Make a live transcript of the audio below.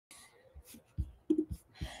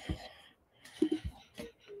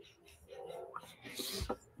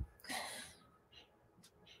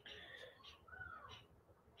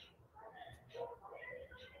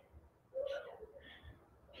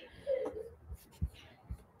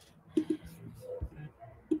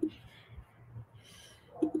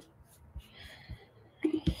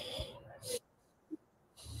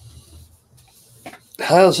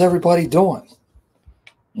hell's everybody doing?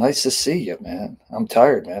 Nice to see you, man. I'm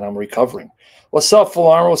tired, man. I'm recovering. What's up, Full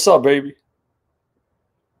Armor? What's up, baby?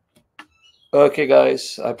 Okay,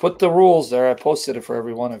 guys. I put the rules there. I posted it for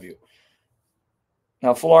every one of you.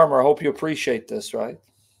 Now, Full Armor, I hope you appreciate this, right?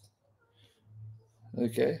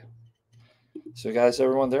 Okay. So, guys,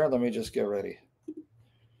 everyone there, let me just get ready.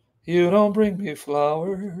 You don't bring me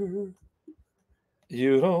flowers.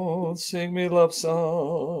 You don't sing me love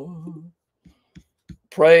song.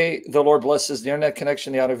 Pray the Lord blesses the internet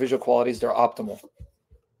connection, the audiovisual qualities, they're optimal.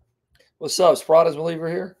 What's up? Sprada's believer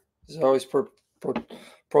here? He's always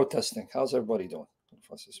protesting. How's everybody doing?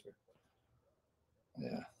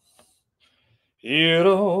 Yeah. You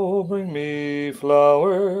don't bring me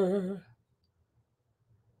flower.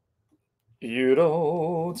 You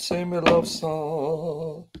don't sing me love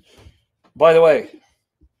song. By the way,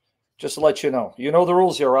 just to let you know the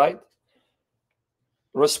rules here, right?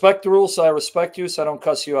 Respect the rules, so I respect you, so I don't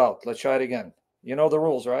cuss you out. Let's try it again. You know the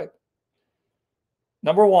rules, right?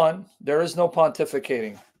 Number one, there is no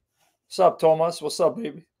pontificating. What's up, Thomas? What's up,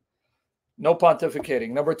 baby? No pontificating.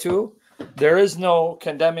 Number two, there is no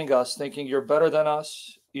condemning us, thinking you're better than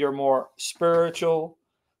us, you're more spiritual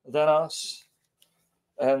than us,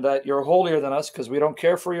 and that you're holier than us, because we don't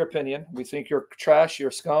care for your opinion. We think you're trash,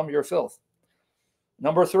 you're scum, you're filth.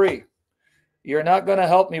 Number three, you're not going to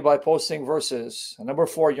help me by posting verses. And number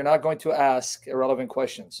four, you're not going to ask irrelevant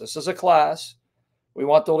questions. This is a class. We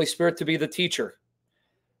want the Holy Spirit to be the teacher.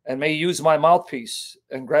 And may you use my mouthpiece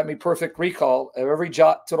and grant me perfect recall of every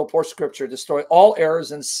jot, tittle, pour scripture, destroy all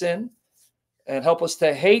errors and sin, and help us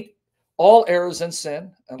to hate all errors and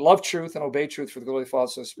sin, and love truth and obey truth for the glory of the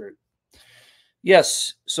Father, Son, and Spirit.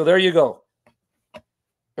 Yes, so there you go.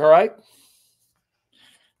 All right?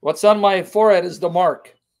 What's on my forehead is the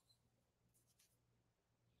mark.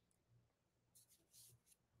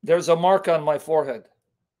 There's a mark on my forehead.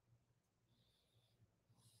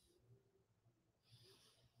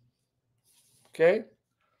 Okay?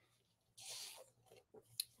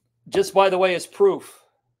 Just by the way, as proof.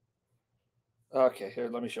 Okay, here,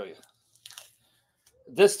 let me show you.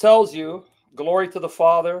 This tells you, glory to the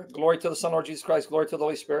Father, glory to the Son, Lord Jesus Christ, glory to the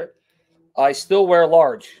Holy Spirit. I still wear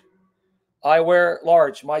large. I wear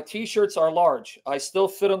large. My t-shirts are large. I still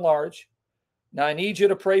fit in large. Now I need you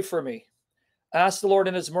to pray for me. Ask the Lord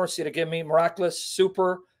in his mercy to give me miraculous,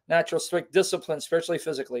 supernatural, strict discipline, spiritually,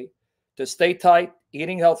 physically, to stay tight,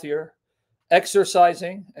 eating healthier,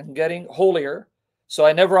 exercising, and getting holier, so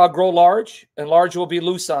I never outgrow large, and large will be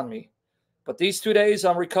loose on me. But these 2 days,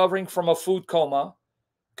 I'm recovering from a food coma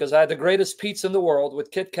because I had the greatest pizza in the world with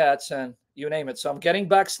Kit Kats and you name it. So I'm getting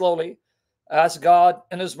back slowly. Ask God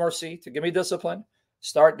in his mercy to give me discipline.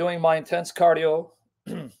 Start doing my intense cardio,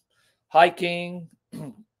 hiking,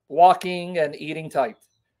 walking, and eating tight.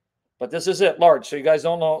 But this is it, large. So you guys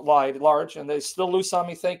don't know, lie, large. And they still loose on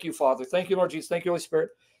me. Thank you, Father. Thank you, Lord Jesus. Thank you, Holy Spirit.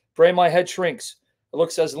 Pray my head shrinks. It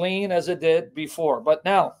looks as lean as it did before. But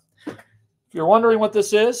now, if you're wondering what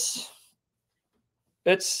this is,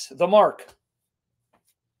 it's the mark.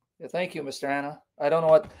 Yeah, thank you, Mr. Anna. I don't know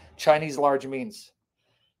what Chinese large means.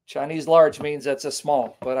 Chinese large means that's a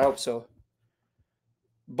small, but I hope so.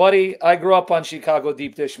 Buddy, I grew up on Chicago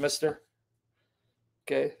deep dish, mister.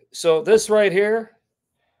 Okay, so this right here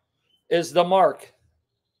is the mark.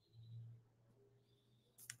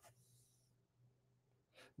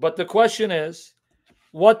 But the question is,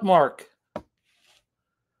 what mark?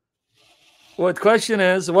 What question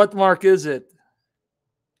is, what mark is it?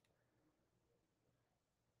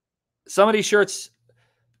 Some of these shirts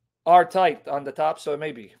are tight on the top, so it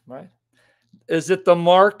may be, right? Is it the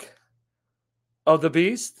mark of the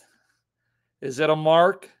beast? Is it a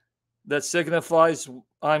mark that signifies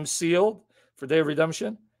I'm sealed for day of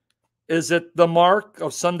redemption? Is it the mark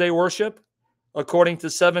of Sunday worship according to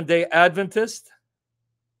Seventh-day Adventist?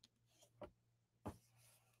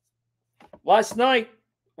 Last night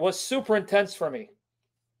was super intense for me.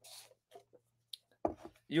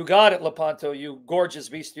 You got it, Lepanto, you gorgeous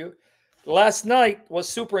beast, you. Last night was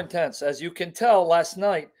super intense. As you can tell, last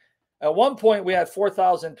night, at one point we had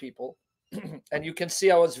 4,000 people. And you can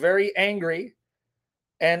see I was very angry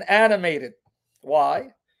and animated.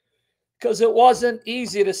 Why? Because it wasn't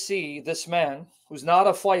easy to see this man who's not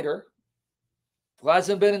a fighter, who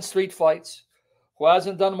hasn't been in street fights, who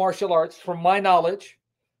hasn't done martial arts, from my knowledge,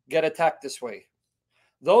 get attacked this way.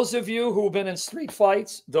 Those of you who've been in street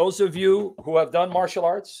fights, those of you who have done martial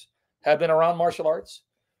arts, have been around martial arts,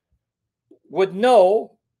 would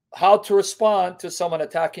know how to respond to someone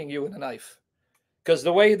attacking you with a knife. Because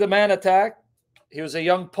the way the man attacked, he was a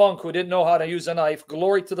young punk who didn't know how to use a knife.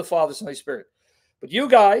 Glory to the Father, Son, and Holy Spirit. But you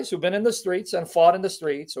guys who've been in the streets and fought in the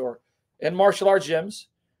streets or in martial arts gyms,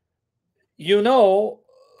 you know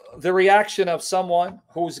the reaction of someone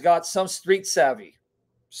who's got some street savvy.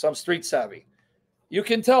 You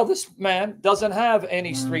can tell this man doesn't have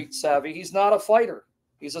any street savvy. He's not a fighter.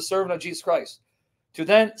 He's a servant of Jesus Christ. To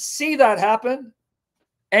then see that happen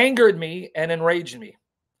angered me and enraged me.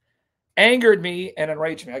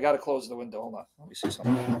 I got to close the window. Hold on. Let me see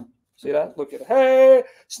something. See that? Look at it. Hey,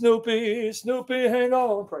 Snoopy, hang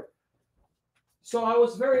on. Pray. So I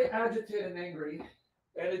was very agitated and angry,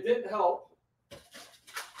 and it didn't help.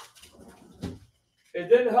 It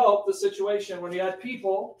didn't help the situation when you had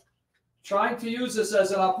people trying to use this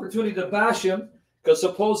as an opportunity to bash him because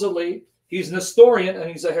supposedly he's an Nestorian and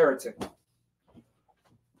he's a heretic.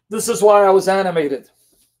 This is why I was animated.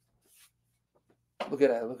 Look at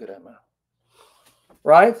that, man.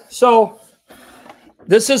 Right? So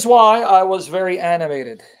this is why I was very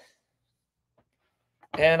animated.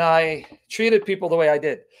 And I treated people the way I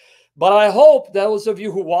did. But I hope those of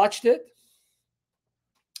you who watched it,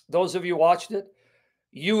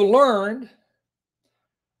 you learned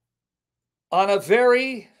on a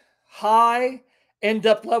very high,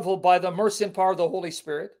 in-depth level by the mercy and power of the Holy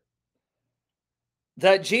Spirit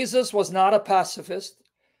that Jesus was not a pacifist.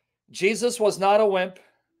 Jesus was not a wimp.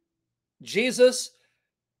 Jesus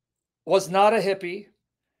was not a hippie.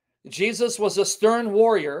 Jesus was a stern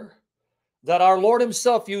warrior, that our Lord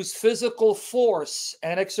himself used physical force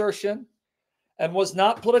and exertion and was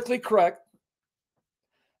not politically correct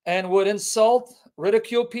and would insult,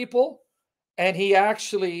 ridicule people, and he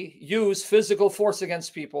actually used physical force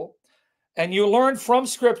against people. And you learn from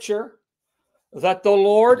Scripture that the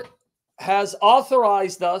Lord has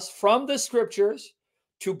authorized us from the Scriptures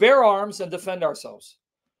to bear arms and defend ourselves.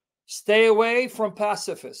 Stay away from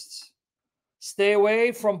pacifists. Stay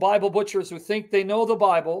away from Bible butchers who think they know the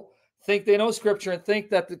Bible, think they know Scripture, and think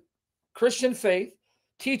that the Christian faith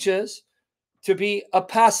teaches to be a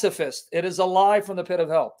pacifist. It is a lie from the pit of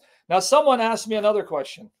hell. Now, someone asked me another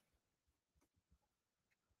question.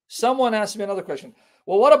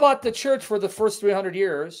 Well, what about the church for the first 300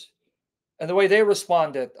 years and the way they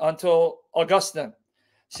responded until Augustine?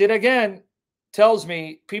 See, it again tells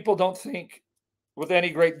me people don't think with any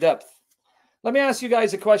great depth. Let me ask you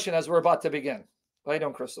guys a question as we're about to begin. How you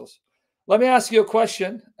doing, Crystals? Let me ask you a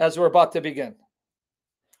question as we're about to begin.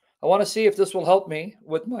 I want to see if this will help me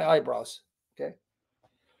with my eyebrows. Okay.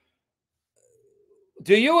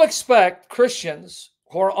 Do you expect Christians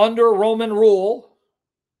who are under Roman rule,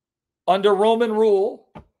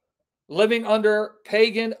 living under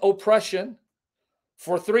pagan oppression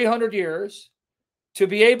for 300 years, to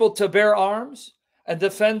be able to bear arms and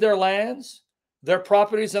defend their lands, their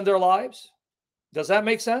properties, and their lives? Does that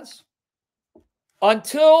make sense?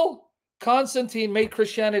 Until Constantine made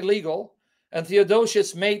Christianity legal and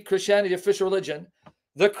Theodosius made Christianity official religion,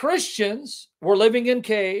 the Christians were living in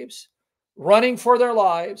caves, running for their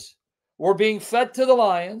lives, were being fed to the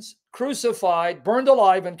lions, crucified, burned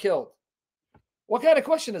alive, and killed. What kind of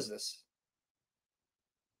question is this?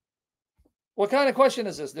 What kind of question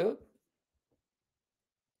is this, dude?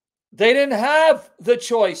 They didn't have the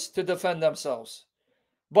choice to defend themselves.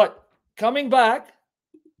 But coming back,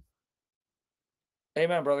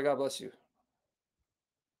 amen, brother. God bless you.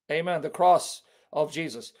 Amen. The cross of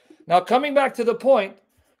Jesus. Now, coming back to the point,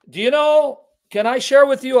 do you know, can I share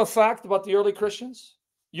with you a fact about the early Christians?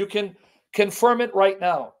 You can confirm it right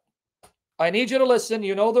now. I need you to listen.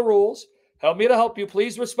 You know the rules. Help me to help you.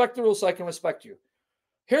 Please respect the rules so I can respect you.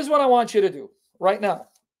 Here's what I want you to do right now.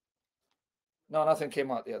 No, nothing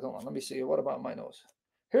came out yet. Hold on. Let me see. What about my nose?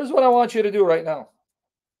 Here's what I want you to do right now.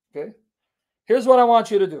 Okay? Here's what I want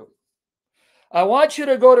you to do. I want you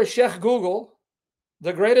to go to Sheikh Google,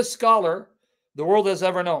 the greatest scholar the world has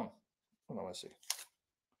ever known. Hold on, let's see.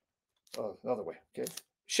 Oh, another way. Okay.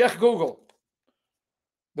 Sheikh Google,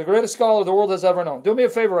 the greatest scholar the world has ever known. Do me a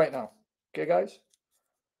favor right now. Okay, guys?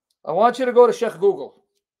 I want you to go to Sheikh Google.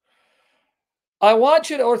 I want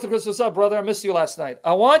you to, Orthodox, what's up, brother? I missed you last night.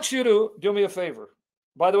 I want you to do me a favor.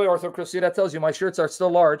 By the way, Orthodox, see, that tells you my shirts are still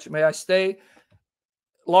large. May I stay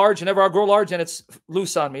large and never grow large, and it's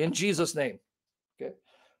loose on me in Jesus' name. Okay.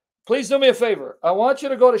 Please do me a favor. I want you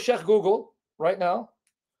to go to Sheikh Google right now.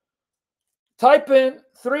 Type in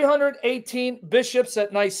 318 bishops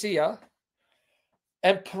at Nicaea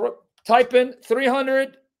and type in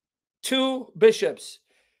 302 bishops.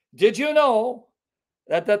 Did you know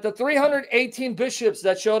that the 318 bishops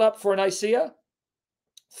that showed up for Nicaea,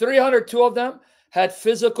 302 of them had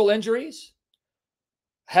physical injuries,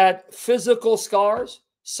 had physical scars.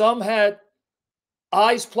 Some had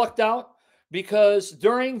eyes plucked out because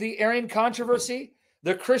during the Arian controversy,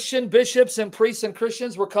 the Christian bishops and priests and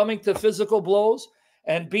Christians were coming to physical blows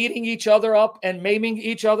and beating each other up and maiming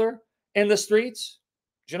each other in the streets?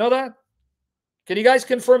 Did you know that? Can you guys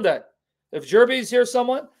confirm that? If Jerby's here,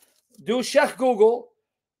 someone, do check Google.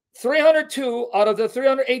 302 out of the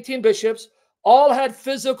 318 bishops all had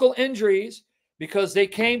physical injuries because they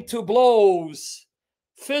came to blows,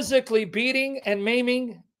 physically beating and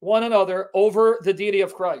maiming one another over the deity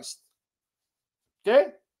of Christ. Okay?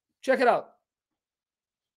 Check it out.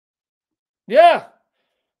 Yeah.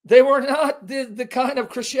 They were not the kind of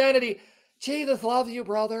Christianity. Jesus loves you,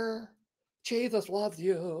 brother. Jesus loves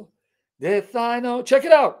you. This I know. Check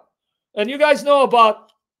it out. And you guys know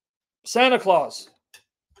about Santa Claus.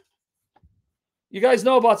 You guys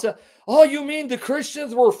know about Santa. Oh, you mean the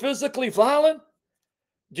Christians were physically violent?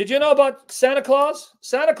 Did you know about Santa Claus?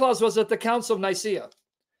 Santa Claus was at the Council of Nicaea.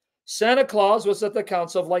 Santa Claus was at the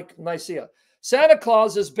Council of Nicaea. Santa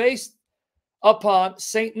Claus is based upon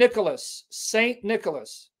Saint Nicholas. Saint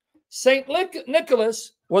Nicholas. Saint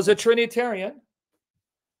Nicholas was a Trinitarian,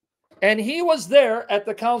 and he was there at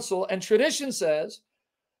the council, and tradition says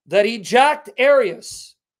that he jacked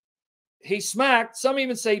Arius. He smacked, some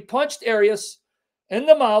even say punched Arius in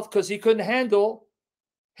the mouth because he couldn't handle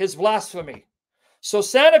his blasphemy. So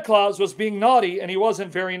Santa Claus was being naughty, and he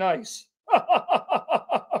wasn't very nice.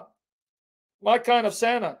 My kind of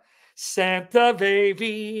Santa. Santa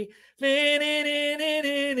baby. Santa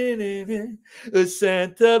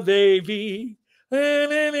baby.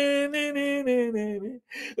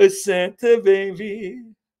 Santa baby.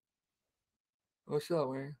 What's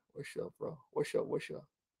up, man? What's up, bro? What's up? What's up?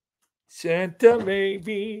 Santa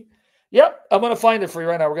baby. Yep, I'm going to find it for you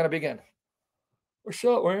right now. We're going to begin. What's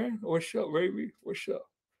up, man? What's up, baby? What's up?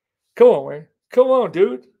 Come on, man. Come on,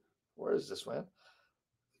 dude. Where is this, man?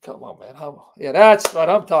 Come on, man. Yeah, that's what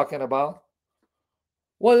I'm talking about.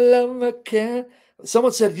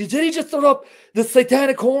 Someone said, did he just throw up the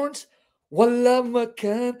satanic horns? Walla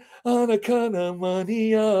makan, anakana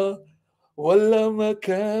mania. Walla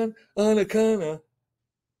makan, anakana.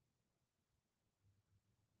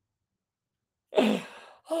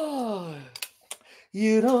 Oh,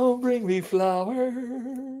 you don't bring me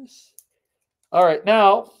flowers. All right,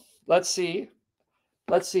 now let's see.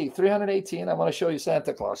 Let's see, 318. I want to show you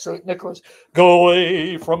Santa Claus. St. Nicholas, go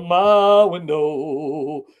away from my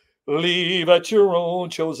window. Leave at your own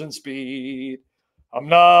chosen speed. I'm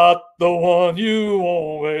not the one you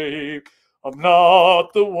want, babe. I'm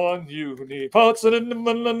not the one you need.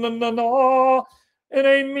 It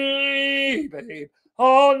ain't me, babe.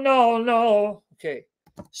 Oh, no, no. Okay.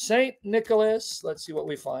 St. Nicholas. Let's see what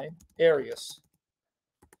we find. Arius.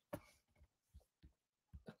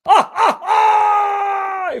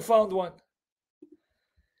 I found one.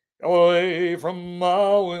 Away from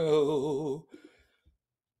my will.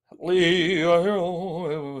 Leave your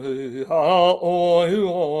own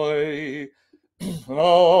way.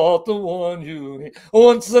 Not the one you need.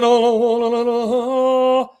 Once and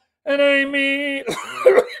all, it ain't me.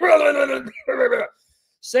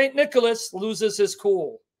 St. Nicholas loses his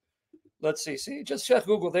cool. Let's see. See, just check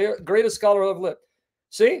Google. They're the greatest scholar I've lived.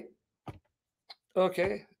 See?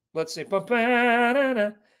 Okay. Let's see. La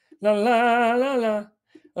la la la.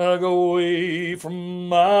 I go away from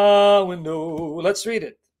my window. Let's read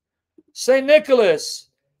it. St. Nicholas,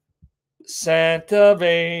 Santa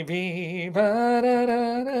baby.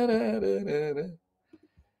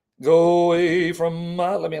 Go away from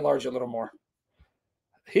my. Let me enlarge it a little more.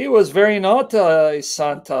 He was very naughty,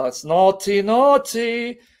 Santa. It's naughty,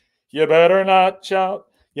 naughty. You better not shout.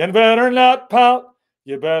 You better not pout.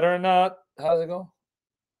 You better not. How does it go?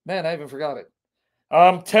 Man, I even forgot it.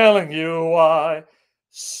 I'm telling you why.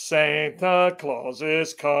 Santa Claus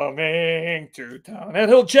is coming to town, and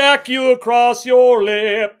he'll jack you across your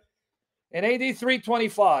lip. In AD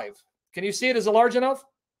 325. Can you see it? Is it large enough?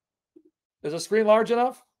 Is the screen large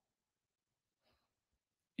enough?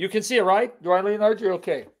 You can see it, right? Do I lean larger?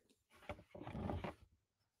 Okay.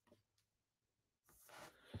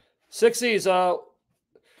 6E's.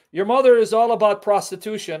 Your mother is all about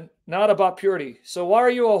prostitution, not about purity. So why are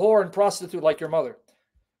you a whore and prostitute like your mother?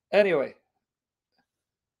 Anyway.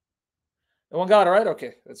 One got it, right?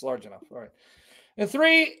 Okay, it's large enough. All right. In AD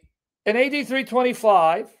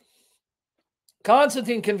 325,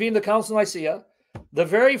 Constantine convened the Council of Nicaea, the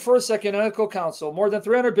very first ecumenical council. More than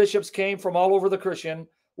 300 bishops came from all over the Christian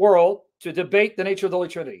world to debate the nature of the Holy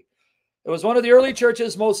Trinity. It was one of the early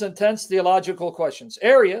church's most intense theological questions.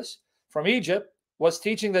 Arius, from Egypt, was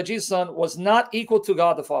teaching that Jesus' Son was not equal to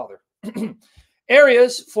God the Father.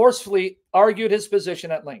 Arius forcefully argued his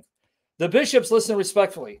position at length. The bishops listened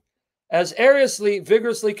respectfully. As Arius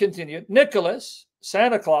vigorously continued, Nicholas,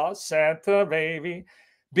 Santa Claus, Santa baby,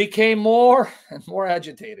 became more and more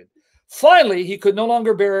agitated. Finally, he could no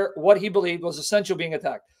longer bear what he believed was essential being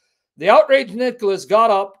attacked. The outraged Nicholas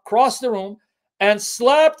got up, crossed the room, and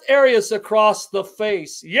slapped Arius across the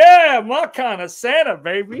face. Yeah, my kind of Santa,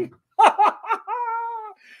 baby.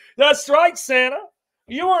 That's right, Santa.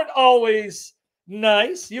 You weren't always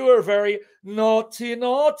nice. You were very naughty,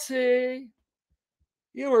 naughty.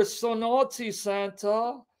 You were so naughty,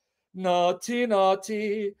 Santa. Naughty,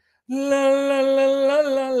 naughty. La, la, la, la,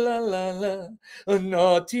 la, la, la, la.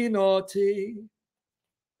 Naughty, naughty.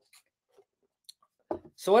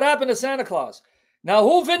 So what happened to Santa Claus? Now,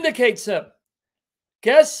 who vindicates him?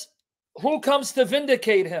 Guess who comes to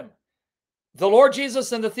vindicate him? The Lord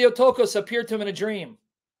Jesus and the Theotokos appeared to him in a dream.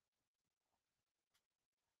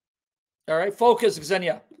 All right, focus,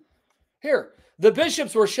 Xenia. Here, the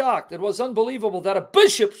bishops were shocked. It was unbelievable that a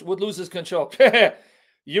bishop would lose his control.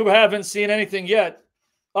 You haven't seen anything yet.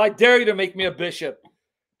 I dare you to make me a bishop.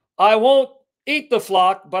 I won't eat the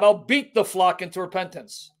flock, but I'll beat the flock into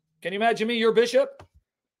repentance. Can you imagine me, your bishop?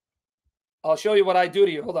 I'll show you what I do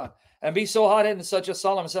to you. Hold on. And be so hot-headed in such a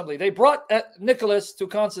solemn assembly. They brought Nicholas to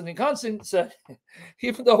Constantine. Constantine said,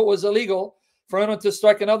 even though it was illegal for anyone to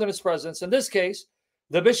strike another in his presence, in this case,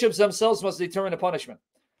 the bishops themselves must determine the punishment.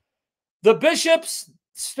 The bishops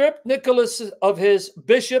stripped Nicholas of his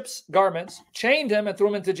bishop's garments, chained him, and threw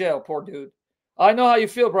him into jail. Poor dude. I know how you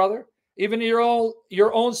feel, brother. Even your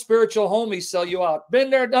own spiritual homies sell you out. Been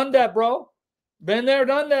there, done that, bro. Been there,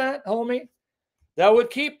 done that, homie. That would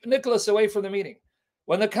keep Nicholas away from the meeting.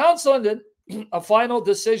 When the council ended, a final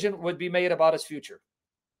decision would be made about his future.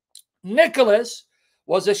 Nicholas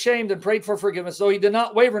was ashamed and prayed for forgiveness, though he did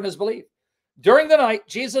not waver in his belief. During the night,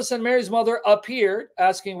 Jesus and Mary's mother appeared,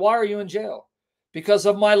 asking, "Why are you in jail?" "Because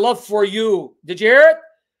of my love for you." Did you hear it?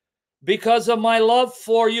 Because of my love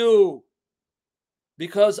for you.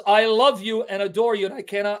 Because I love you and adore you, and I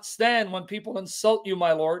cannot stand when people insult you,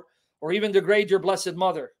 my Lord, or even degrade your blessed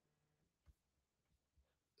mother.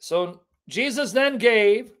 So Jesus then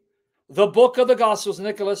gave the book of the Gospels to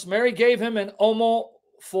Nicholas. Mary gave him an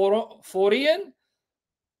homophorian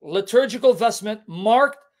liturgical vestment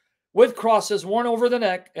marked with crosses worn over the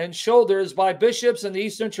neck and shoulders by bishops in the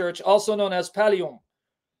Eastern Church, also known as pallium.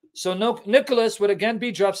 So Nicholas would again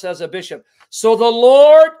be dressed as a bishop. So the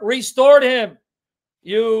Lord restored him.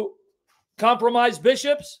 You compromised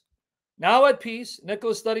bishops. Now at peace,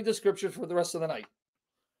 Nicholas studied the scriptures for the rest of the night.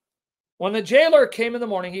 When the jailer came in the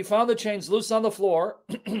morning, he found the chains loose on the floor,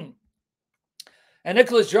 and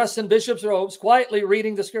Nicholas, dressed in bishop's robes, quietly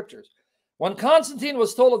reading the scriptures. When Constantine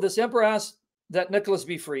was told of this, the emperor asked that Nicholas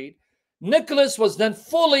be freed. Nicholas was then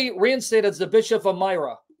fully reinstated as the bishop of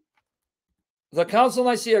Myra. The Council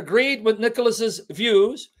of Nicaea agreed with Nicholas's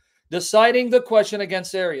views, deciding the question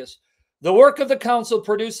against Arius. The work of the council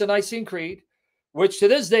produced the Nicene Creed, which to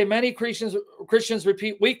this day many Christians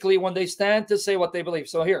repeat weekly when they stand to say what they believe.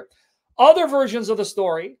 So here, other versions of the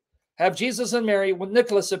story have Jesus and Mary with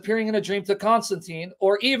Nicholas appearing in a dream to Constantine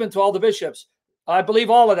or even to all the bishops. I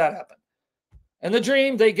believe all of that happened. In the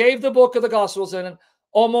dream, they gave the book of the Gospels and an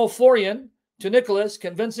homophorian to Nicholas,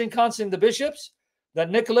 convincing Constantine the bishops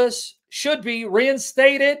that Nicholas should be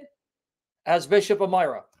reinstated as Bishop of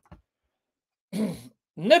Myra.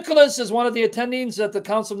 Nicholas is one of the attendees at the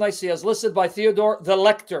Council of Nicaea, as listed by Theodore the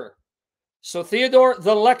Lector. So Theodore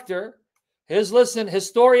the Lector, his list in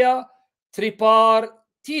Historia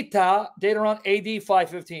Tripartita, dated around AD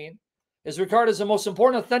 515, is regarded as the most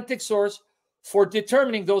important authentic source for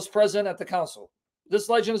determining those present at the council. This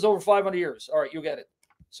legend is over 500 years. All right, you get it.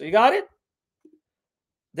 So you got it?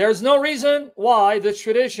 There's no reason why this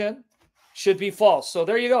tradition should be false. So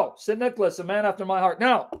there you go. St. Nicholas, a man after my heart.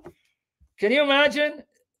 Now, can you imagine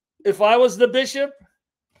if I was the bishop?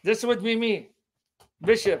 This would be me.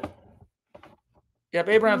 Bishop. Yep,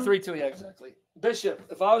 Abraham 3:2. Yeah, exactly. Bishop.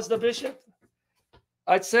 If I was the bishop,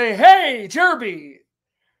 I'd say, "Hey, Jerby,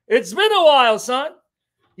 it's been a while, son.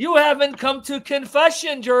 You haven't come to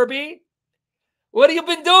confession, Jerby. What have you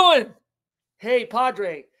been doing?" "Hey,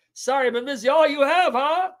 Padre, sorry, I've been busy." "Oh, you have,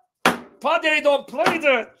 huh? Padre, don't play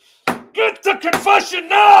that. Get to confession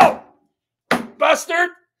now,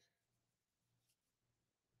 bastard."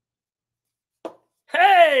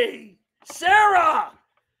 "Hey, Sarah,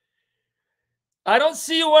 I don't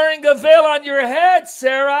see you wearing a veil on your head,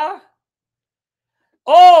 Sarah."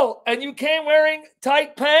 "Oh, and you came wearing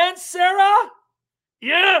tight pants, Sarah?"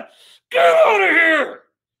 "Yeah." "Get out of here.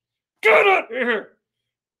 Get out of here.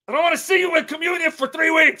 I don't want to see you in communion for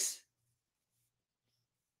 3 weeks."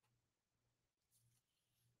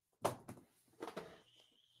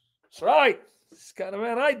 That's right. This kind of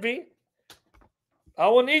man I'd be. I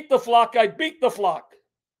wouldn't eat the flock. I'd beat the flock.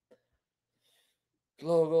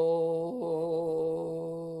 Logo.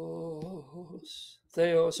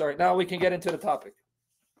 Theos. All right, now we can get into the topic.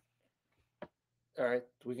 All right,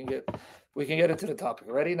 we can get into the topic.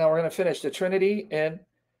 Ready? Now we're going to finish the Trinity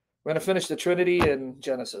in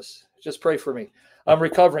Genesis. Just pray for me. I'm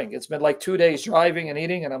recovering. It's been like 2 days driving and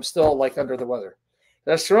eating, and I'm still like under the weather.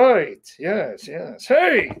 That's right. Yes, yes.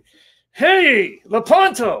 Hey,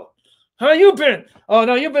 Lepanto, how you been? Oh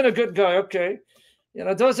no, you've been a good guy. Okay,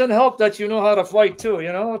 it doesn't help that you know how to fight too.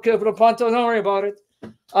 Okay, Lepanto, don't worry about it.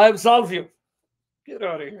 I absolve you. Get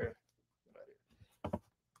out of here.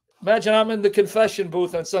 Imagine I'm in the confession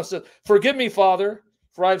booth and someone says, "Forgive me, Father,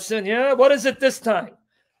 for I've sinned." Yeah, what is it this time?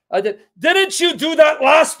 I did. Didn't you do that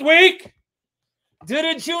last week?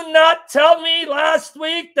 Didn't you not tell me last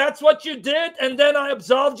week that's what you did? And then I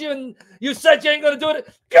absolved you and you said you ain't going to do it.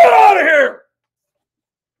 Get out of here.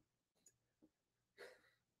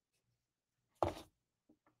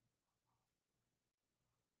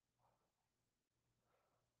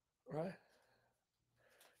 Right?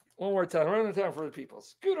 One more time. One more time for the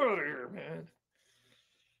peoples. Get out of here, man.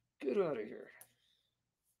 Get out of here.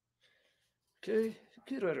 Okay?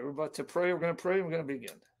 Get out of here. We're about to pray. We're going to pray. We're going to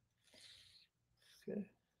begin. Okay?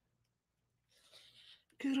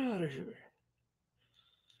 Get out of here.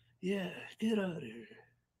 Yeah, get out of here.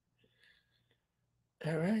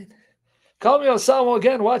 All right. Call me on Samuel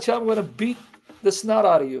again. Watch how I'm going to beat the snot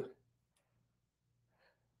out of you.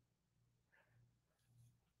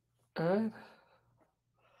 All right.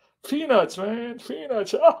 Peanuts, man.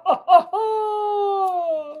 Peanuts.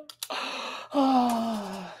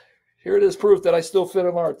 Here it is, proof that I still fit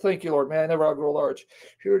in large. Thank you, Lord. Man, I never outgrow large.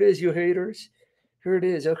 Here it is, you haters. Here it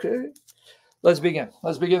is, okay? Let's begin.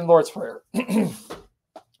 Let's begin the Lord's Prayer. We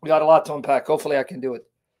got a lot to unpack. Hopefully I can do it.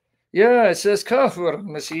 Yeah, it says kafur,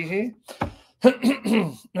 Masihi.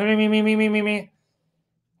 Me.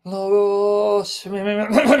 Logos.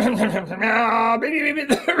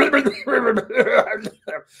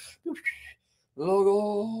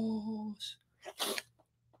 Logos.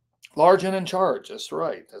 Large and in charge. That's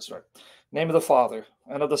right. That's right. Name of the Father,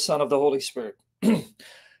 and of the Son, of the Holy Spirit.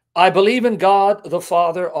 I believe in God, the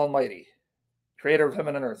Father Almighty, creator of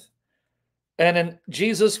heaven and earth, and in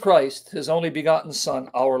Jesus Christ, his only begotten Son,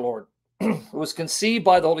 our Lord, who was conceived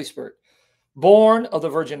by the Holy Spirit, born of the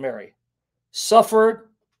Virgin Mary, suffered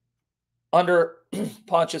under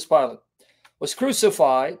Pontius Pilate, was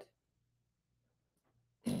crucified,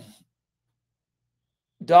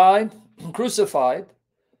 died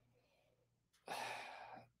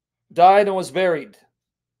and was buried,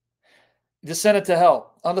 descended to hell.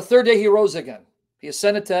 On the third day he rose again. He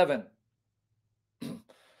ascended to heaven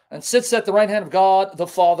and sits at the right hand of God, the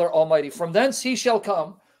Father Almighty. From thence he shall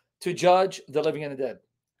come to judge the living and the dead.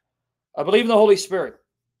 I believe in the Holy Spirit,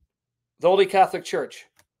 the Holy Catholic Church,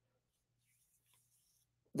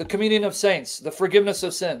 the communion of saints, the forgiveness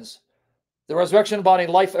of sins, the resurrection of body,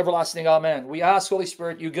 life everlasting. Amen. We ask, Holy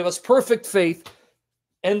Spirit, you give us perfect faith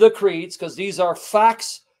in the creeds, because these are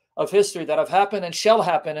facts of history that have happened and shall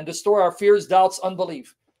happen, and destroy our fears, doubts,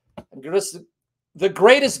 unbelief. And give us the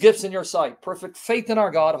greatest gifts in your sight: perfect faith in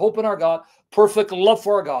our God, hope in our God, perfect love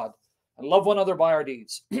for our God, and love one another by our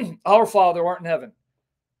deeds. Our Father, who art in heaven,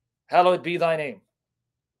 hallowed be thy name.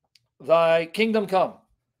 Thy kingdom come,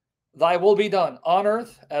 thy will be done on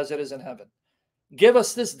earth as it is in heaven. Give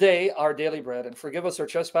us this day our daily bread, and forgive us our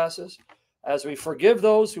trespasses as we forgive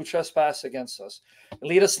those who trespass against us. And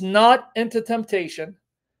lead us not into temptation,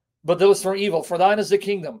 but deliver us from evil. For thine is the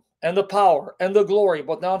kingdom, and the power, and the glory,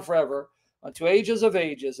 both now and forever, unto ages of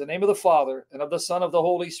ages. In the name of the Father, and of the Son, of the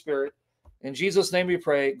Holy Spirit. In Jesus' name we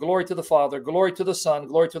pray. Glory to the Father, glory to the Son,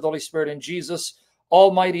 glory to the Holy Spirit, in Jesus'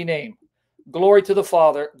 almighty name. Glory to the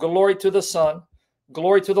Father, glory to the Son,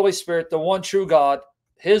 glory to the Holy Spirit, the one true God.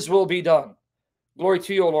 His will be done. Glory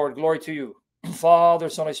to you, O Lord, glory to you, Father,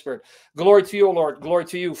 Son, Holy Spirit. Glory to you, O Lord, glory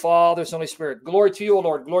to you, Father, Son, Holy Spirit. Glory to you, O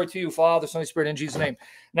Lord, glory to you, Father, Son, Holy Spirit, in Jesus' name.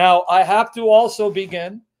 Now, I have to also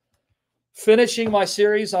begin finishing my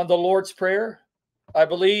series on the Lord's Prayer. I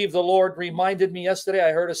believe the Lord reminded me yesterday.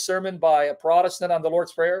 I heard a sermon by a Protestant on the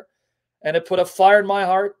Lord's Prayer, and it put a fire in my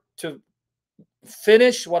heart to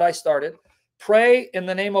finish what I started. Pray in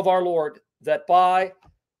the name of our Lord that by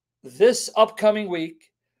this upcoming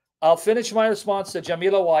week, I'll finish my response to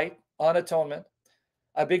Jamila White on atonement.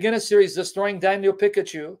 I begin a series, Destroying Daniel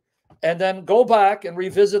Pikachu, and then go back and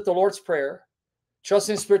revisit the Lord's Prayer,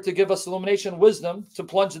 trusting the Spirit to give us illumination, wisdom, to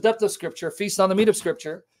plunge the depth of Scripture, feast on the meat of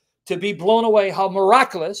Scripture, to be blown away how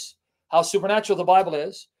miraculous, how supernatural the Bible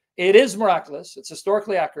is. It is miraculous. It's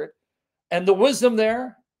historically accurate. And the wisdom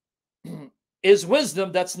there is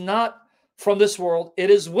wisdom that's not from this world.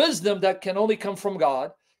 It is wisdom that can only come from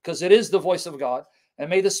God, because it is the voice of God. And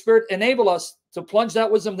may the Spirit enable us to plunge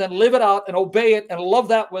that wisdom, then live it out and obey it and love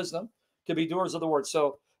that wisdom to be doers of the word.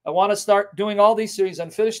 So I want to start doing all these series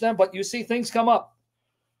and finish them, but you see things come up.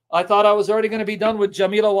 I thought I was already going to be done with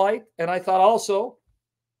Jamila White, and I thought also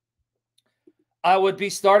I would be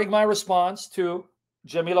starting my response to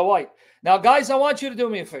Jamila White. Now, guys, I want you to do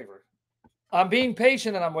me a favor. I'm being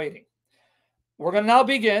patient and I'm waiting. We're going to now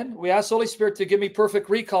begin. We ask the Holy Spirit to give me perfect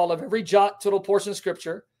recall of every jot, tittle, portion of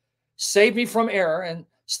Scripture. Save me from error and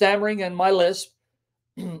stammering and my lisp.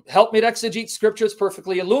 Help me to exegete Scriptures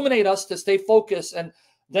perfectly. Illuminate us to stay focused and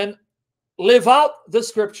then live out the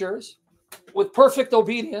Scriptures with perfect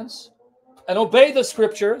obedience and obey the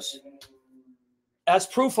Scriptures as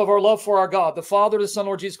proof of our love for our God, the Father, the Son,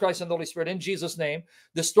 Lord Jesus Christ, and the Holy Spirit. In Jesus' name,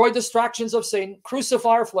 destroy distractions of Satan, crucify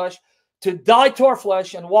our flesh, to die to our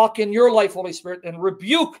flesh and walk in your life, Holy Spirit, and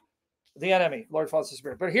rebuke the enemy, Lord, Father,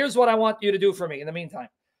 Spirit. But here's what I want you to do for me in the meantime.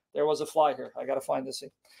 There was a fly here. I got to find this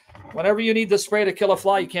thing. Whenever you need the spray to kill a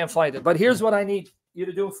fly, you can't find it. But here's what I need you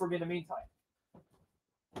to do for me in the meantime.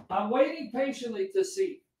 I'm waiting patiently to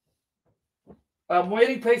see. I'm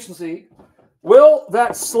waiting patiently. Will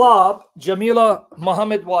that slob, Jamila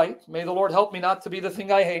Muhammad White, may the Lord help me not to be the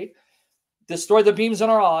thing I hate, destroy the beams in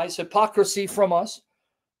our eyes, hypocrisy from us,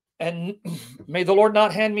 and may the Lord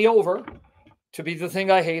not hand me over to be the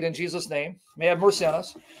thing I hate in Jesus' name. May have mercy on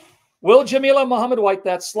us. Will Jamila Muhammad White,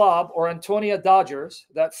 that slob, or Antonia Dodgers,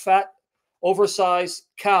 that fat, oversized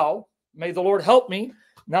cow, may the Lord help me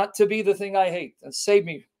not to be the thing I hate and save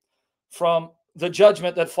me from the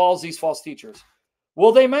judgment that falls these false teachers.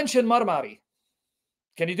 Will they mention Marmari?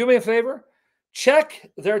 Can you do me a favor?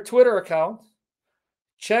 Check their Twitter account.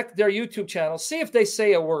 Check their YouTube channel. See if they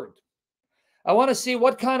say a word. I want to see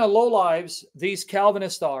what kind of lowlives these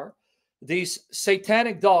Calvinists are, these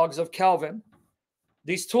satanic dogs of Calvin,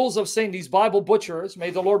 these tools of Satan, these Bible butchers.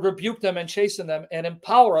 May the Lord rebuke them and chasten them and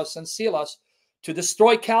empower us and seal us to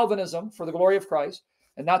destroy Calvinism for the glory of Christ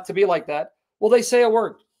and not to be like that. Will they say a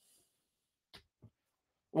word?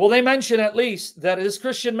 Will they mention at least that this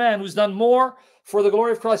Christian man who's done more for the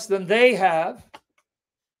glory of Christ than they have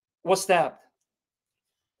was stabbed?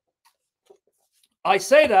 I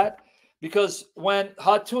say that because when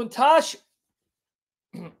Hatun Tash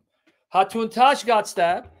got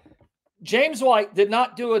stabbed, James White did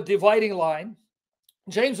not do a dividing line.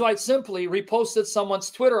 James White simply reposted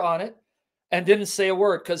someone's Twitter on it and didn't say a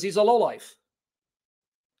word because he's a lowlife.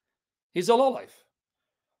 He's a lowlife.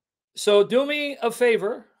 So do me a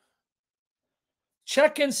favor.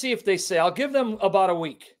 Check and see if they say. I'll give them about a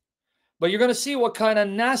week. But you're going to see what kind of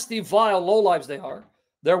nasty, vile lowlives they are.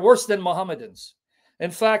 They're worse than Mohammedans. In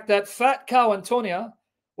fact, that fat cow, Antonia,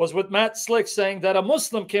 was with Matt Slick saying that a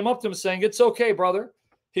Muslim came up to him saying, "It's okay, brother."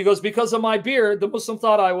 He goes, "Because of my beard, the Muslim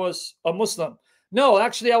thought I was a Muslim." No,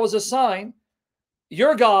 actually, I was a sign.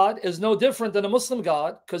 Your God is no different than a Muslim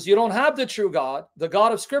God because you don't have the true God. The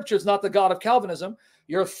God of Scripture is not the God of Calvinism.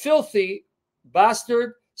 You're a filthy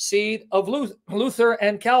bastard seed of Luther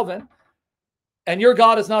and Calvin, and your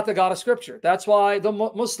God is not the God of Scripture. That's why the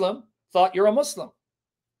Muslim thought you're a Muslim.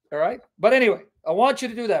 All right? But anyway, I want you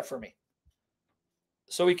to do that for me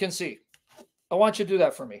so we can see. I want you to do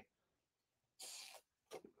that for me.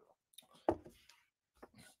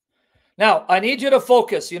 Now, I need you to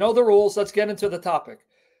focus. You know the rules. Let's get into the topic.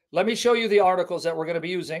 Let me show you the articles that we're going to be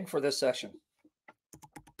using for this session.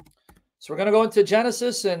 So we're going to go into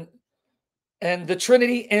Genesis and the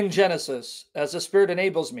Trinity in Genesis as the Spirit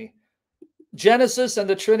enables me. Genesis and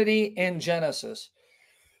the Trinity in Genesis.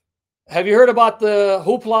 Have you heard about the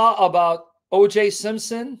hoopla about O.J.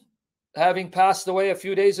 Simpson having passed away a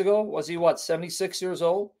few days ago? Was he, what, 76 years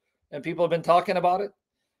old? And people have been talking about it.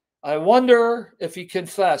 I wonder if he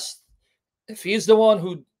confessed, if he's the one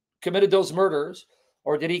who committed those murders,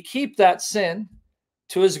 or did he keep that sin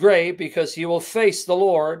to his grave because he will face the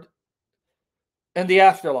Lord in the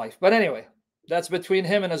afterlife. But anyway, that's between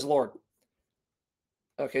him and his Lord.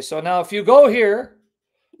 Okay, so now if you go here,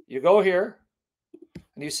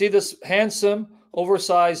 and you see this handsome,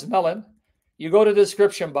 oversized melon, you go to the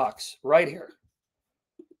description box right here.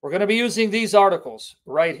 We're going to be using these articles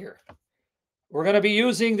right here. We're going to be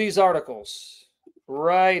using these articles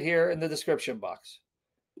right here in the description box.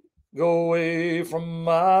 Go away from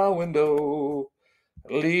my window.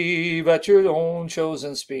 Leave at your own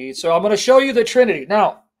chosen speed. So I'm going to show you the Trinity.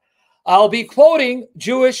 Now, I'll be quoting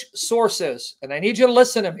Jewish sources, and I need you to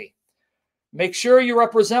listen to me. Make sure you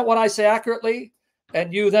represent what I say accurately,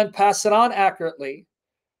 and you then pass it on accurately.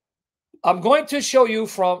 I'm going to show you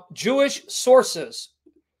from Jewish sources,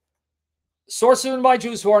 sources written by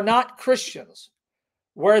Jews who are not Christians,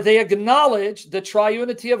 where they acknowledge the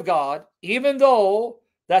triunity of God, even though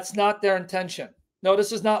that's not their intention. No,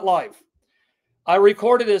 this is not live. I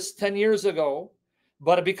recorded this 10 years ago,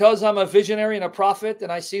 but because I'm a visionary and a prophet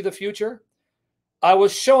and I see the future, I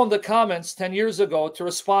was shown the comments 10 years ago to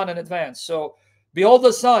respond in advance. So, behold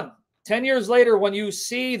the sun. 10 years later, when you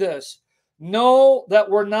see this, know that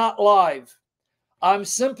we're not live. I'm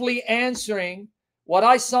simply answering what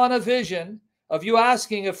I saw in a vision of you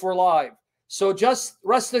asking if we're live. So just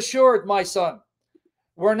rest assured, my son,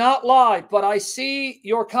 we're not live, but I see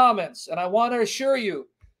your comments, and I want to assure you,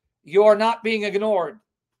 you are not being ignored.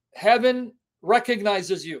 Heaven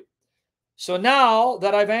recognizes you. So now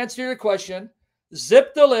that I've answered your question,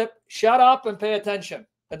 zip the lip, shut up, and pay attention.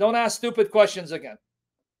 And don't ask stupid questions again.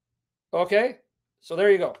 Okay? So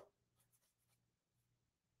there you go.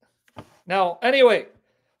 Now, anyway,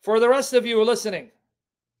 for the rest of you listening,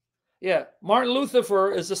 yeah, Martin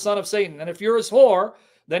Lucifer is the son of Satan. And if you're his whore,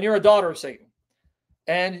 then you're a daughter of Satan.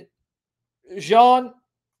 And Jean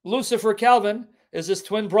Lucifer Calvin is his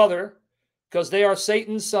twin brother because they are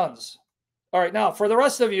Satan's sons. All right, now, for the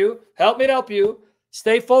rest of you, help me to help you.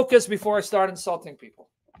 Stay focused before I start insulting people.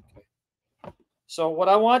 Okay. So what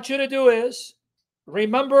I want you to do is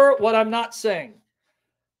remember what I'm not saying.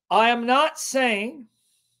 I am not saying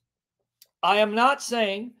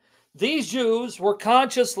these Jews were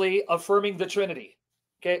consciously affirming the Trinity.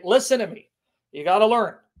 Okay, listen to me. You got to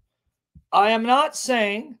learn. I am not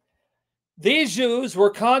saying these Jews were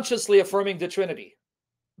consciously affirming the Trinity.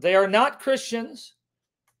 They are not Christians.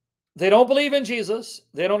 They don't believe in Jesus.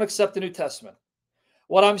 They don't accept the New Testament.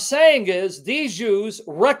 What I'm saying is these Jews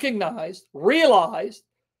realized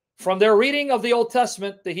from their reading of the Old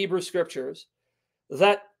Testament, the Hebrew Scriptures,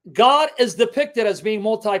 that God is depicted as being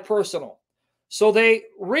multi-personal. So they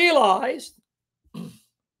realize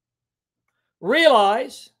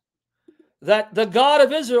that the God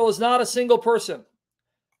of Israel is not a single person.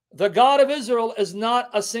 The God of Israel is not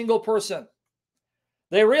a single person.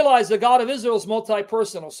 They realized the God of Israel is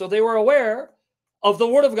multi-personal. So they were aware of the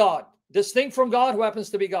Word of God, distinct from God, who happens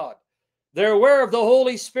to be God. They're aware of the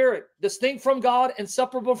Holy Spirit, distinct from God,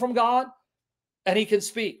 inseparable from God, and he can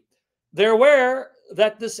speak. They're aware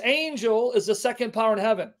that this angel is the second power in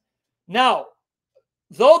heaven. Now,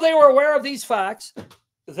 though they were aware of these facts,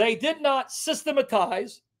 they did not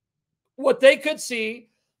systematize what they could see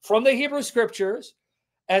from the Hebrew Scriptures,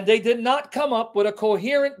 and they did not come up with a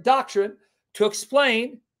coherent doctrine to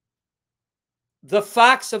explain the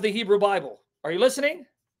facts of the Hebrew Bible. Are you listening?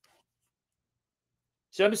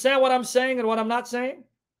 Do you understand what I'm saying and what I'm not saying?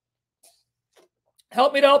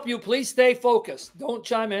 Help me to help you. Please stay focused. Don't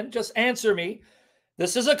chime in. Just answer me.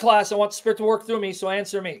 This is a class. I want the Spirit to work through me, so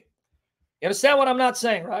answer me. You understand what I'm not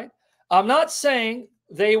saying, right? I'm not saying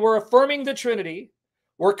they were affirming the Trinity,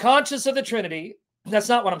 were conscious of the Trinity. That's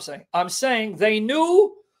not what I'm saying. I'm saying they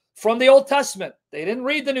knew from the Old Testament. They didn't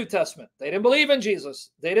read the New Testament. They didn't believe in Jesus.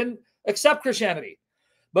 They didn't accept Christianity.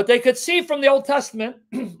 But they could see from the Old Testament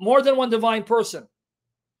more than one divine person.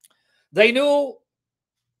 They knew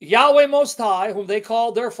Yahweh Most High, whom they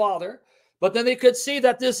called their Father, but then they could see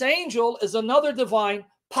that this angel is another divine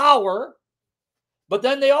power. But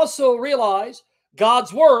then they also realized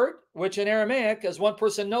God's Word, which in Aramaic, as one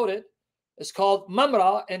person noted, is called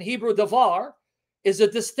Mamra, in Hebrew Davar, is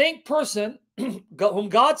a distinct person whom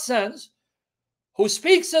God sends, who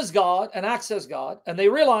speaks as God and acts as God. And they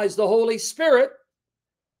realize the Holy Spirit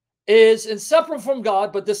is inseparable from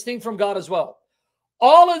God, but distinct from God as well.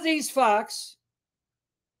 All of these facts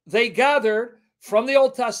they gathered from the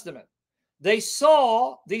Old Testament. They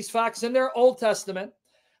saw these facts in their Old Testament,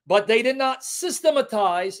 but they did not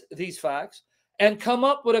systematize these facts and come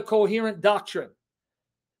up with a coherent doctrine.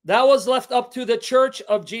 That was left up to the Church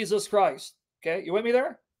of Jesus Christ. Okay, you with me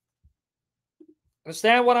there?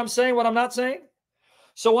 Understand what I'm saying, what I'm not saying?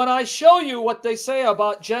 So when I show you what they say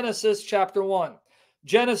about Genesis chapter 1,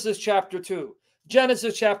 Genesis chapter 2,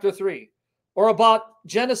 Genesis chapter 3, or about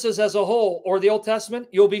Genesis as a whole or the Old Testament,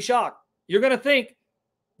 you'll be shocked. You're going to think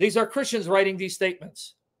these are Christians writing these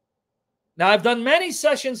statements. Now, I've done many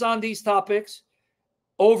sessions on these topics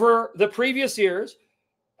over the previous years,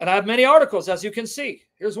 and I have many articles, as you can see.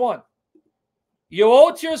 Here's one. You owe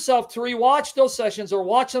it to yourself to rewatch those sessions or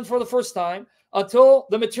watch them for the first time until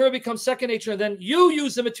the material becomes second nature, and then you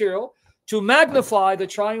use the material to magnify the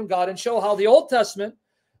triune God and show how the Old Testament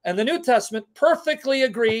and the New Testament perfectly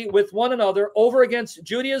agree with one another over against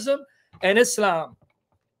Judaism and Islam.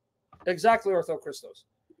 Exactly, Ortho Christos.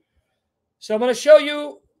 So I'm going to show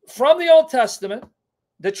you from the Old Testament,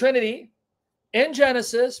 the Trinity in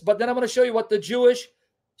Genesis, but then I'm going to show you what the Jewish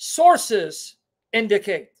sources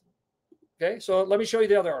indicate. Okay, so let me show you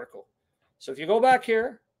the other article. So if you go back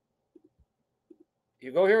here,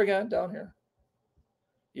 you go here again, down here.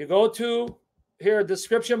 You go to here,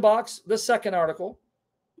 description box, the second article.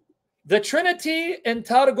 The Trinity in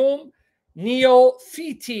Targum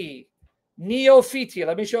Neophiti. Neophiti.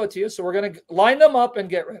 Let me show it to you. So we're going to line them up and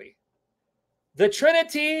get ready. The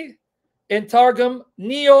Trinity in Targum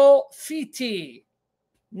Neophiti.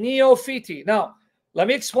 Neophiti. Now, let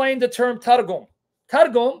me explain the term Targum.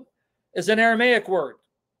 Targum is an Aramaic word.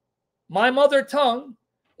 My mother tongue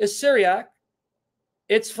is Syriac.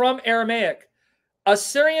 It's from Aramaic.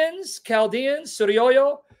 Assyrians, Chaldeans,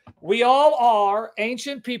 Suryoyo, we all are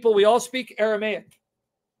ancient people. We all speak Aramaic.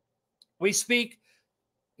 We speak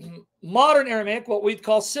modern Aramaic, what we'd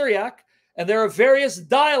call Syriac, and there are various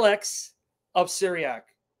dialects of Syriac.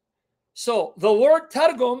 So the word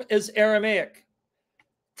Targum is Aramaic.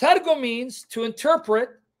 Targum means to interpret,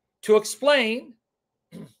 to explain,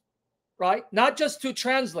 right? Not just to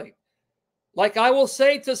translate. Like I will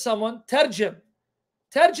say to someone, terjim.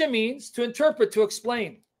 Terjim means to interpret, to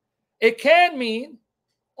explain. It can mean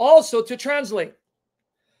also to translate.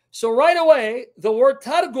 So right away, the word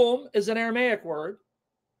Targum is an Aramaic word,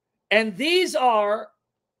 and these are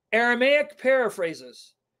Aramaic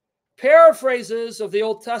paraphrases. Paraphrases of the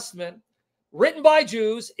Old Testament written by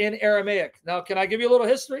Jews in Aramaic. Now, can I give you a little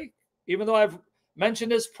history? Even though I've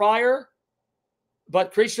mentioned this prior,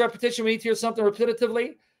 but creates repetition. We need to hear something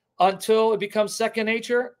repetitively until it becomes second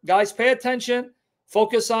nature. Guys, pay attention.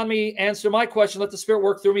 Focus on me. Answer my question. Let the Spirit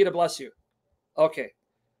work through me to bless you. Okay.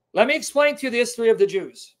 Let me explain to you the history of the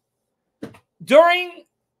Jews. During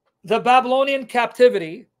the Babylonian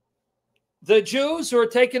captivity, the Jews who were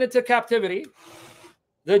taken into captivity,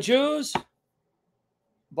 the Jews,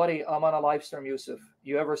 buddy, I'm on a live stream, Yusuf.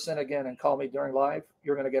 You ever sin again and call me during live,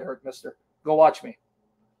 you're going to get hurt, mister. Go watch me.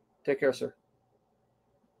 Take care, sir.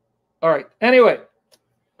 All right. Anyway,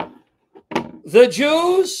 the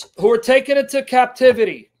Jews who were taken into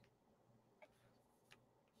captivity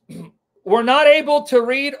were not able to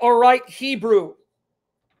read or write Hebrew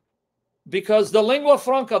because the lingua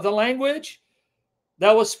franca, the language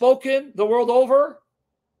that was spoken the world over,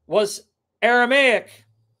 was Aramaic.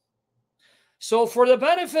 So for the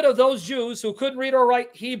benefit of those Jews who couldn't read or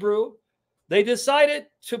write Hebrew, they decided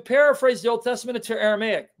to paraphrase the Old Testament into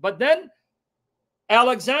Aramaic. But then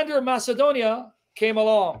Alexander of Macedonia came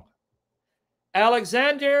along.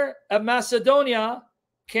 Alexander of Macedonia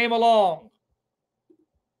came along.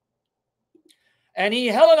 And he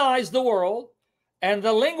Hellenized the world. And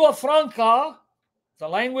the lingua franca, the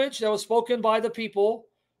language that was spoken by the people,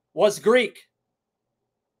 was Greek.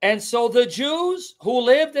 And so the Jews who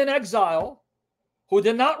lived in exile, who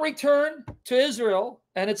did not return to Israel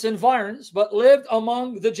and its environs, but lived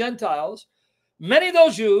among the Gentiles, many of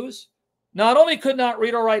those Jews not only could not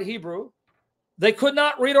read or write Hebrew, they could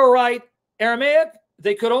not read or write Aramaic,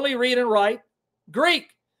 they could only read and write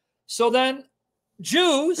Greek. So then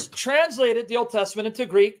Jews translated the Old Testament into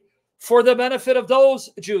Greek for the benefit of those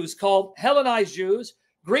Jews called Hellenized Jews,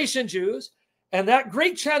 Grecian Jews, and that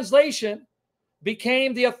Greek translation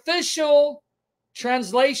became the official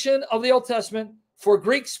translation of the Old Testament for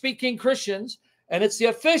Greek-speaking Christians, and it's the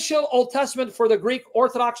official Old Testament for the Greek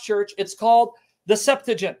Orthodox Church. It's called the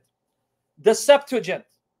Septuagint. The Septuagint.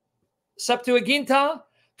 Septuaginta,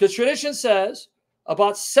 because tradition says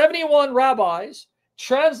about 71 rabbis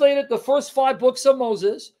translated the first 5 books of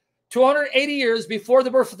Moses 280 years before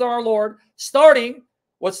the birth of our Lord, starting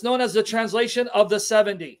what's known as the translation of the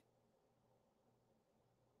 70.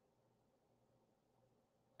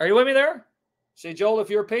 Are you with me there? See, Joel, if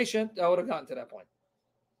you're patient, I would have gotten to that point.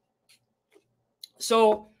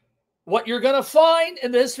 So what you're going to find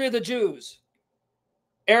in the history of the Jews,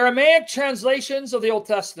 Aramaic translations of the Old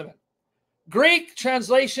Testament, Greek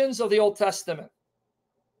translations of the Old Testament.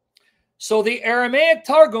 So the Aramaic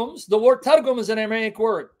Targums, the word Targum is an Aramaic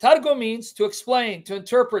word. Targum means to explain, to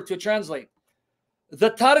interpret, to translate.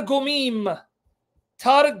 The Targumim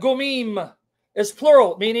is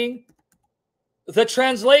plural, meaning the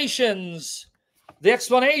translations, the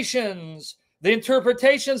explanations, the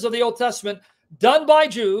interpretations of the Old Testament done by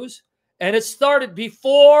Jews, and it started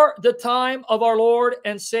before the time of our Lord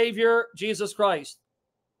and Savior, Jesus Christ.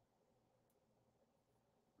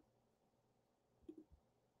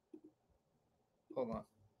 Hold on.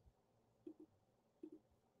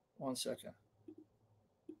 1 second.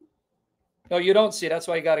 No, you don't see. That's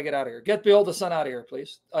why you got to get out of here. Get Bill the son out of here,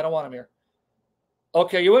 please. I don't want him here.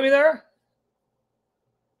 Okay, you with me there?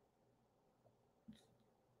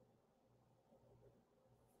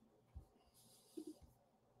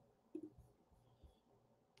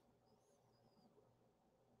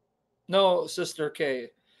 No, Sister Kay.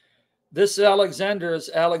 This Alexander is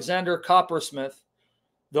Alexander Coppersmith,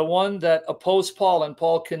 the one that opposed Paul and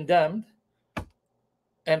Paul condemned.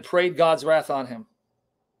 and prayed God's wrath on him.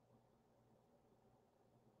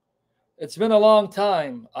 It's been a long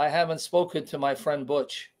time I haven't spoken to my friend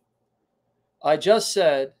Butch. I just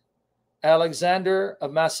said Alexander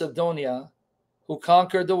of Macedonia, who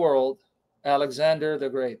conquered the world, Alexander the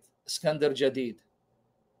Great, Iskandar Jadid.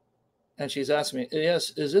 And she's asked me,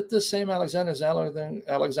 yes, is it the same Alexander as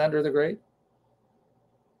Alexander the Great?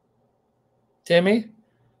 Timmy,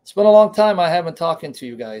 it's been a long time I haven't talked to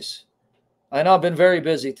you guys. I know I've been very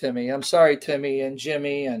busy, Timmy. I'm sorry, Timmy and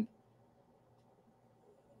Jimmy and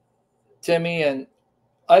Timmy and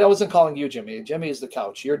I wasn't calling you Jimmy. Jimmy is the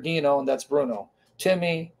couch. You're Dino and that's Bruno.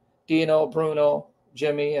 Timmy, Dino, Bruno,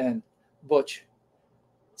 Jimmy, and Butch.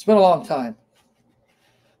 It's been a long time.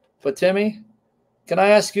 But Timmy, can I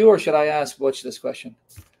ask you or should I ask Butch this question?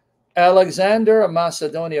 Alexander of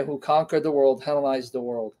Macedonia, who conquered the world, Hellenized the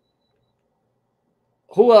world.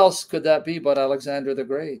 Who else could that be but Alexander the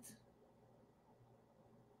Great?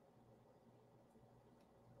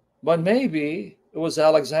 But maybe it was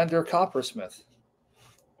Alexander Coppersmith.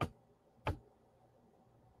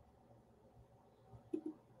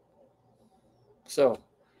 So,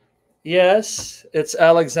 yes, it's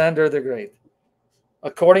Alexander the Great.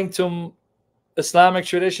 According to Islamic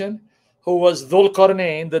tradition, who was Dhul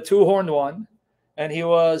Qarnayn, the two-horned one, and he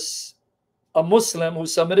was a Muslim who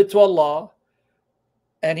submitted to Allah,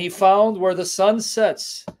 and he found where the sun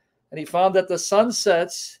sets, and he found that the sun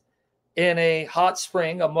sets in a hot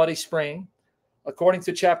spring, a muddy spring, according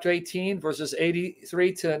to chapter 18, verses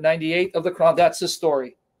 83 to 98 of the Quran. That's the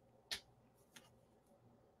story.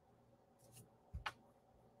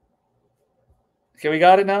 Okay, we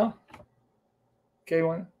got it now? Okay,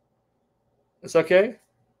 one. It's okay?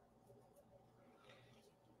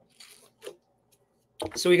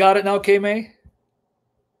 So we got it now, K-May?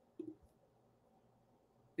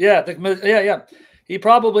 Yeah, yeah. He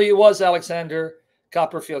probably was Alexander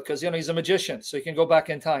Copperfield because, he's a magician, so he can go back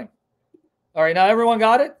in time. All right, now everyone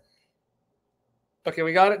got it? Okay,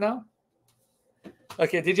 we got it now?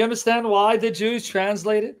 Okay, did you understand why the Jews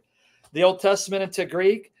translated the Old Testament into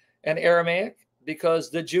Greek and Aramaic? Because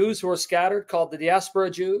the Jews who were scattered, called the diaspora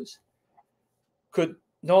Jews, could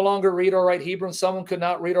no longer read or write Hebrew, and someone could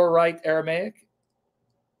not read or write Aramaic.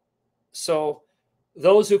 So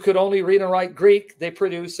those who could only read and write Greek, they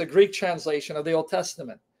produced a Greek translation of the Old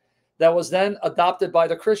Testament that was then adopted by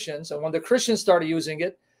the Christians. And when the Christians started using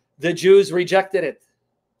it, the Jews rejected it.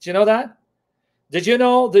 Do you know that? Did you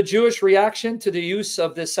know the Jewish reaction to the use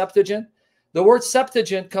of the Septuagint? The word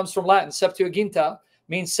Septuagint comes from Latin. Septuaginta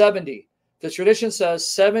means 70. The tradition says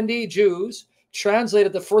 70 Jews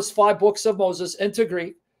translated the first 5 books of Moses into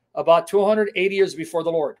Greek about 280 years before the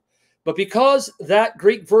Lord. But because that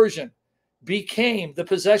Greek version became the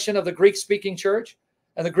possession of the Greek-speaking church,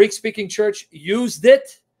 and the Greek-speaking church used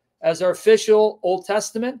it as their official Old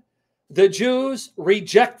Testament, the Jews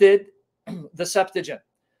rejected the Septuagint.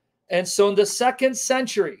 And so in the second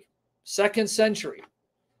century,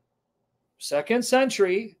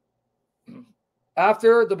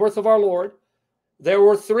 after the birth of our Lord, there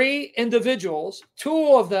were 3 individuals,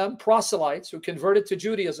 2 of them proselytes who converted to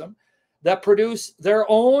Judaism, that produced their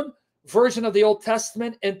own version of the Old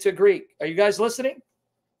Testament into Greek. Are you guys listening?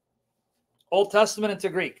 Old Testament into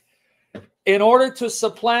Greek. In order to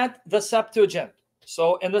supplant the Septuagint.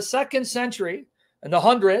 So in the second century, in the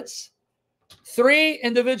hundreds, 3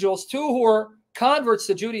 individuals, 2 who were converts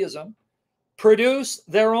to Judaism,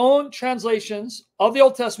 produced their own translations of the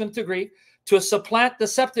Old Testament to Greek to supplant the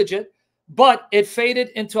Septuagint, but it faded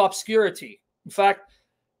into obscurity. In fact,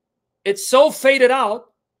 it's so faded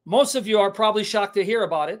out, most of you are probably shocked to hear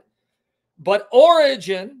about it, but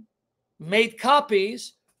Origen made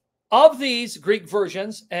copies of these Greek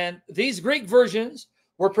versions, and these Greek versions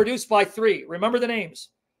were produced by 3. Remember the names: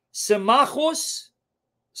 Symmachus,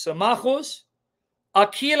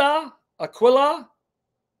 Aquila,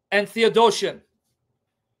 and Theodotion.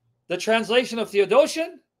 The translation of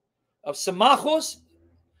Theodotion, of Symmachus,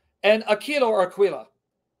 and Aquila.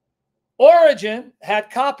 Origen had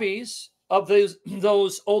copies of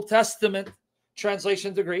those Old Testament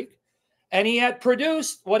translations to Greek, and he had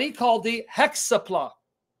produced what he called the hexapla.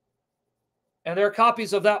 And there are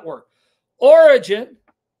copies of that work. Origen,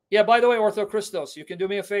 yeah, by the way, Orthochristos, you can do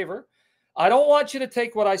me a favor. I don't want you to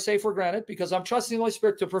take what I say for granted, because I'm trusting the Holy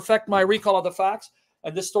Spirit to perfect my recall of the facts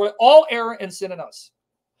and destroy all error and sin in us.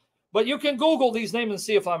 But you can Google these names and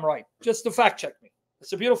see if I'm right, just to fact check me.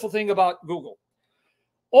 It's a beautiful thing about Google.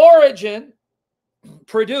 Origen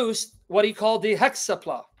produced what he called the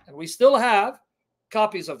hexapla, and we still have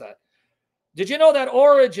copies of that. Did you know that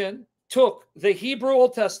Origen took the Hebrew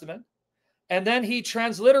Old Testament, and then he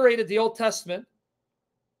transliterated the Old Testament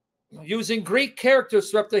using Greek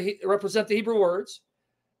characters to represent the Hebrew words.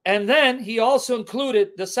 And then he also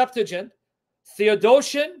included the Septuagint,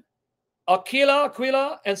 Theodotion,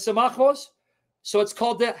 Aquila, and Symmachos. So it's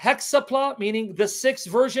called the hexapla, meaning the 6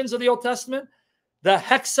 versions of the Old Testament. The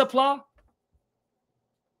hexapla.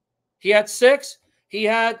 He had 6. He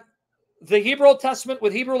had the Hebrew Old Testament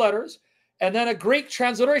with Hebrew letters, and then a Greek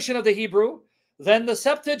transliteration of the Hebrew, then the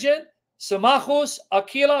Septuagint, Symmachos,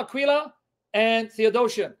 Aquila, and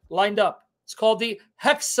Theodotion lined up. It's called the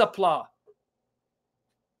hexapla.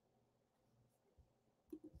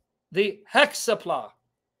 The hexapla.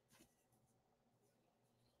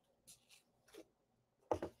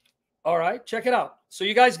 All right, check it out. So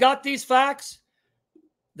you guys got these facts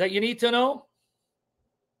that you need to know?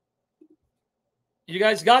 You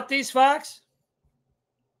guys got these facts?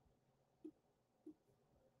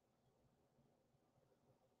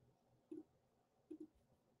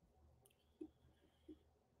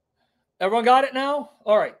 Everyone got it now?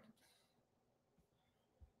 All right.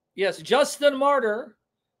 Yes, Justin Martyr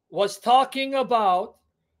was talking about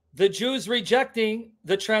the Jews rejecting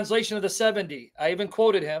the translation of the 70. I even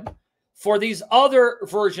quoted him for these other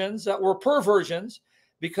versions that were perversions,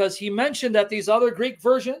 because he mentioned that these other Greek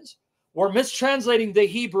versions were mistranslating the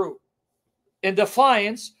Hebrew in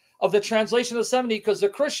defiance of the translation of the 70, because the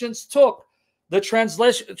Christians took the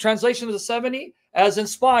translation of the 70 as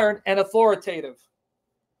inspired and authoritative.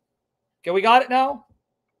 Okay, we got it now?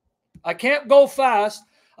 I can't go fast.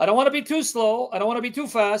 I don't want to be too slow. I don't want to be too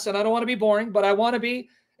fast, and I don't want to be boring, but I want to be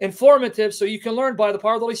informative so you can learn by the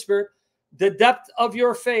power of the Holy Spirit the depth of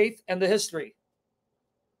your faith and the history.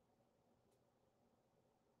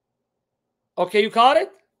 Okay, you caught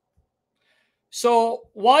it? So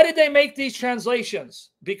why did they make these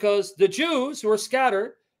translations? Because the Jews who were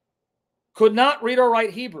scattered could not read or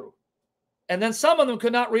write Hebrew. And then some of them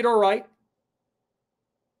could not read or write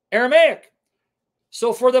Aramaic.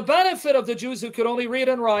 So for the benefit of the Jews who could only read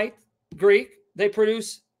and write Greek, they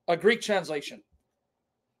produce a Greek translation.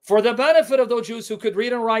 For the benefit of those Jews who could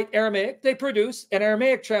read and write Aramaic, they produce an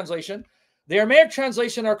Aramaic translation. The Aramaic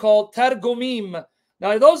translation are called Targumim.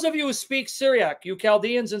 Now, those of you who speak Syriac, you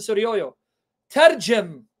Chaldeans and Suryoyo,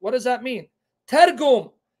 Terjim, what does that mean?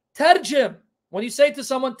 Tergum, Terjim. When you say to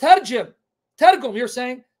someone, Terjim, Tergum, you're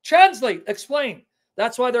saying, translate, explain.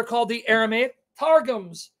 That's why they're called the Aramaic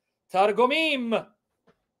Targums, Targumim.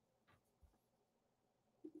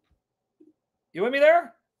 You with me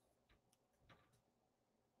there?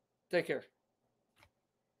 Take care.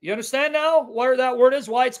 You understand now where that word is,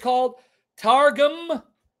 why it's called Targum,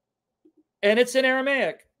 and it's in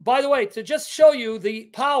Aramaic. By the way, to just show you the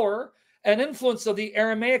power and influence of the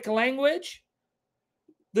Aramaic language,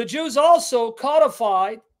 the Jews also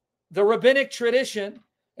codified the rabbinic tradition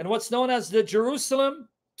and what's known as the Jerusalem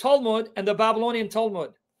Talmud and the Babylonian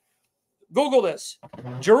Talmud. Google this.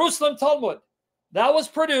 Jerusalem Talmud. That was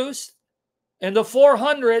produced in the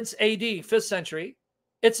 400s AD, 5th century.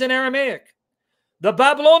 It's in Aramaic. The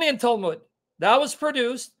Babylonian Talmud. That was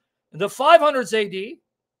produced in the 500s AD,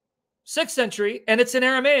 6th century, and it's in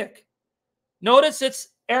Aramaic. Notice it's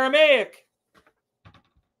Aramaic.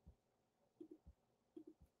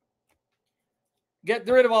 Get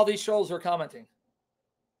rid of all these trolls who are commenting.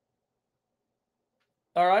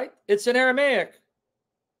 All right? It's in Aramaic.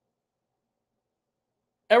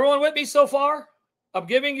 Everyone with me so far? I'm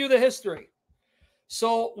giving you the history.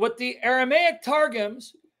 So with the Aramaic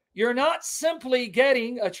Targums, you're not simply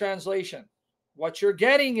getting a translation. What you're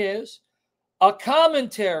getting is a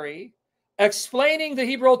commentary explaining the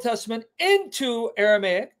Hebrew Old Testament into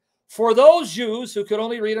Aramaic for those Jews who could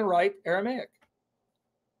only read and write Aramaic.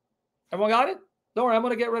 Everyone got it? Don't worry, I'm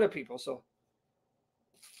going to get rid of people. So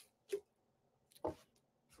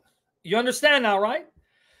you understand now, right?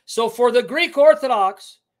 So for the Greek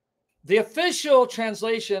Orthodox, the official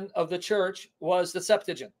translation of the church was the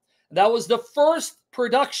Septuagint. That was the first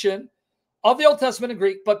production of the Old Testament in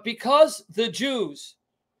Greek. But because the Jews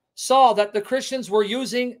saw that the Christians were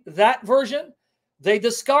using that version, they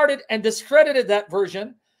discarded and discredited that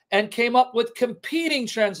version and came up with competing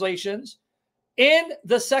translations in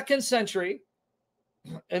the 2nd century,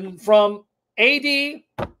 and from AD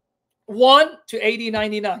 1 to AD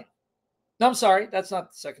 99. No, I'm sorry, that's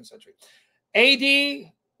not the 2nd century.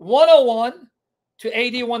 AD 101 to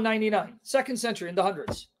AD 199, 2nd century, in the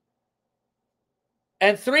hundreds.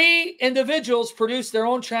 And 3 individuals produced their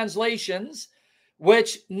own translations,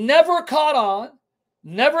 which never caught on,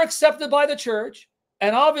 never accepted by the church,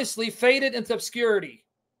 and obviously faded into obscurity.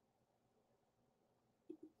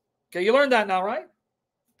 Okay, you learned that now, right?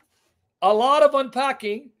 A lot of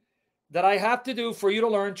unpacking that I have to do for you to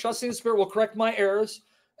learn. Trusting the Spirit will correct my errors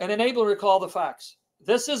and enable you to recall the facts.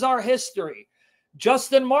 This is our history.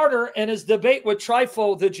 Justin Martyr, in his debate with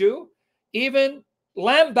Trypho the Jew, even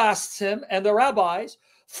lambasts him and the rabbis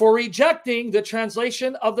for rejecting the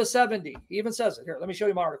translation of the 70. He even says it. Here, let me show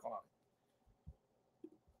you my article on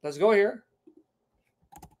it. Let's go here.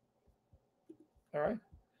 All right.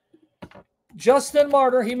 Justin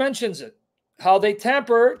Martyr, he mentions it, how they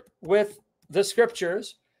tampered with the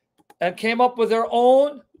scriptures and came up with their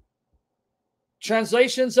own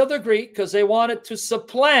translations of the Greek because they wanted to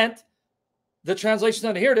supplant the translation.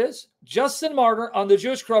 And here it is, Justin Martyr on the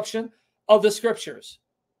Jewish corruption of the scriptures.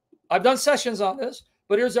 I've done sessions on this,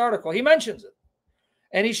 but here's the article. He mentions it.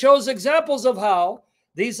 And he shows examples of how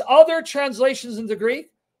these other translations into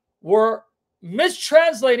Greek were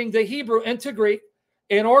mistranslating the Hebrew into Greek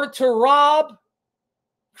in order to rob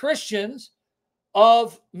Christians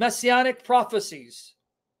of messianic prophecies.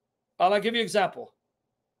 I'll give you an example.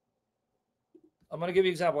 I'm going to give you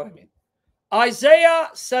an example of what I mean. Isaiah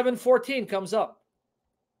 7:14 comes up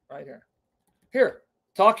right here. Here,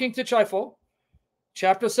 talking to Trypho,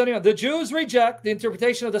 chapter 71. The Jews reject the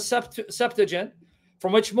interpretation of the Septuagint,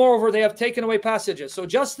 from which, moreover, they have taken away passages. So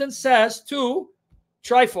Justin says to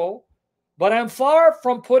Trypho, but I'm far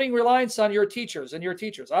from putting reliance on your teachers and your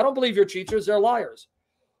teachers. I don't believe your teachers, they're liars,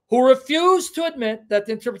 who refuse to admit that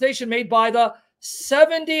the interpretation made by the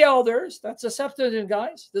 70 elders, that's the Septuagint,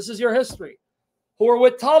 guys, this is your history, who are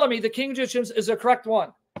with Ptolemy, the king of Egyptians, is the correct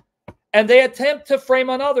one. And they attempt to frame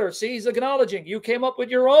another. See, he's acknowledging you came up with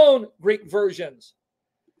your own Greek versions.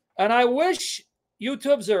 And I wish you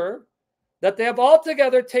to observe that they have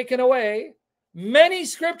altogether taken away many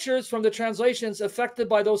scriptures from the translations affected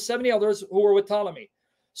by those 70 elders who were with Ptolemy.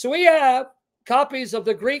 So we have copies of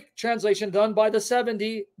the Greek translation done by the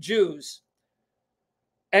 70 Jews.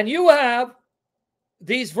 And you have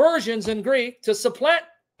these versions in Greek to supplant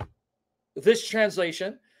this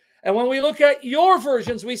translation. And when we look at your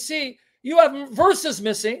versions, we see you have verses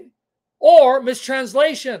missing or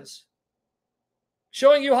mistranslations,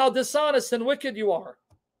 showing you how dishonest and wicked you are.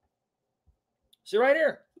 See right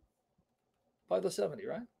here, by the 70,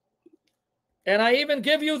 right? And I even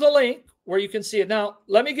give you the link where you can see it. Now,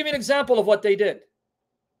 let me give you an example of what they did.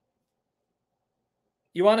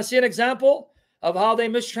 You want to see an example of how they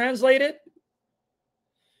mistranslated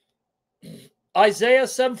Isaiah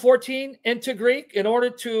 7:14 into Greek in order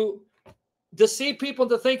to deceive people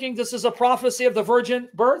into thinking this is a prophecy of the virgin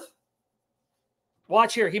birth?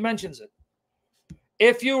 Watch here. He mentions it.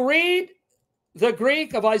 If you read the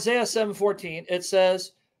Greek of Isaiah 7:14, it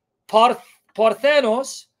says,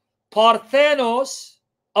 Parthenos, Parthenos,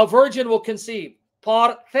 a virgin will conceive.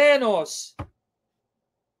 Parthenos.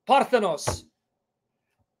 Parthenos.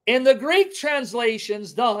 In the Greek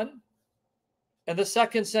translations done in the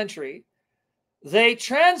 2nd century, they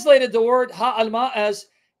translated the word ha'alma as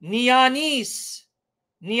nianis.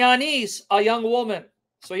 Nianis, a young woman.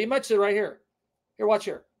 So he mentions it right here. Here, watch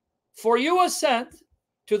here. For you assent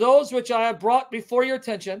to those which I have brought before your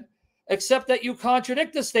attention, except that you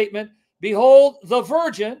contradict the statement, behold, the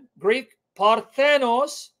virgin, Greek,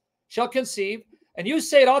 Parthenos, shall conceive. And you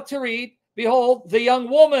say it ought to read, behold, the young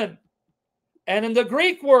woman. And in the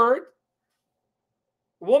Greek word,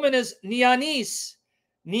 woman is nianis.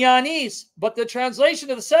 Nianis. But the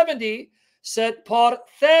translation of the 70 said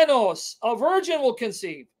Parthenos, a virgin will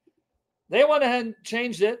conceive. They went ahead and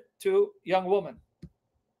changed it to young woman.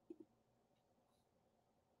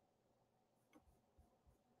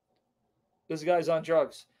 This guy's on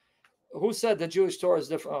drugs. Who said the Jewish Torah is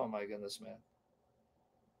different? Oh my goodness, man.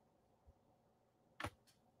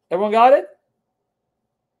 Everyone got it?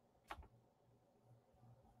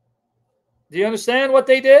 Do you understand what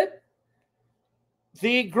they did?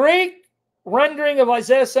 The Greek rendering of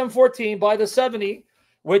Isaiah 7:14 by the 70,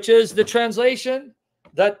 which is the translation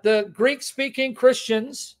that the Greek-speaking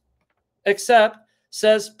Christians accept,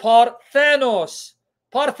 says Parthenos.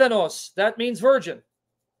 Parthenos, that means virgin.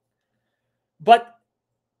 But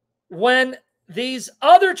when these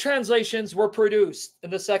other translations were produced in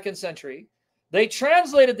the 2nd century, they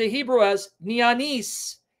translated the Hebrew as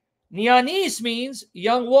nianis. Nianis means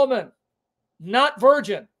young woman, not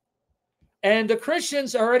virgin. And the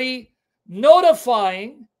Christians are already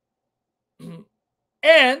notifying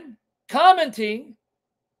and commenting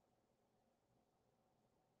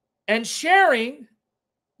and sharing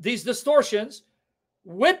these distortions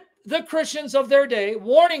with the Christians of their day,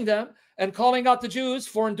 warning them and calling out the Jews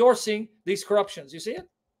for endorsing these corruptions. You see it?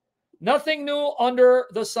 Nothing new under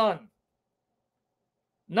the sun.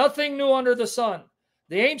 Nothing new under the sun.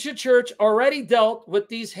 The ancient church already dealt with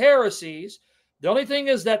these heresies. The only thing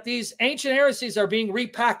is that these ancient heresies are being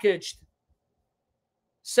repackaged.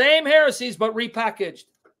 Same heresies, but repackaged.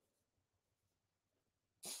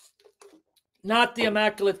 not the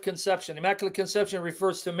Immaculate Conception. Immaculate Conception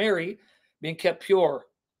refers to Mary being kept pure.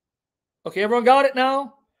 Okay, everyone got it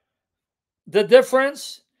now? The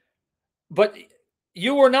difference? But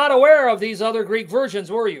you were not aware of these other Greek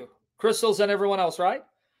versions, were you? Crystals and everyone else, right?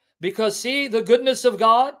 Because see, the goodness of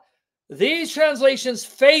God, these translations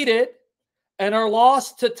faded and are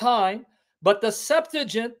lost to time, but the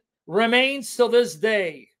Septuagint remains till this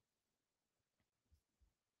day.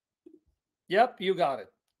 Yep, you got it.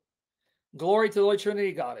 Glory to the Holy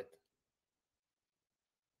Trinity, got it.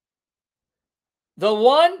 The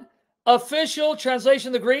one official translation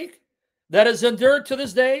of the Greek that has endured to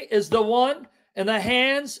this day is the one in the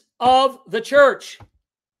hands of the church.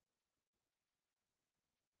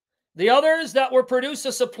 The others that were produced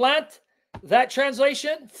to supplant that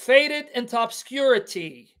translation faded into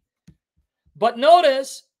obscurity. But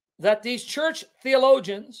notice that these church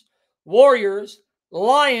theologians, warriors,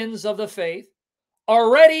 lions of the faith,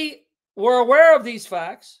 already were aware of these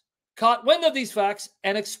facts, caught wind of these facts,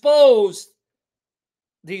 and exposed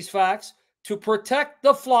these facts to protect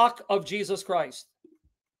the flock of Jesus Christ.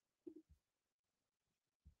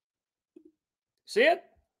 See it?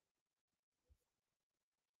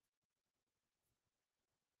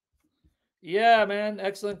 Yeah, man.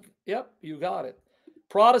 Excellent. Yep, you got it.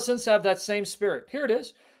 Protestants have that same spirit. Here it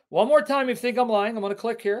is. One more time, if you think I'm lying, I'm going to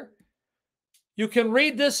click here. You can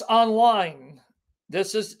read this online.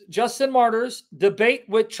 This is Justin Martyr's debate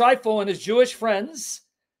with Trypho and his Jewish friends.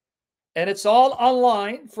 And it's all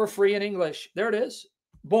online for free in English. There it is.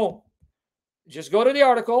 Boom. Just go to the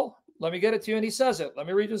article. Let me get it to you. And he says it. Let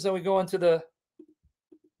me read this. Then we go into the...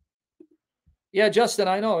 Yeah, Justin,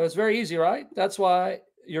 I know. It's very easy, right? That's why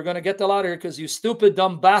you're going to get the lot here, because you stupid,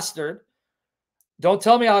 dumb bastard. Don't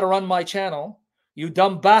tell me how to run my channel. You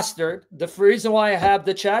dumb bastard. The reason why I have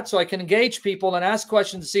the chat, so I can engage people and ask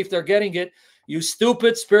questions to see if they're getting it. You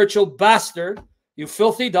stupid spiritual bastard. You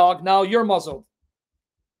filthy dog. Now you're muzzled.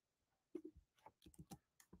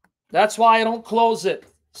 That's why I don't close it,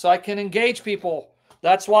 so I can engage people.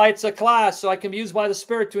 That's why it's a class, so I can be used by the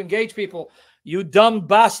Spirit to engage people. You dumb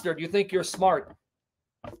bastard. You think you're smart.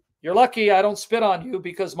 You're lucky I don't spit on you,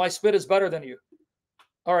 because my spit is better than you.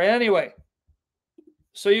 All right, anyway.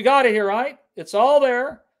 So you got it here, right? It's all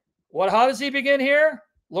there. How does he begin here?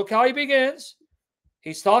 Look how he begins.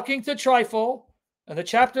 He's talking to Trypho, and the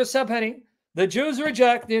chapter is subheading, the Jews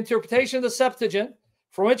reject the interpretation of the Septuagint,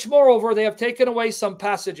 from which, moreover, they have taken away some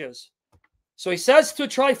passages. So he says to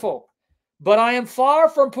Trypho, but I am far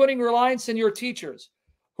from putting reliance in your teachers,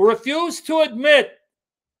 who refuse to admit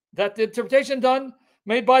that the interpretation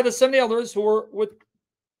made by the 70 elders who were with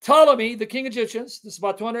Ptolemy, the king of Egyptians, this is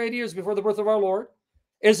about 280 years before the birth of our Lord,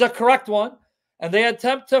 is a correct one, and they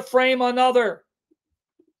attempt to frame another.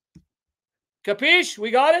 Capiche?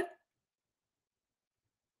 We got it?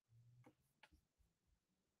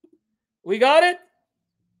 We got it?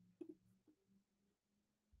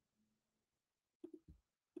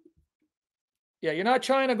 Yeah, you're not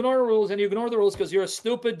trying to ignore the rules, and you ignore the rules because you're a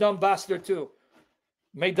stupid, dumb bastard too.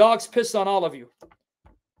 May dogs piss on all of you.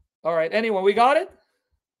 All right, anyway, we got it?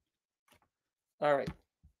 All right.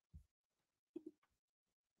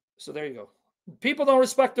 So there you go. People don't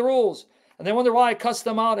respect the rules, and they wonder why I cuss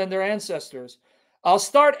them out and their ancestors. I'll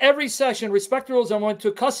start every session, respect the rules. I'm going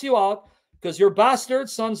to cuss you out because you're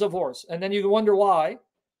bastards, sons of whores. And then you wonder why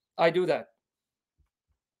I do that.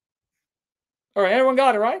 All right, everyone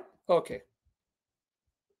got it, right? Okay.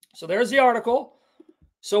 So there's the article.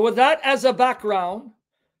 So with that as a background,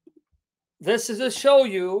 this is to show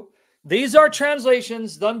you these are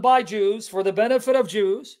translations done by Jews for the benefit of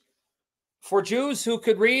Jews. For Jews who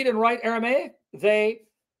could read and write Aramaic, they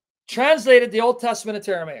translated the Old Testament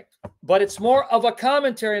into Aramaic. But it's more of a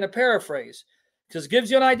commentary and a paraphrase, because it gives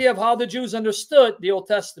you an idea of how the Jews understood the Old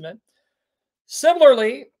Testament.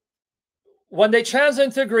 Similarly, when they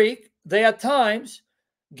translated into Greek, they at times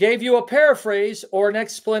gave you a paraphrase or an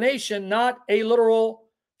explanation, not a literal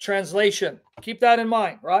translation. Keep that in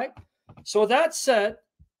mind, right? So that said,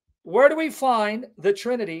 where do we find the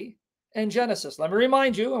Trinity in Genesis? Let me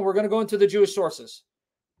remind you, and we're going to go into the Jewish sources.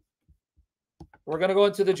 We're going to go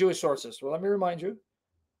into the Jewish sources. Well, let me remind you.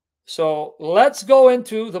 So let's go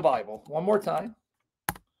into the Bible one more time.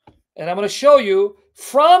 And I'm going to show you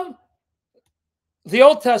from the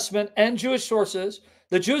Old Testament and Jewish sources,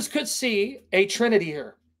 the Jews could see a Trinity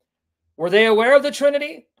here. Were they aware of the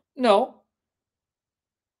Trinity? No.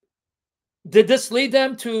 Did this lead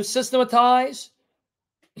them to systematize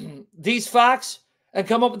these facts and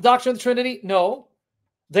come up with the doctrine of the Trinity? No.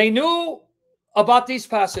 They knew about these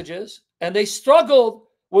passages, and they struggled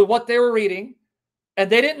with what they were reading, and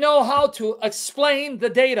they didn't know how to explain the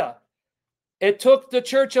data. It took the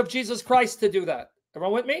Church of Jesus Christ to do that.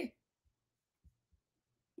 Everyone with me?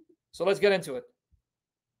 So let's get into it.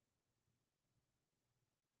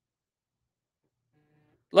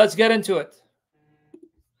 Let's get into it.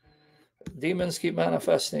 Demons keep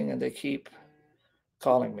manifesting and they keep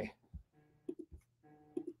calling me.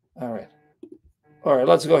 All right. All right,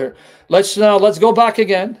 let's go here. Let's go back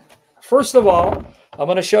again. First of all, I'm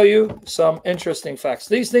going to show you some interesting facts.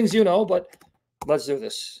 These things you know, but let's do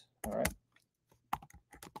this. All right.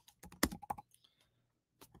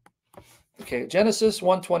 Okay, Genesis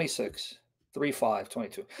 1:26, 3:5,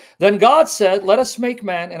 22. Then God said, let us make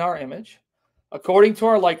man in our image, according to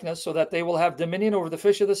our likeness, so that they will have dominion over the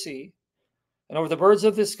fish of the sea, and over the birds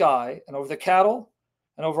of the sky, and over the cattle,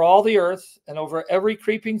 and over all the earth, and over every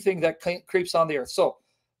creeping thing that creeps on the earth. So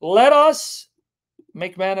let us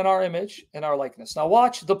make man in our image, in our likeness. Now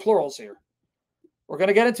watch the plurals here. We're going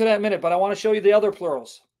to get into that in a minute, but I want to show you the other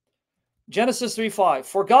plurals. Genesis 3:5.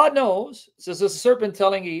 For God knows, this is the serpent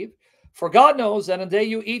telling Eve, for God knows that in the day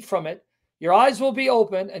you eat from it, your eyes will be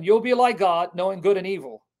open, and you'll be like God, knowing good and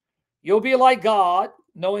evil. You'll be like God,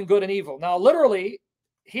 knowing good and evil. Now, literally,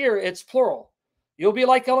 here it's plural. You'll be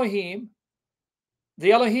like Elohim.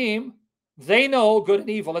 The Elohim, they know good and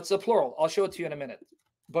evil. It's a plural. I'll show it to you in a minute.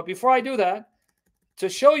 But before I do that, to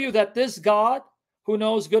show you that this God who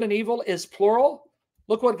knows good and evil is plural,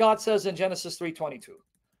 look what God says in Genesis 3:22.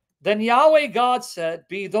 Then Yahweh God said,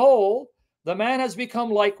 behold, the man has become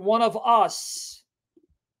like one of us.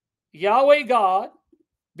 Yahweh God,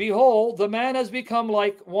 behold, the man has become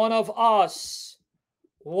like one of us.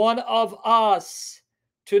 One of us,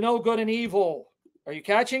 to know good and evil. Are you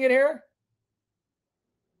catching it here?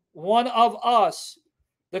 One of us.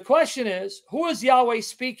 The question is, who is Yahweh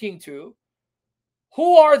speaking to?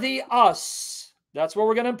 Who are the us? That's what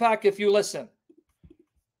we're going to unpack if you listen.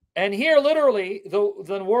 And here, literally,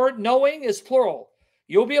 the word knowing is plural.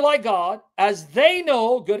 You'll be like God as they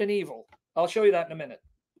know good and evil. I'll show you that in a minute.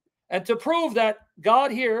 And to prove that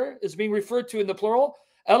God here is being referred to in the plural,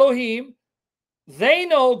 Elohim, they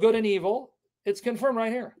know good and evil. It's confirmed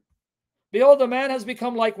right here. Behold, the man has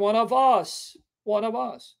become like one of us. One of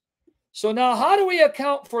us. So now how do we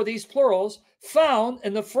account for these plurals found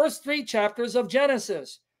in the first 3 chapters of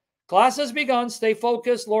Genesis? Class has begun. Stay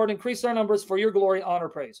focused. Lord, increase our numbers for your glory, honor,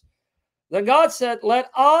 praise. Then God said, let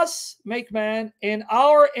us make man in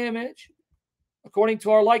our image, according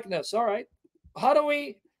to our likeness. All right. How do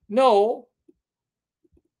we know,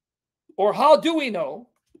 or how do we know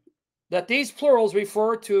that these plurals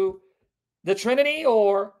refer to the Trinity,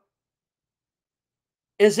 or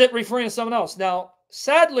is it referring to someone else? Now,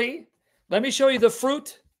 sadly, let me show you the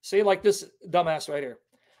fruit. See, like this dumbass right here.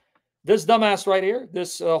 This dumbass right here,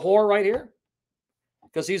 this whore right here,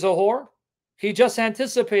 because he's a whore. He just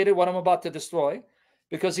anticipated what I'm about to destroy,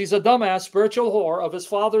 because he's a dumbass spiritual whore of his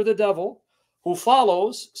father, the devil, who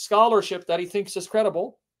follows scholarship that he thinks is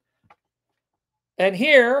credible. And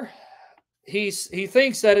here, he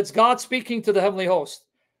thinks that it's God speaking to the heavenly host.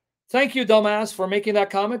 Thank you, dumbass, for making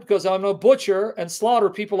that comment, because I'm going to butcher and slaughter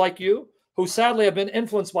people like you who sadly have been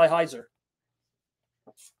influenced by Heiser.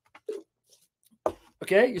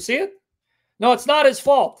 Okay, you see it? No, it's not his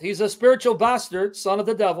fault. He's a spiritual bastard, son of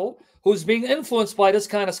the devil, who's being influenced by this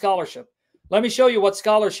kind of scholarship. Let me show you what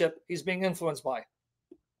scholarship he's being influenced by.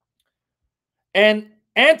 And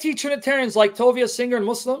anti-Trinitarians like Tovia Singer and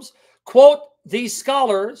Muslims quote these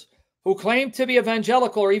scholars who claim to be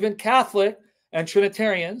evangelical or even Catholic and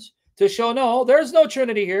Trinitarians to show, no, there's no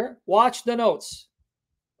Trinity here. Watch the notes.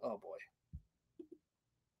 Oh, boy.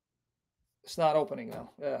 It's not opening now.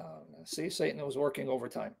 Yeah, see, Satan was working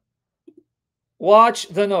overtime. Watch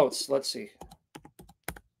the notes. Let's see.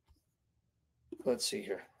 Let's see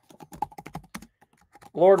here.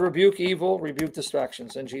 Lord, rebuke evil, rebuke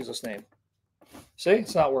distractions in Jesus' name. See,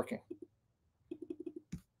 it's not working.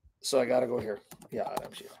 So I got to go here. Yeah,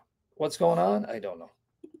 what's going on? I don't know.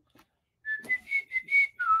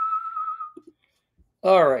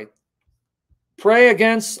 All right. Pray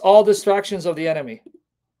against all distractions of the enemy.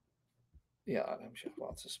 Yeah,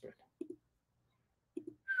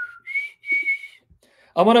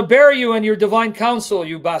 I'm going to bury you in your divine counsel,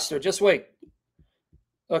 you bastard. Just wait.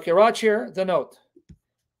 Okay, right here, the note.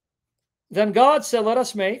 Then God said, let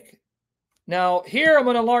us make. Now, here I'm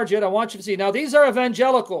going to enlarge it. I want you to see. Now, these are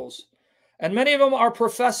evangelicals, and many of them are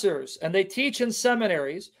professors, and they teach in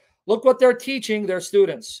seminaries. Look what they're teaching their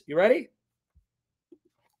students. You ready?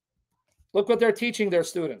 Look what they're teaching their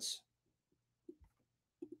students.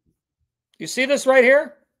 You see this right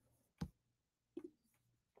here?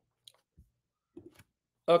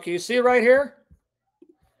 Okay, you see it right here?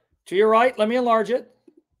 To your right, let me enlarge it.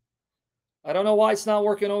 I don't know why it's not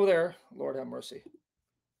working over there. Lord have mercy.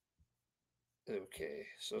 Okay,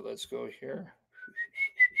 so let's go here.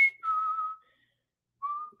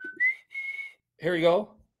 Here we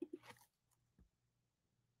go.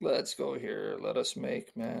 Let's go here. Let us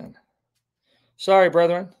make, man. Sorry,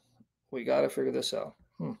 brethren. We got to figure this out.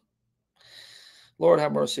 Lord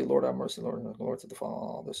have mercy. Lord have mercy. Lord, Lord to the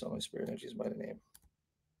Father, the Son, Holy Spirit, in Jesus' mighty name.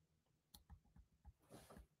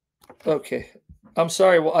 Okay. I'm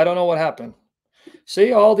sorry. Well, I don't know what happened.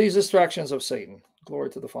 See, all these distractions of Satan. Glory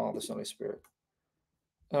to the Father, the Son, Holy Spirit.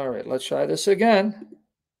 All right, let's try this again.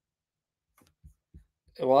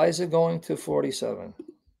 Why is it going to 47?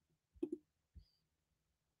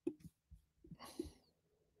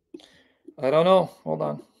 I don't know. Hold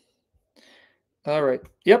on. All right.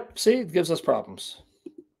 Yep. See, it gives us problems.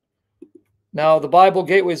 Now, the Bible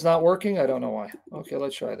Gateway is not working. I don't know why. Okay,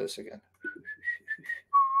 let's try this again.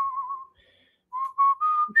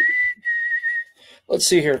 Let's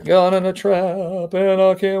see here. Got in a trap and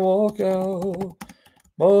I can't walk out.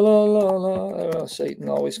 La, la, la, la. Satan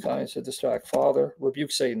always kinds to distract. Father,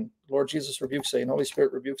 rebuke Satan. Lord Jesus, rebuke Satan. Holy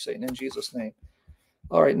Spirit, rebuke Satan in Jesus' name.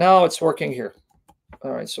 All right, now it's working here.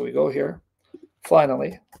 All right, so we go here.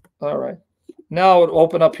 Finally. All right. Now it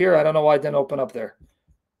open up here. I don't know why it didn't open up there.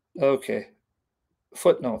 Okay.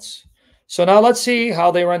 Footnotes. So now let's see how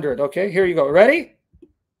they render it. Okay, here you go. Ready?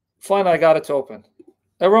 Finally, I got it to open.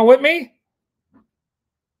 Everyone with me?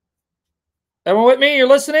 Everyone with me? You're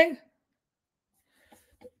listening?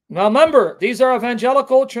 Now remember, these are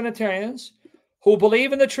evangelical Trinitarians who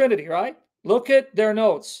believe in the Trinity, right? Look at their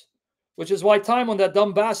notes, which is why Timon, that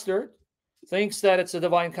dumb bastard, thinks that it's a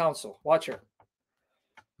divine counsel. Watch her.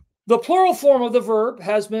 The plural form of the verb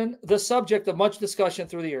has been the subject of much discussion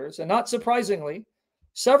through the years, and not surprisingly,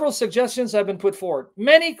 several suggestions have been put forward.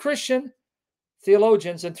 Many Christian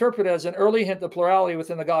theologians interpret it as an early hint of plurality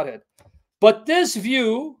within the Godhead. But this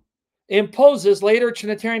view imposes later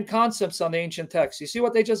Trinitarian concepts on the ancient text. You see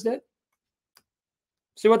what they just did?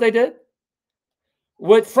 See what they did?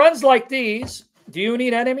 With friends like these, do you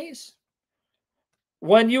need enemies?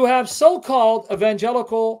 When you have so-called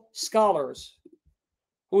evangelical scholars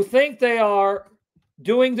who think they are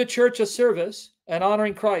doing the church a service and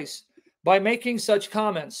honoring Christ by making such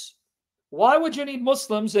comments, why would you need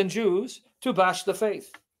Muslims and Jews to bash the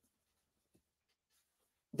faith?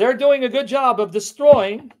 They're doing a good job of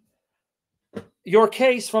destroying your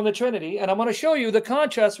case from the Trinity, and I'm going to show you the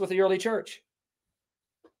contrast with the early church.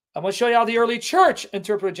 I'm going to show you how the early church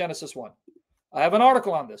interpreted Genesis 1. I have an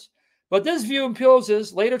article on this. But this view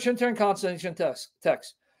imposes later Trinitarian concepts in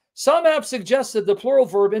text. Some have suggested the plural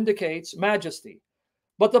verb indicates majesty,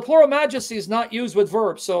 but the plural majesty is not used with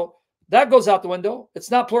verbs, so that goes out the window.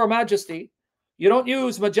 It's not plural majesty. You don't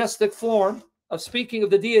use majestic form of speaking of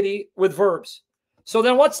the deity with verbs. So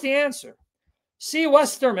then what's the answer? C.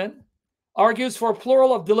 Westerman argues for a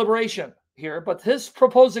plural of deliberation here, but his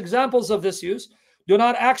proposed examples of this use do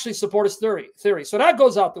not actually support his theory. So that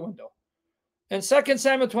goes out the window. In 2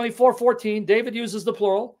 Samuel 24:14, David uses the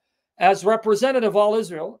plural as representative of all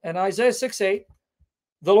Israel. And Isaiah 6:8,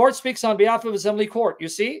 the Lord speaks on behalf of his heavenly court. You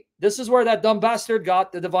see, this is where that dumb bastard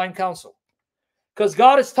got the divine counsel. Because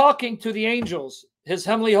God is talking to the angels, his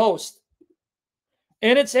heavenly host.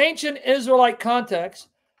 In its ancient Israelite context,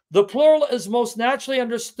 the plural is most naturally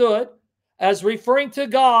understood as referring to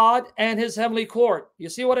God and his heavenly court. You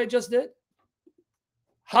see what I just did?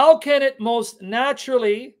 How can it most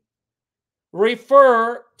naturally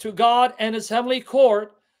refer to God and his heavenly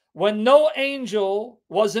court when no angel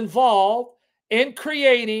was involved in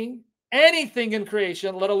creating anything in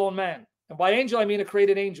creation, let alone man? And by angel, I mean a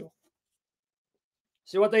created angel.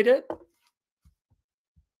 See what they did?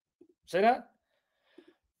 See that?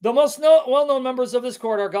 The most well-known members of this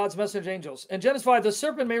court are God's messenger angels. In Genesis 5, the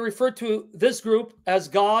serpent may refer to this group as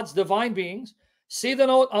God's divine beings. See the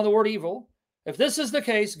note on the word evil. If this is the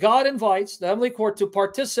case, God invites the heavenly court to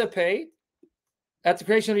participate at the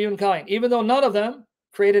creation of humankind, even though none of them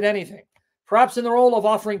created anything. Perhaps in the role of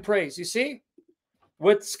offering praise. You see?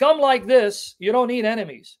 With scum like this, you don't need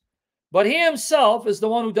enemies. But he himself is the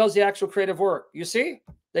one who does the actual creative work. You see?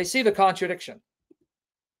 They see the contradiction.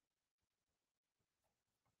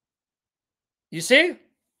 You see?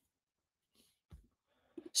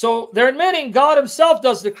 So they're admitting God himself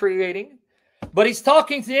does the creating, but he's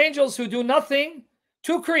talking to the angels who do nothing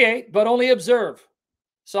to create, but only observe.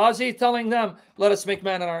 So how's he telling them, let us make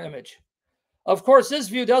man in our image? Of course, this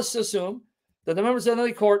view does assume that the members of the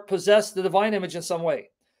heavenly court possess the divine image in some way.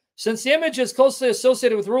 Since the image is closely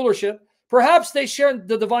associated with rulership, perhaps they share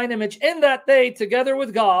the divine image in that they, together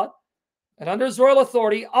with God, and under his royal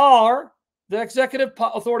authority, are the executive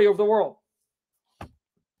authority over the world.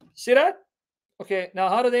 See that? Okay, now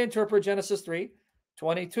how do they interpret Genesis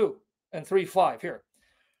 3:22 and 3:5 here?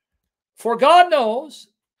 For God knows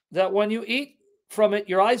that when you eat from it,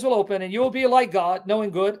 your eyes will open and you will be like God, knowing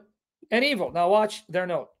good and evil. Now watch their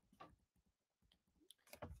note.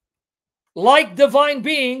 Like divine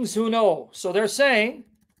beings who know. So they're saying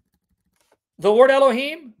the word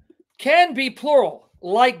Elohim can be plural,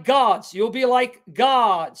 like gods. You'll be like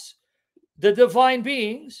gods, the divine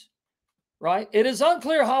beings, right? It is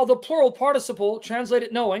unclear how the plural participle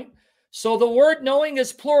translated knowing. So the word knowing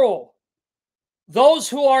is plural. Those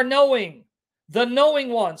who are knowing, the knowing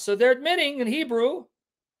ones. So they're admitting in Hebrew,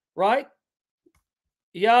 right?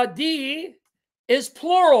 Yadi is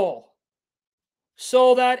plural.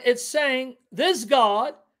 So that it's saying this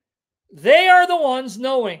God, they are the ones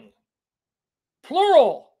knowing.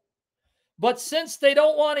 Plural. But since they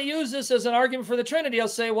don't want to use this as an argument for the Trinity, I'll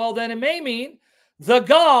say, well, then it may mean the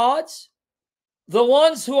gods, the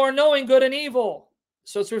ones who are knowing good and evil.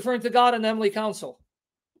 So it's referring to God and the heavenly council.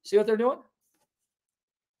 See what they're doing?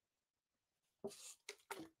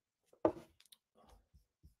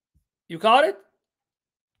 You caught it?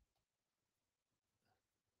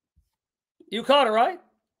 You caught it, right?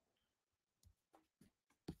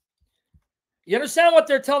 You understand what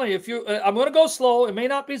they're telling you? If you, I'm going to go slow. It may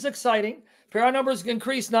not be as exciting. Pair numbers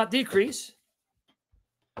increase, not decrease.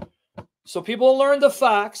 So people learn the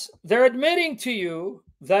facts. They're admitting to you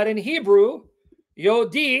that in Hebrew,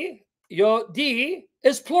 yodi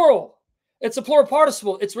is plural. It's a plural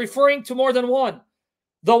participle. It's referring to more than one.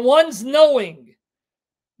 The ones knowing.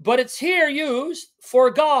 But it's here used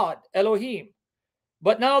for God, Elohim.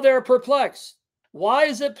 But now they're perplexed. Why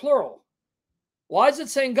is it plural? Why is it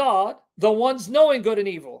saying God, the ones knowing good and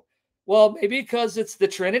evil? Well, maybe because it's the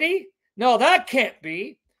Trinity? No, that can't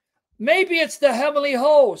be. Maybe it's the heavenly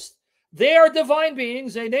host. They are divine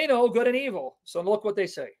beings and they know good and evil. So look what they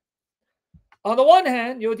say. On the one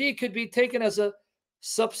hand, Yodi could be taken as a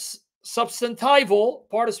substantival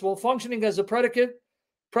participle functioning as a predicative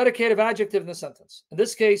adjective in the sentence. In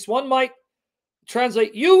this case, one might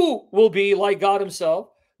translate, you will be like God himself,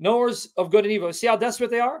 knowers of good and evil. See how desperate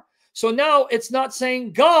they are? So now it's not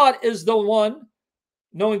saying God is the one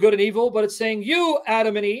knowing good and evil, but it's saying you,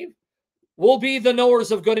 Adam and Eve, will be the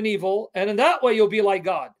knowers of good and evil. And in that way, you'll be like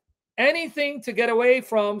God. Anything to get away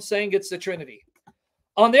from saying it's the Trinity.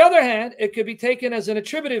 On the other hand, it could be taken as an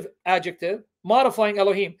attributive adjective, modifying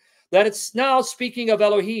Elohim, that it's now speaking of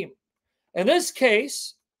Elohim. In this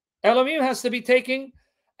case, Elohim has to be taken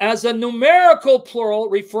as a numerical plural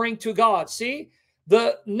referring to God. See,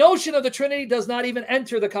 the notion of the Trinity does not even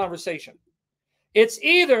enter the conversation. It's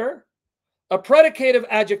either a predicative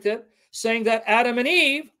adjective saying that Adam and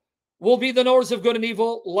Eve will be the knowers of good and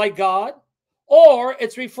evil like God, or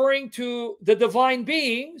it's referring to the divine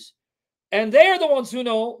beings, and they're the ones who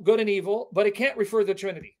know good and evil, but it can't refer to the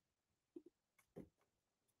Trinity.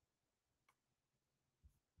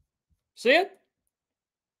 See it?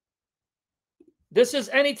 This is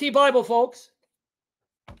NET Bible, folks.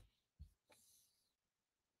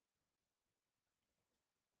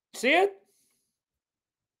 See it?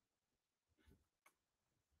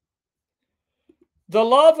 The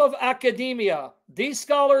love of academia. These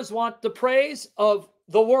scholars want the praise of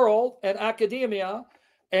the world and academia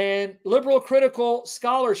and liberal critical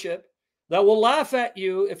scholarship that will laugh at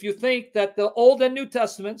you if you think that the Old and New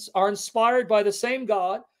Testaments are inspired by the same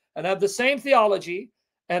God and have the same theology,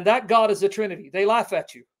 and that God is the Trinity. They laugh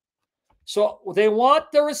at you. So they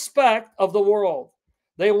want the respect of the world.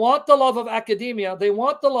 They want the love of academia. They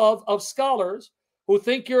want the love of scholars who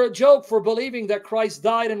think you're a joke for believing that Christ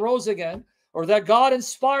died and rose again, or that God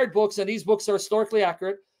inspired books and these books are historically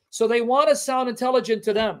accurate. So they want to sound intelligent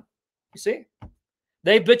to them. You see?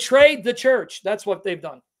 They betrayed the church. That's what they've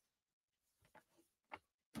done.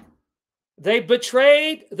 They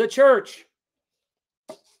betrayed the church.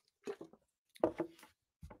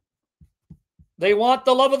 They want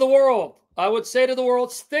the love of the world. I would say to the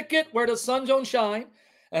world, stick it where the sun don't shine.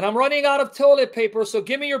 And I'm running out of toilet paper, so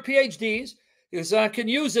give me your PhDs because I can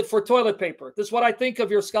use it for toilet paper. This is what I think of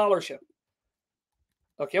your scholarship.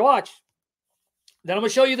 Okay, watch. Then I'm going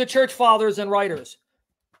to show you the church fathers and writers.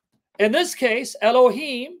 In this case,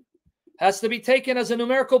 Elohim has to be taken as a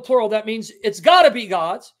numerical plural. That means it's got to be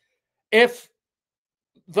God's if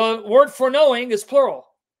the word for knowing is plural,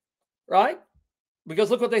 right?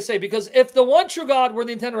 Because look what they say. Because if the one true God were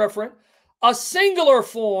the intended referent, a singular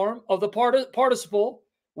form of the participle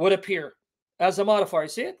would appear as a modifier.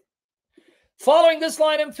 See it? Following this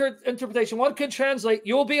line of interpretation, one could translate,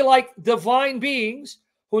 you'll be like divine beings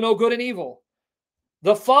who know good and evil.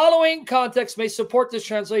 The following context may support this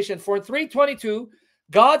translation. For in 3:22,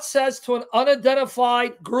 God says to an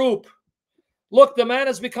unidentified group, Look, the man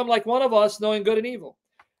has become like one of us, knowing good and evil.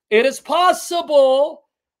 It is possible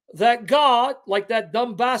that God, like that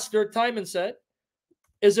dumb bastard Timon said,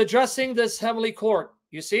 is addressing this heavenly court.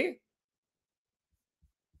 You see?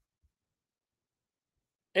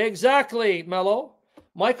 Exactly, Mello.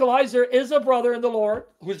 Michael Heiser is a brother in the Lord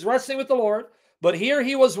who's wrestling with the Lord, but here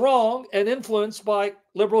he was wrong and influenced by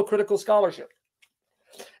liberal critical scholarship.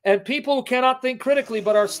 And people who cannot think critically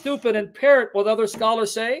but are stupid and parrot what other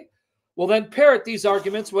scholars say will then parrot these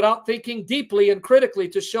arguments without thinking deeply and critically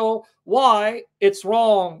to show why it's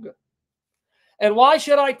wrong. And why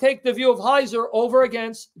should I take the view of Heiser over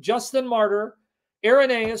against Justin Martyr,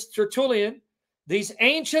 Irenaeus, Tertullian, these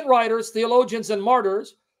ancient writers, theologians, and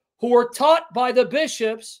martyrs who were taught by the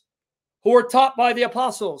bishops, who were taught by the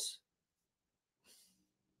apostles?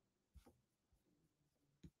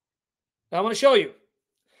 Now I'm going to show you.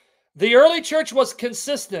 The early church was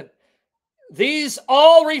consistent. These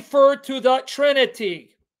all refer to the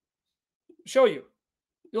Trinity. Show you.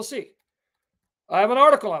 You'll see. I have an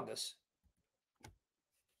article on this.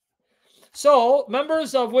 So,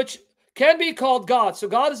 members of which can be called God. So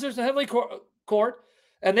God is the heavenly court,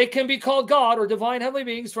 and they can be called God or divine heavenly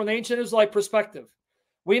beings from the ancient Israelite perspective.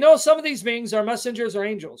 We know some of these beings are messengers or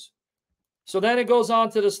angels. So then it goes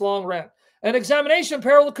on to this long rant. An examination of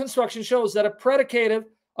parallel construction shows that a predicative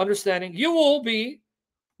understanding, you will be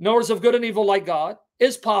knowers of good and evil like God,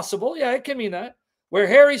 is possible. Yeah, it can mean that. Where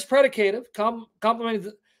Harry's predicative,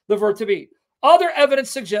 complementing the verb to be. Other evidence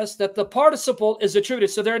suggests that the participle is attributed.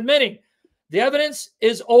 So they're admitting the evidence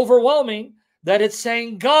is overwhelming that it's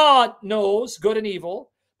saying God knows good and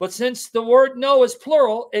evil. But since the word know is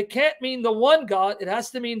plural, it can't mean the one God. It has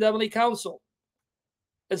to mean the heavenly council.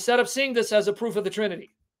 Instead of seeing this as a proof of the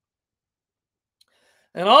Trinity.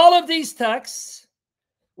 And all of these texts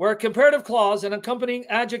where a comparative clause and accompanying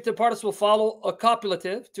adjective participle follow a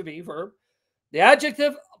copulative, to be, verb, the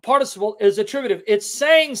adjective participle is attributive. It's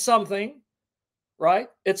saying something, right?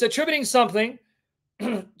 It's attributing something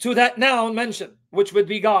to that noun mentioned, which would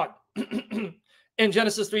be God in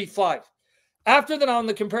Genesis 3:5. After the noun,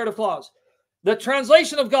 the comparative clause. The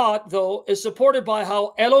translation of God, though, is supported by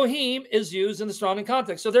how Elohim is used in the surrounding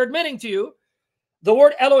context. So they're admitting to you the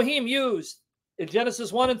word Elohim used in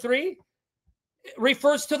Genesis 1 and 3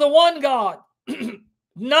 refers to the one God,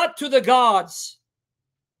 not to the gods,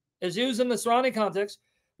 is used in the surrounding context,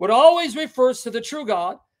 but always refers to the true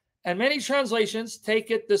God, and many translations take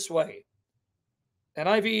it this way.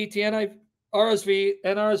 NIV, TNIV, RSV,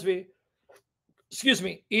 NRSV, excuse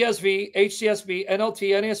me, ESV, HCSB,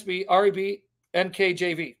 NLT, NASB, REB,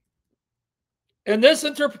 NKJV. In this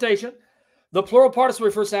interpretation, the plural participle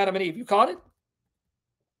refers to Adam and Eve. You caught it?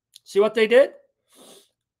 See what they did?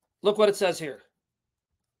 Look what it says here.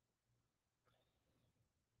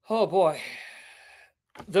 Oh boy.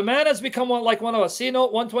 The man has become like one of us. See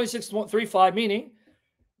note 126.35,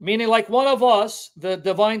 meaning like one of us, the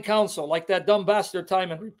divine council, like that dumb bastard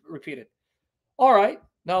Timon repeated. All right.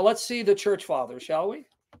 Now let's see the church fathers, shall we?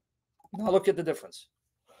 Now look at the difference.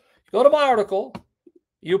 Go to my article.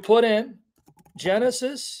 You put in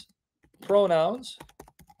Genesis pronouns,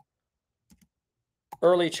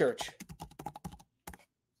 early church.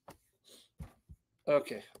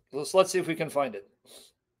 Okay, let's see if we can find it.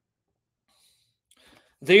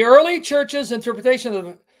 The early church's interpretation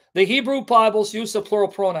of the Hebrew Bible's use of plural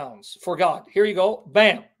pronouns for God. Here you go.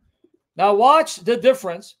 Bam. Now watch the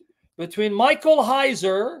difference between Michael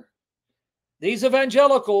Heiser, these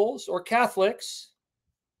evangelicals or Catholics.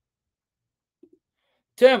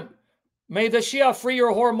 Tim, may the Shia free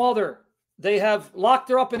your whore mother. They have locked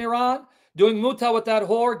her up in Iran, doing muta with that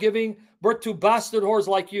whore, giving birth to bastard whores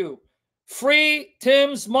like you. Free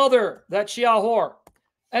Tim's mother, that Shia whore.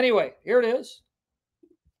 Anyway, here it is.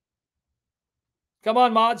 Come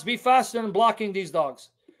on, mods, be faster in blocking these dogs.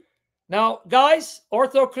 Now, guys,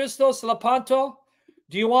 Ortho Christos Lepanto,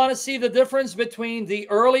 do you want to see the difference between the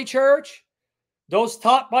early church, those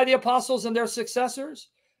taught by the apostles and their successors,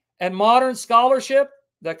 and modern scholarship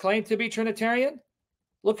that claim to be Trinitarian?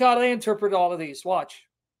 Look how they interpret all of these. Watch.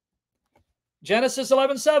 Genesis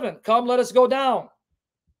 11:7, come, let us go down.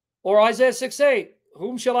 Or Isaiah 6:8,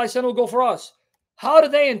 whom shall I send who will go for us? How do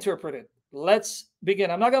they interpret it? Let's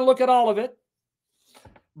begin. I'm not going to look at all of it,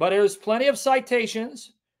 but there's plenty of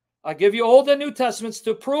citations. I'll give you Old and New Testaments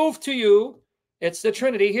to prove to you it's the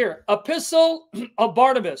Trinity here. Epistle of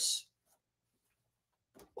Barnabas.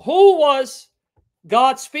 Who was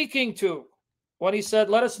God speaking to when he said,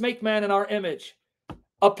 let us make man in our image?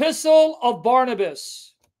 Epistle of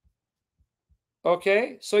Barnabas.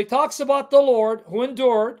 Okay, so he talks about the Lord who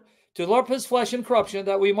endured to deliver up his flesh in corruption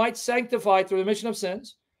that we might sanctify through the remission of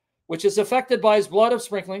sins, which is effected by his blood of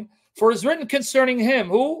sprinkling. For it is written concerning him,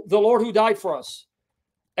 who? The Lord who died for us.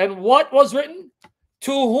 And what was written?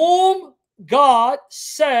 To whom God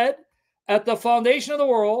said at the foundation of the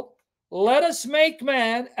world, let us make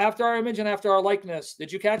man after our image and after our likeness.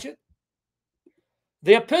 Did you catch it?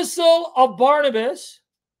 The epistle of Barnabas,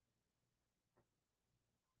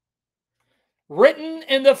 written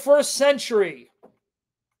in the first century,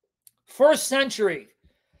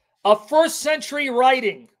 a first century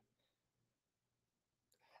writing.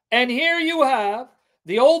 And here you have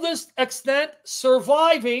the oldest extant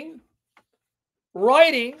surviving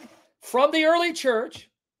writing from the early church,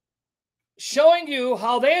 showing you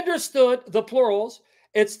how they understood the plurals.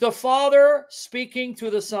 It's the Father speaking to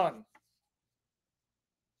the Son.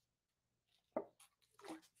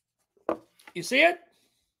 You see it?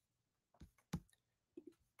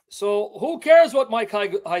 So who cares what Mike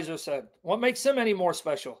Heiser said? What makes him any more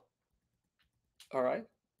special? All right.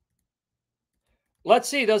 Let's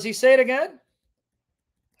see. Does he say it again?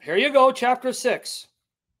 Here you go. Chapter 6.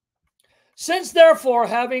 Since therefore,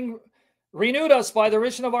 having renewed us by the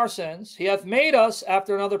remission of our sins, he hath made us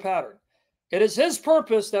after another pattern. It is his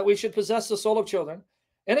purpose that we should possess the soul of children,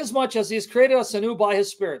 inasmuch as he has created us anew by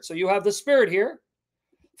his Spirit. So you have the Spirit here.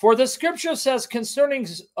 For the scripture says concerning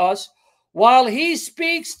us, while he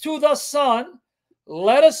speaks to the Son,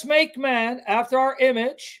 let us make man after our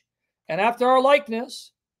image and after our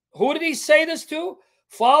likeness. Who did he say this to?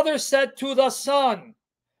 Father said to the Son,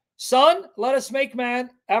 Son, let us make man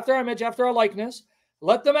after our image, after our likeness.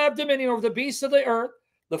 Let them have dominion over the beasts of the earth,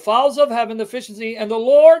 the fowls of heaven, the fish of the sea. And the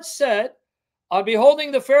Lord said, on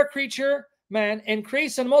beholding the fair creature, man,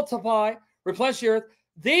 increase and multiply, replenish the earth.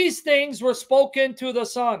 These things were spoken to the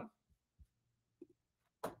Son.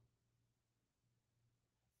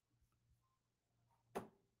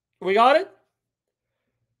 We got it?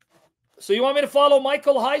 So you want me to follow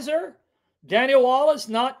Michael Heiser, Daniel Wallace,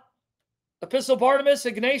 not Epistle Barnabas,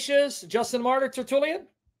 Ignatius, Justin Martyr, Tertullian?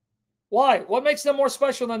 Why? What makes them more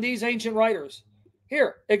special than these ancient writers?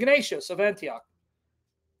 Here, Ignatius of Antioch.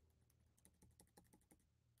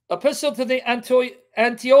 Epistle to the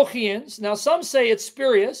Antiochians. Now, some say it's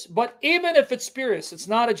spurious, but even if it's spurious, it's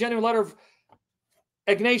not a genuine letter of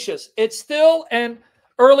Ignatius. It's still an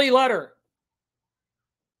early letter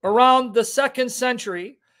around the 2nd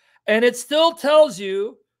century, and it still tells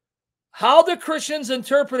you how the Christians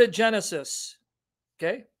interpreted Genesis.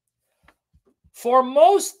 Okay? For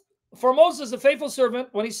Moses, the faithful servant,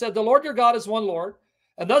 when he said, the Lord your God is one Lord,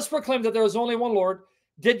 and thus proclaimed that there is only one Lord,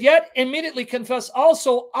 did yet immediately confess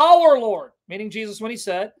also our Lord, meaning Jesus, when he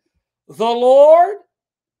said, the Lord,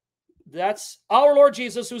 that's our Lord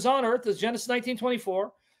Jesus, who's on earth, as Genesis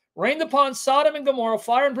 19:24, rained upon Sodom and Gomorrah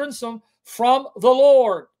fire and brimstone from the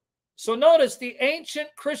Lord. So notice the ancient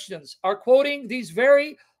Christians are quoting these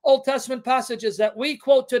very Old Testament passages that we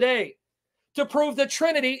quote today to prove the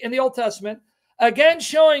Trinity in the Old Testament, again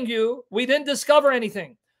showing you we didn't discover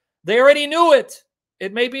anything. They already knew it.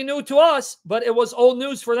 It may be new to us, but it was old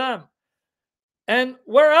news for them. And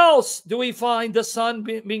where else do we find the Son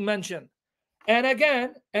being mentioned? And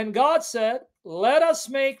again, and God said, let us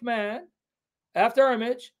make man after our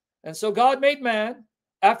image. And so God made man.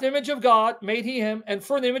 After the image of God made he him. And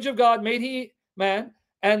for the image of God made he man.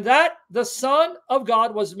 And that the Son of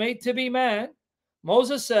God was made to be man.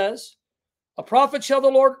 Moses says, a prophet shall the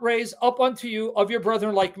Lord raise up unto you of your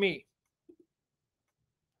brethren like me.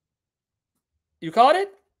 You caught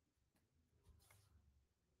it?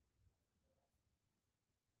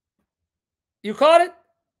 You caught it?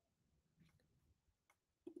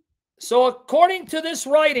 So according to this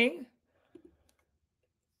writing,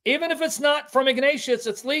 even if it's not from Ignatius,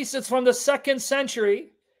 at least it's from the 2nd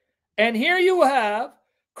century. And here you have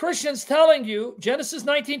Christians telling you, Genesis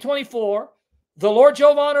 19:24, the Lord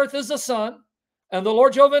Jehovah on earth is the Son, and the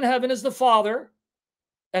Lord Jehovah in heaven is the Father.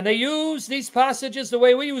 And they use these passages the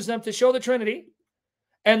way we use them to show the Trinity.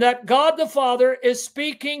 And that God the Father is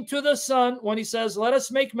speaking to the Son when he says, let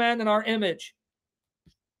us make man in our image.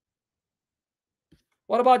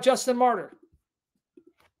 What about Justin Martyr?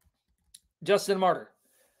 Justin Martyr.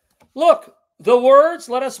 Look, the words,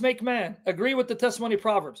 let us make man, agree with the testimony of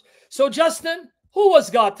Proverbs. So Justin, who was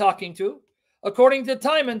God talking to? According to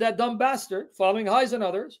Timon, that dumb bastard, following Heiser and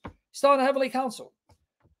others, he's on a heavenly council.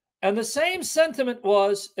 And the same sentiment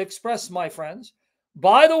was expressed, my friends,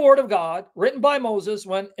 by the word of God, written by Moses,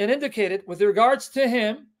 when it indicated with regards to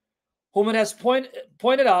him, whom it has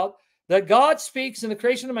pointed out, that God speaks in the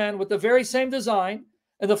creation of man with the very same design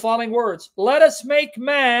in the following words, let us make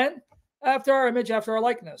man after our image, after our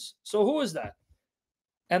likeness. So who is that?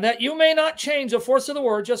 And that you may not change the force of the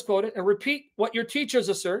word, just quote it, and repeat what your teachers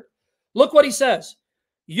assert. Look what he says.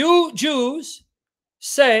 You Jews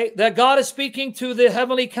say that God is speaking to the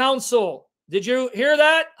heavenly council. Did you hear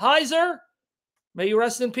that, Heiser? May you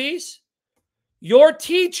rest in peace. Your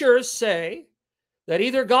teachers say that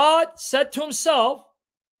either God said to himself,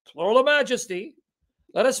 plural of majesty,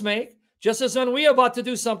 let us make, just as when we are about to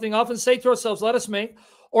do something, often say to ourselves, let us make,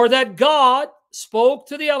 or that God spoke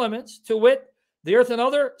to the elements, to wit, the earth and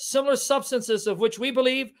other similar substances of which we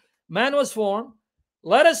believe man was formed.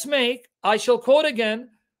 Let us make, I shall quote again,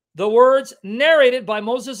 the words narrated by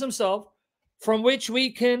Moses himself, from which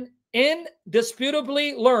we can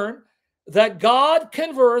indisputably learn that God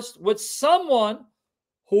conversed with someone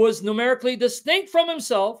who was numerically distinct from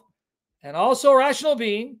himself and also a rational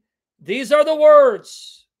being. These are the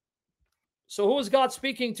words. So who is God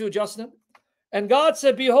speaking to, Justin? And God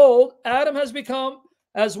said, behold, Adam has become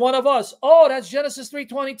as one of us. Oh, that's Genesis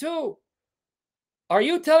 3:22. Are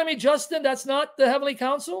you telling me, Justin, that's not the heavenly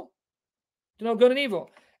council? To know good and evil.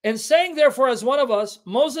 And saying, therefore, as one of us,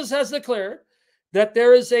 Moses has declared that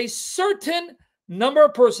there is a certain number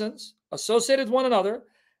of persons associated with one another,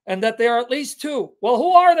 and that they are at least two. Well,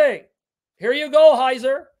 who are they? Here you go,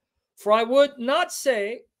 Heiser. For I would not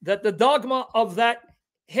say that the dogma of that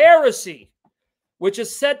heresy, which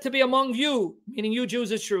is said to be among you, meaning you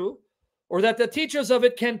Jews, is true, or that the teachers of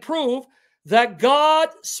it can prove that God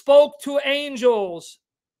spoke to angels.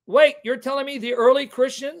 Wait, you're telling me the early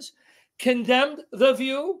Christians condemned the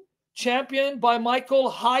view championed by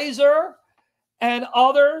Michael Heiser and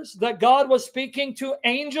others that God was speaking to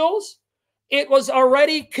angels? It was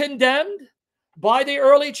already condemned by the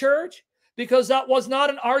early church because that was not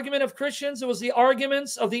an argument of Christians. It was the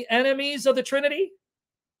arguments of the enemies of the Trinity.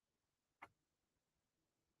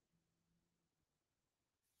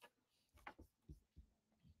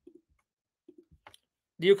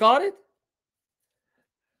 Do you caught it?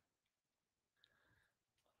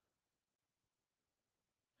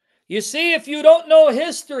 You see, if you don't know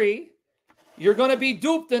history, you're going to be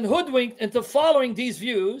duped and hoodwinked into following these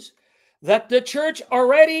views that the church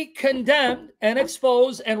already condemned and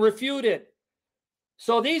exposed and refuted.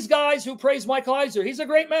 So these guys who praise Michael Heiser, he's a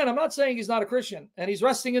great man. I'm not saying he's not a Christian, and he's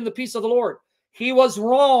resting in the peace of the Lord. He was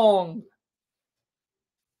wrong.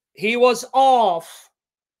 He was off.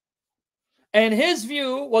 And his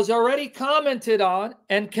view was already commented on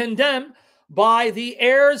and condemned by the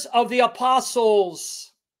heirs of the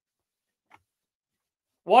apostles.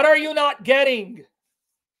 What are you not getting?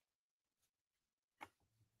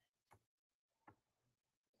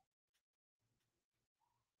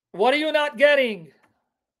 What are you not getting?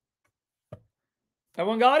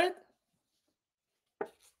 Everyone got it?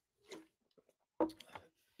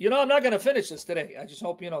 You know, I'm not going to finish this today. I just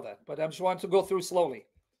hope you know that. But I just want to go through slowly.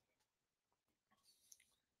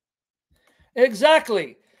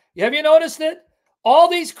 Exactly. Have you noticed it? All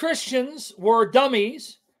these Christians were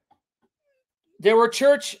dummies. They were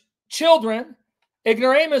church children,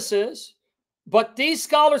 ignoramuses. But these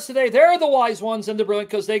scholars today, they're the wise ones and the brilliant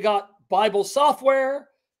because they got Bible software,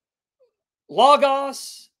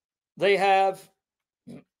 Logos, they have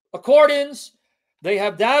accordance, they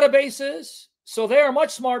have databases, so they are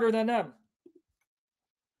much smarter than them.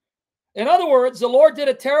 In other words, the Lord did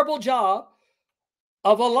a terrible job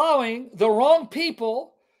of allowing the wrong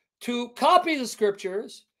people to copy the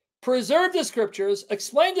scriptures, preserve the scriptures,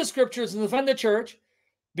 explain the scriptures, and defend the church,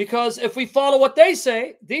 because if we follow what they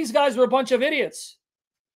say, these guys were a bunch of idiots.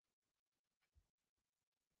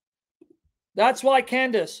 That's why,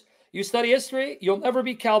 Candace, you study history, you'll never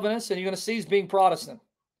be Calvinist, and you're going to cease being Protestant.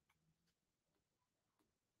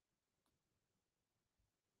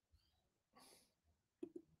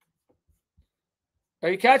 Are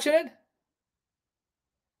you catching it?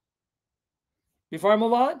 Before I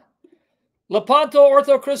move on, Lepanto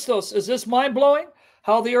Ortho Christos, is this mind-blowing?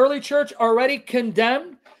 How the early church already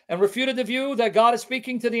condemned and refuted the view that God is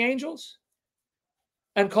speaking to the angels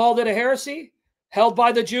and called it a heresy held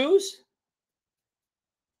by the Jews?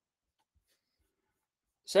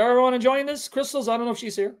 Is everyone enjoying this? Crystals, I don't know if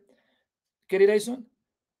she's here. Kitty Day soon?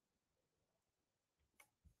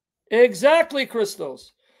 Exactly,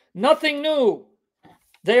 Crystals. Nothing new.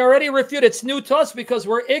 They already refuted. It's new to us because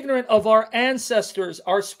we're ignorant of our ancestors,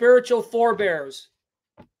 our spiritual forebears.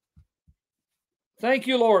 Thank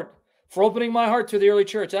you, Lord, for opening my heart to the early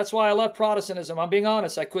church. That's why I left Protestantism. I'm being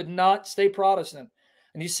honest. I could not stay Protestant.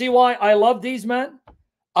 And you see why I love these men?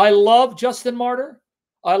 I love Justin Martyr.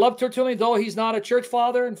 I love Tertullian, though he's not a church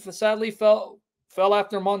father and sadly fell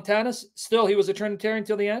after Montanus. Still, he was a Trinitarian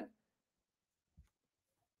till the end.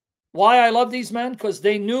 Why I love these men? Because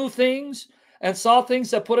they knew things and saw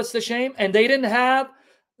things that put us to shame, and they didn't have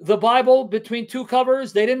the Bible between two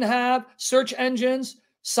covers. They didn't have search engines,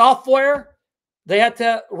 software. They had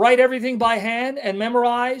to write everything by hand and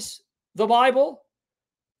memorize the Bible,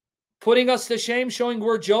 putting us to shame, showing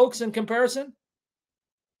we're jokes in comparison.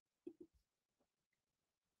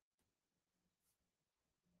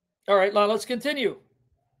 All right, now let's continue.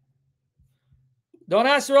 Don't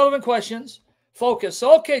ask the relevant questions. Focus.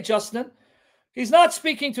 Okay, Justin, he's not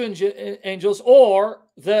speaking to angels, or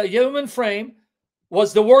the human frame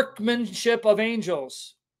was the workmanship of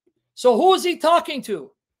angels. So who is he talking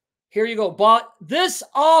to? Here you go. But this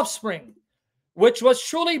offspring, which was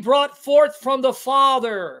truly brought forth from the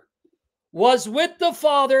Father, was with the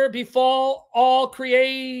Father before all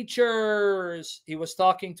creatures. He was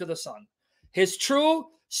talking to the Son. His true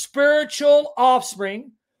spiritual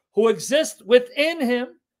offspring, who exists within him,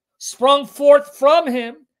 sprung forth from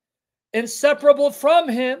him, inseparable from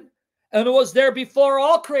him, and was there before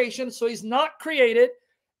all creation. So he's not created.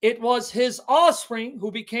 It was his offspring who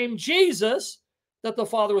became Jesus that the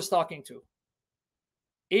Father was talking to.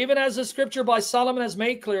 Even as the scripture by Solomon has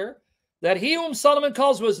made clear, that he whom Solomon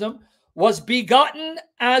calls wisdom was begotten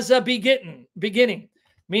as a beginning,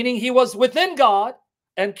 meaning he was within God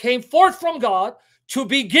and came forth from God to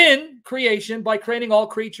begin creation by creating all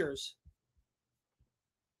creatures.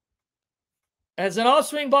 As an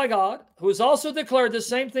offspring by God, who is also declared the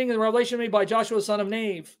same thing in the revelation made by Joshua, son of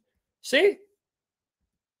Nave. See?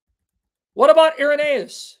 What about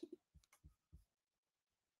Irenaeus?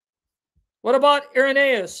 What about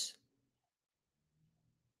Irenaeus?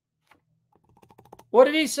 What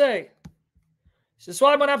did he say? This is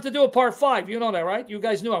why I'm going to have to do a part 5. You know that, right? You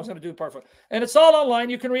guys knew I was going to do part 5. And it's all online.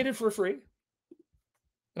 You can read it for free.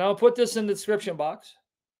 And I'll put this in the description box.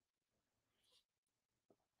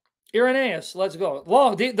 Irenaeus, let's go.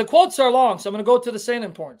 Long. The quotes are long, so I'm going to go to the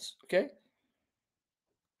salient points. Okay?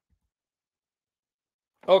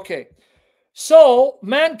 Okay. So,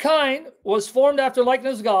 mankind was formed after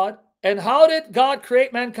likeness of God. And how did God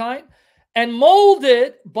create mankind? And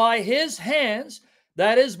molded by his hands,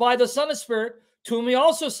 that is, by the Son of Spirit, to whom he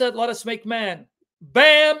also said, let us make man.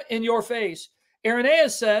 Bam, in your face.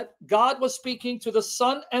 Irenaeus said God was speaking to the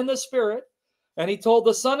Son and the Spirit, and he told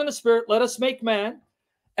the Son and the Spirit, let us make man.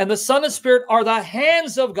 And the Son and Spirit are the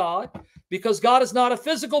hands of God, because God is not a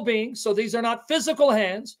physical being, so these are not physical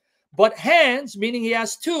hands, but hands, meaning he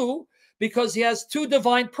has two, because he has two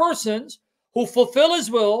divine persons who fulfill his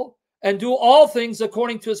will and do all things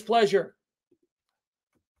according to his pleasure.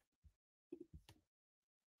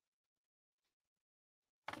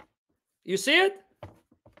 You see it?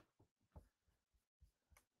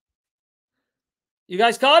 You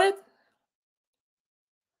guys caught it?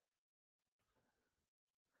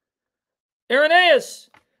 Irenaeus,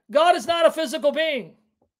 God is not a physical being.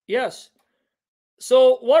 Yes.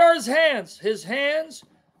 So what are his hands? His hands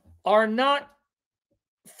are not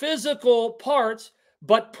physical parts,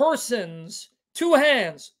 but persons. Two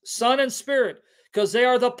hands, Son and Spirit, because they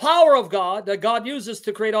are the power of God that God uses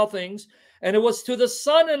to create all things. And it was to the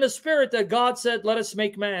Son and the Spirit that God said, let us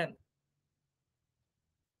make man.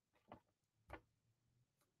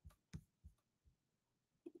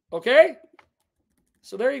 Okay?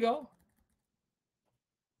 So there you go.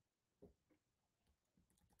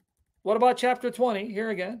 What about chapter 20? Here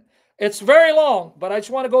again. It's very long, but I just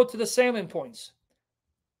want to go to the salient points.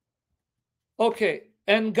 Okay.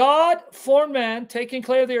 And God formed man, taking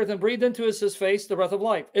clay of the earth, and breathed into his face the breath of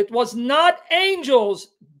life. It was not angels.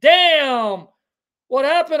 Damn. What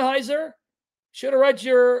happened, Heiser? Should have read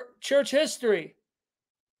your church history.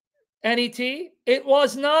 NET. It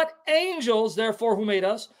was not angels, therefore, who made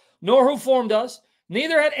us, nor who formed us.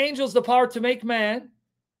 Neither had angels the power to make man,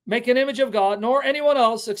 make an image of God, nor anyone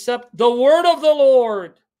else except the word of the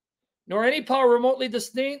Lord, nor any power remotely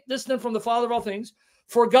distant from the Father of all things.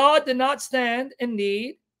 For God did not stand in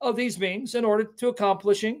need of these beings in order to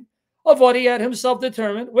accomplishing of what he had himself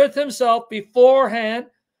determined with himself beforehand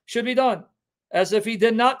should be done, as if he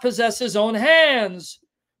did not possess his own hands,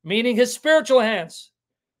 meaning his spiritual hands,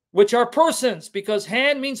 which are persons, because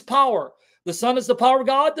hand means power. The Son is the power of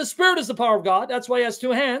God. The Spirit is the power of God. That's why he has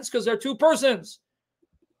two hands, because they're two persons.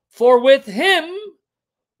 For with him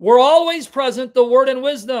were always present the word and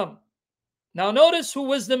wisdom. Now notice who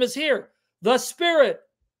wisdom is here. The Spirit,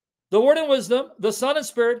 the word and wisdom, the Son and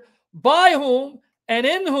Spirit, by whom and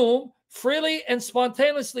in whom freely and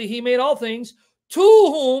spontaneously he made all things, to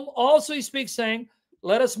whom also he speaks, saying,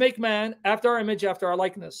 let us make man after our image, after our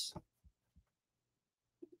likeness.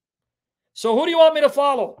 So who do you want me to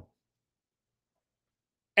follow?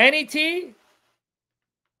 NET,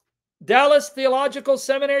 Dallas Theological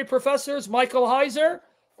Seminary professors, Michael Heiser,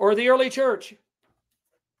 or the early church?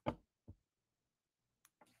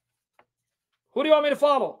 Who do you want me to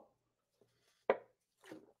follow?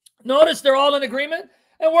 Notice they're all in agreement.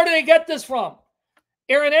 And where do they get this from?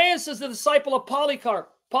 Irenaeus is the disciple of Polycarp.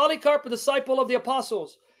 Polycarp, a disciple of the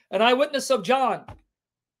apostles, an eyewitness of John.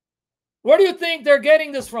 Where do you think they're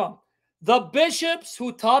getting this from? The bishops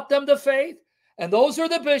who taught them the faith, and those are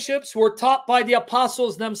the bishops who were taught by the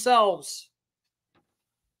apostles themselves.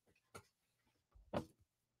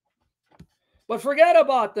 But forget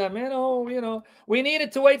about them, we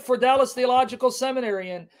needed to wait for Dallas Theological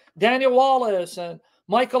Seminary and Daniel Wallace and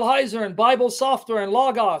Michael Heiser and Bible Software and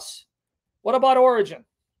Logos. What about Origen?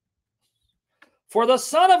 For the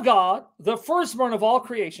Son of God, the firstborn of all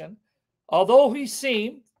creation, although he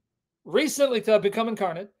seemed recently to have become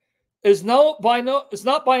incarnate, is not by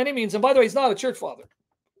any means, and by the way, he's not a church father.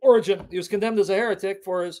 Origen, he was condemned as a heretic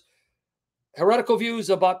for his heretical views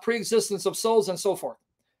about pre-existence of souls and so forth.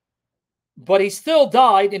 But he still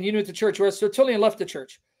died in union with the church, whereas Tertullian left the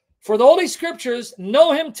church. For the Holy Scriptures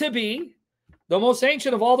know him to be the most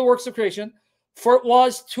ancient of all the works of creation, for it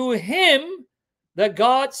was to him that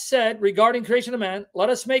God said regarding creation of man, let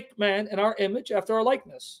us make man in our image after our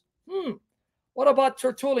likeness. What about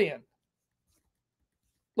Tertullian?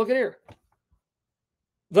 Look at here.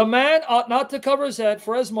 The man ought not to cover his head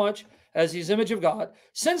for as much as he's image of God.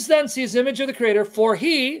 Since then sees image of the Creator, for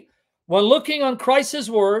he, when looking on Christ's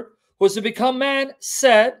word, was to become man,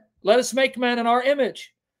 said, let us make man in our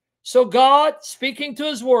image. So God, speaking to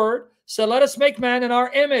his word, said, let us make man in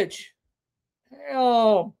our image.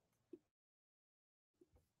 Oh,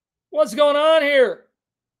 what's going on here?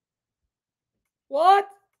 What?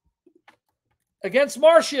 Against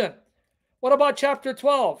Marcion. What about chapter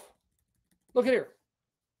 12? Look at here.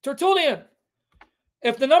 Tertullian.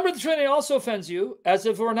 If the number of the Trinity also offends you, as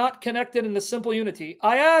if we're not connected in the simple unity,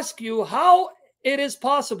 I ask you how it is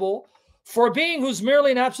possible for a being who's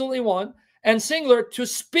merely and absolutely one and singular to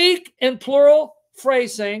speak in plural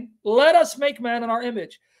phrase saying, let us make man in our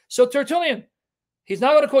image. So Tertullian, he's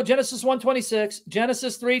not going to quote Genesis 1:26,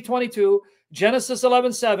 Genesis 3:22, Genesis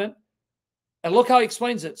 11:7, and look how he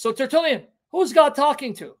explains it. So Tertullian, who's God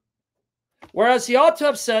talking to? Whereas he ought to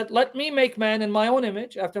have said, let me make man in my own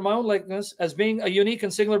image, after my own likeness, as being a unique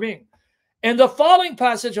and singular being. In the following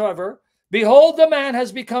passage, however, behold, the man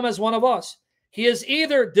has become as one of us. He is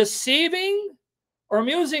either deceiving or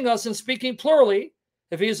amusing us in speaking plurally,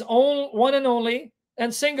 if he is one and only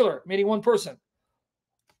and singular, meaning one person.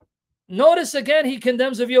 Notice again, he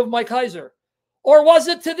condemns the view of Mike Heiser. Or was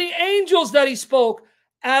it to the angels that he spoke,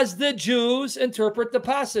 as the Jews interpret the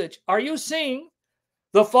passage? Are you seeing?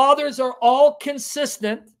 The fathers are all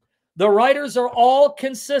consistent. The writers are all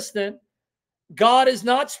consistent. God is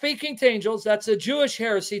not speaking to angels. That's a Jewish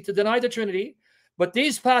heresy to deny the Trinity. But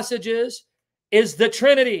these passages is the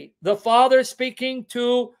Trinity, the Father speaking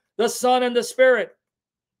to the Son and the Spirit.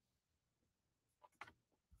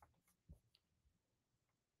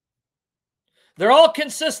 They're all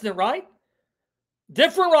consistent, right?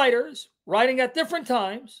 Different writers writing at different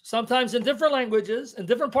times, sometimes in different languages, in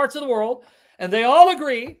different parts of the world. And they all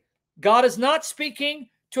agree God is not speaking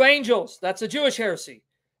to angels. That's a Jewish heresy.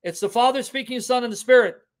 It's the Father speaking to the Son and the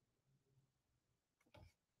Spirit.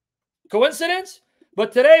 Coincidence?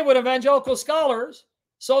 But today with evangelical scholars,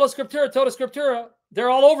 sola scriptura, tota scriptura,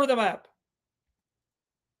 they're all over the map.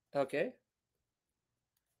 Okay.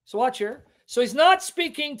 So watch here. So he's not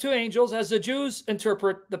speaking to angels as the Jews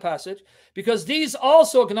interpret the passage, because these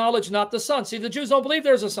also acknowledge not the Son. See, the Jews don't believe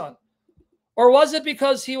there's a Son. Or was it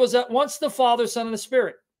because he was at once the Father, Son, and the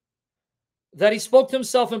Spirit, that he spoke to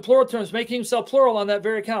himself in plural terms, making himself plural on that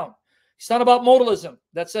very account? He's not about modalism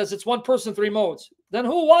that says it's one person, three modes. Then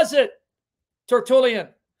who was it? Tertullian.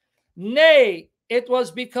 Nay, it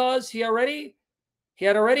was because he had already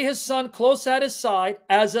his Son close at his side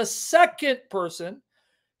as a second person,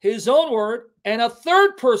 his own word, and a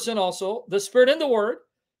third person also, the Spirit and the Word,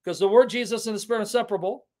 because the Word Jesus and the Spirit are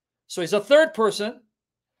inseparable. So he's a third person,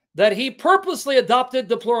 that he purposely adopted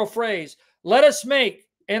the plural phrase, let us make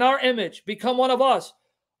in our image, become one of us.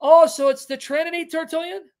 Oh, so it's the Trinity,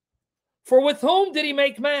 Tertullian? For with whom did he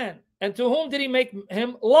make man? And to whom did he make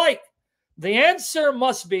him like? The answer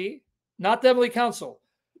must be, not the heavenly council,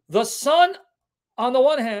 the Son on the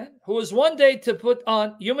one hand, who was one day to put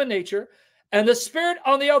on human nature, and the Spirit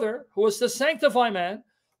on the other, who was to sanctify man.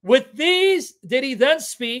 With these did he then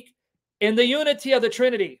speak in the unity of the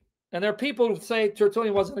Trinity. And there are people who say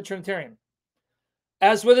Tertullian wasn't a Trinitarian.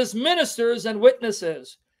 As with his ministers and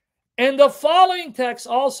witnesses. In the following text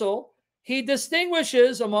also, he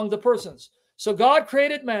distinguishes among the persons. So God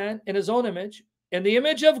created man in his own image. In the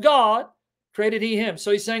image of God created he him.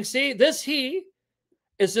 So he's saying, see, this he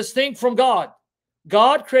is distinct from God.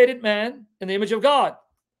 God created man in the image of God.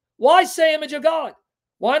 Why say image of God?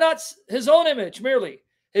 Why not his own image merely?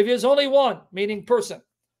 if he is only one, meaning person,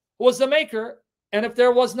 who was the maker, and if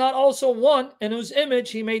there was not also one in whose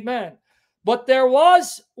image he made man. But there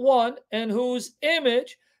was one in whose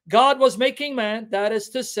image God was making man, that is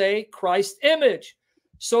to say, Christ's image.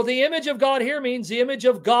 So the image of God here means the image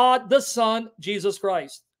of God, the Son, Jesus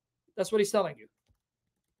Christ. That's what he's telling you.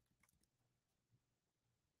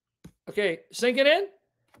 Okay, sinking in?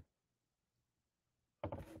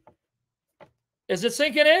 Is it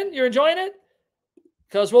sinking in? You're enjoying it?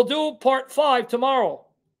 Because we'll do part 5 tomorrow.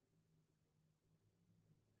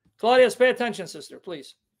 Claudius, pay attention, sister,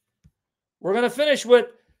 please. We're going to finish with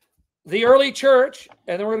the early church,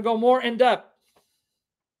 and then we're going to go more in depth.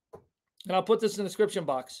 And I'll put this in the description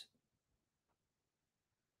box.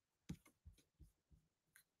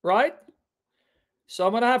 Right? So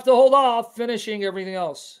I'm going to have to hold off finishing everything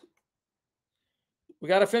else. We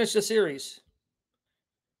got to finish the series.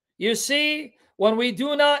 You see, when we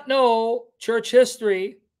do not know church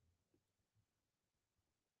history,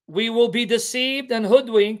 we will be deceived and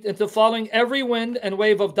hoodwinked into following every wind and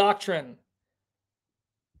wave of doctrine.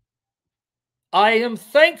 I am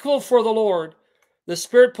thankful for the Lord. The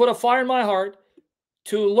Spirit put a fire in my heart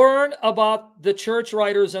to learn about the church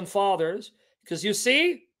writers and fathers. Because you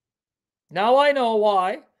see, now I know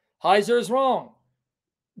why Heiser is wrong.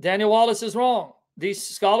 Daniel Wallace is wrong. These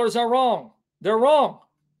scholars are wrong. They're wrong.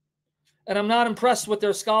 And I'm not impressed with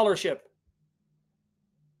their scholarship.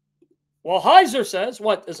 Well, Heiser says,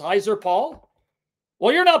 what, is Heiser Paul?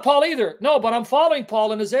 Well, you're not Paul either. No, but I'm following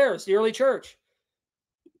Paul and his heirs, the early church.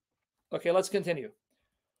 Okay, let's continue.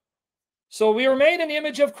 So we were made in the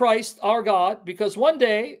image of Christ, our God, because one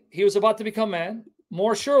day he was about to become man,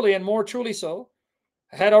 more surely and more truly so,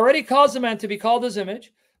 had already caused the man to be called his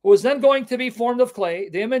image, who was then going to be formed of clay,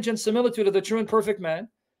 the image and similitude of the true and perfect man.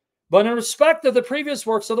 But in respect of the previous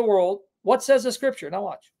works of the world, what says the scripture? Now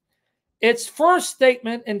watch. Its first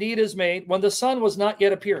statement indeed is made when the Son was not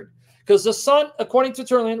yet appeared. Because the Son, according to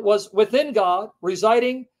Tertullian, was within God,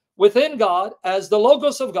 residing within God as the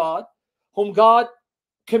Logos of God, whom God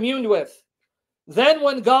communed with. Then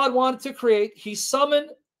when God wanted to create, he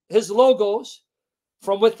summoned his Logos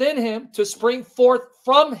from within him to spring forth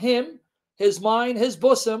from him, his mind, his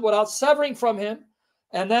bosom, without severing from him.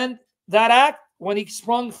 And then that act, when he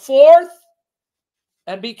sprung forth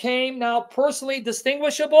and became now personally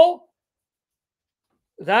distinguishable,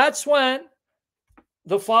 that's when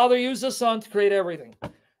the Father used the Son to create everything.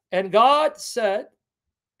 And God said,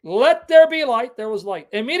 let there be light. There was light.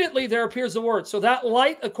 Immediately there appears the Word. So that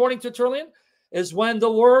light, according to Tertullian, is when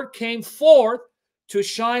the Word came forth to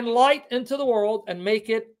shine light into the world and make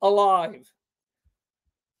it alive.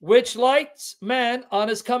 Which lights man on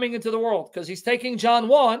his coming into the world. Because he's taking John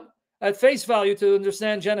 1 at face value to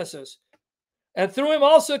understand Genesis. And through him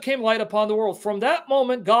also came light upon the world. From that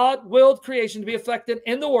moment, God willed creation to be effected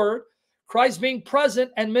in the Word, Christ being present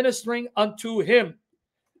and ministering unto him.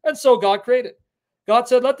 And so God created. God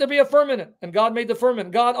said, let there be a firmament, and God made the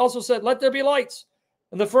firmament. God also said, let there be lights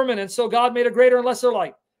in the firmament, and so God made a greater and lesser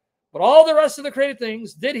light. But all the rest of the created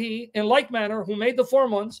things did he in like manner who made the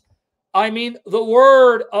form ones. I mean the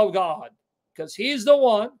Word of God, because he's the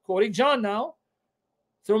one, quoting John now,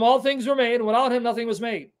 through whom all things were made, and without him nothing was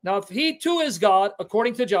made. Now, if he too is God,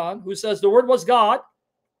 according to John, who says the Word was God,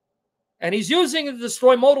 and he's using it to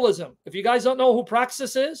destroy modalism. If you guys don't know who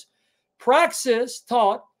Praxis is, Praxis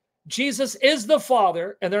taught Jesus is the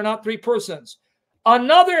Father, and they're not three persons.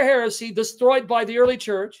 Another heresy destroyed by the early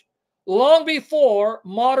church long before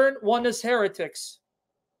modern oneness heretics.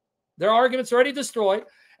 Their arguments are already destroyed,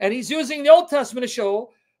 and he's using the Old Testament to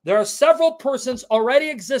show there are several persons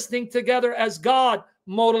already existing together as God,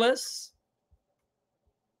 modalists.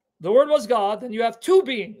 The Word was God, then you have two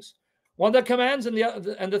beings, one that commands and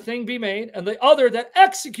the thing be made, and the other that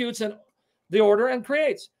executes in the order and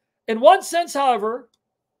creates. In one sense, however,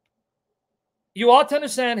 you ought to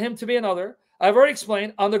understand him to be another. I've already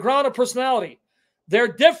explained, on the ground of personality. They're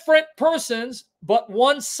different persons, but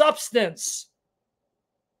one substance.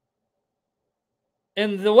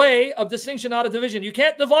 In the way of distinction, not of division. You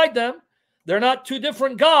can't divide them. They're not two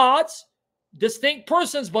different gods, distinct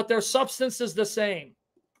persons, but their substance is the same.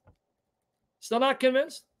 Still not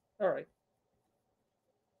convinced? All right.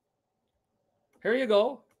 Here you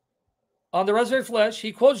go. On the resurrected flesh,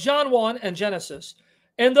 he quotes John 1 and Genesis.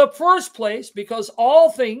 In the first place, because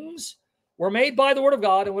all things were made by the Word of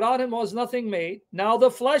God, and without him was nothing made. Now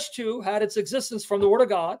the flesh too had its existence from the Word of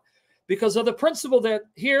God, because of the principle that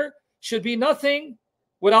here should be nothing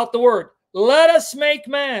without the Word. Let us make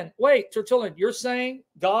man. Wait, Tertullian, you're saying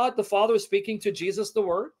God the Father is speaking to Jesus the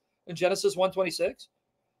Word in Genesis 1:26?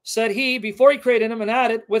 Said he, before he created him, and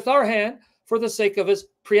added with our hand for the sake of his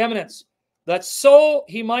preeminence. that so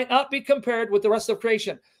he might not be compared with the rest of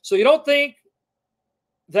creation. So you don't think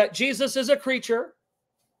that Jesus is a creature.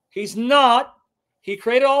 He's not. He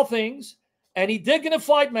created all things, and he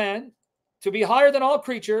dignified man to be higher than all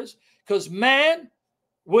creatures, because man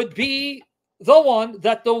would be the one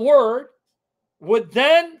that the Word would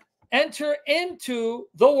then enter into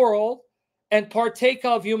the world and partake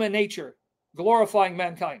of human nature, glorifying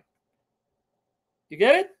mankind. You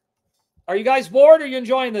get it? Are you guys bored, or are you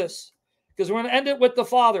enjoying this? Because we're going to end it with the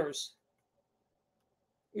fathers.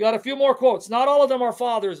 We got a few more quotes. Not all of them are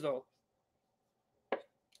fathers, though.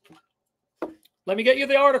 Let me get you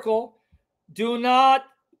the article. Do not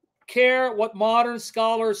care what modern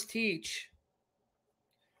scholars teach.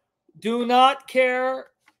 Do not care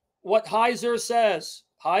what Heiser says.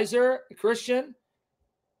 Heiser, a Christian,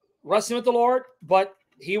 wrestling with the Lord, but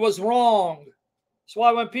he was wrong. That's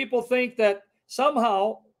why when people think that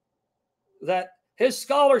somehow that his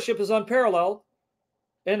scholarship is unparalleled,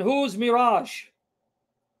 and whose mirage?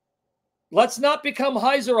 Let's not become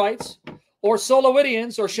Heiserites or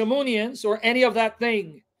Solowidians or Shamounians or any of that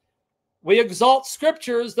thing. We exalt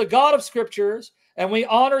scriptures, the God of scriptures, and we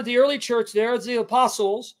honor the early church there as the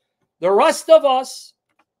apostles. The rest of us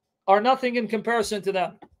are nothing in comparison to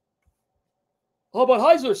them. Oh, but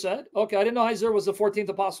Heiser said, okay, I didn't know Heiser was the 14th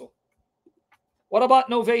apostle. What about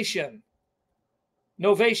Novatian?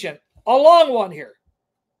 Novatian, a long one here,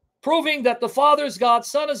 proving that the Father is God,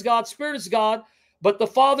 Son is God, Spirit is God, but the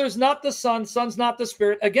Father's not the Son, Son's not the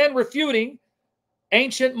Spirit. Again, refuting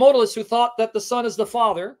ancient modalists who thought that the Son is the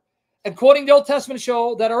Father, and quoting the Old Testament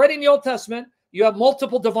show that already in the Old Testament, you have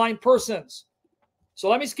multiple divine persons. So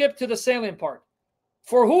let me skip to the salient part.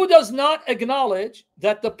 For who does not acknowledge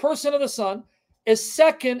that the person of the Son is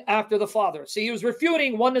second after the Father? See, he was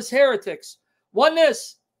refuting oneness heretics.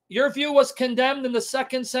 Oneness, your view was condemned in the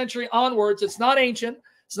 2nd century onwards. It's not ancient.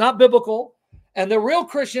 It's not biblical. And the real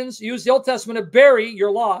Christians use the Old Testament to bury your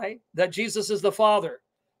lie that Jesus is the Father.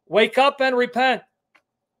 Wake up and repent.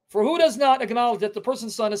 For who does not acknowledge that the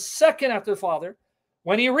person's Son is second after the Father?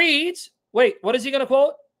 When he reads, wait, what is he going to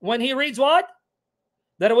quote? When he reads what?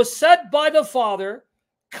 That it was said by the Father,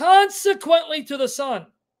 consequently to the Son.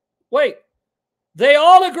 Wait, they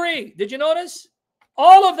all agree. Did you notice?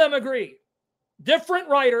 All of them agree. Different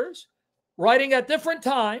writers, writing at different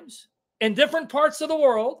times, in different parts of the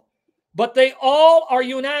world, but they all are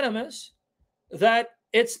unanimous that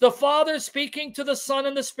it's the Father speaking to the Son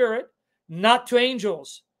and the Spirit, not to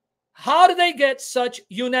angels. How do they get such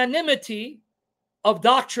unanimity of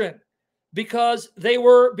doctrine? Because they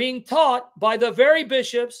were being taught by the very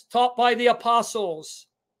bishops, taught by the apostles.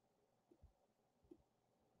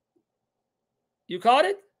 You caught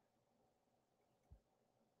it?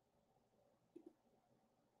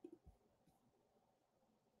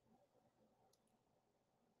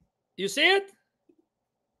 You see it?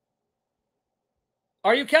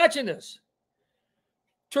 Are you catching this?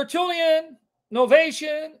 Tertullian,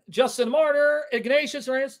 Novatian, Justin Martyr,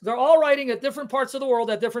 Ignatius, they're all writing at different parts of the world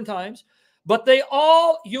at different times, but they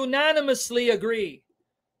all unanimously agree.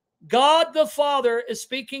 God the Father is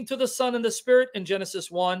speaking to the Son and the Spirit in Genesis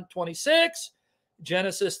 1:26,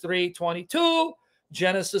 Genesis 3:22,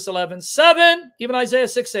 Genesis 11:7, even Isaiah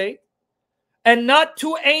 6:8, and not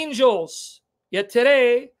to angels. Yet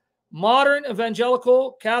today, modern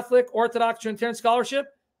evangelical, Catholic, Orthodox, Trinitarian scholarship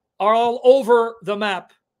are all over the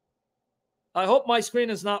map. I hope my screen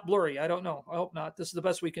is not blurry. I don't know. I hope not. This is the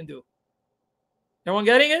best we can do. Everyone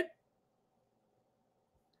getting it?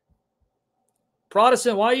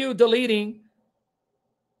 Protestant, why are you deleting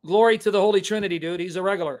glory to the Holy Trinity, dude? He's a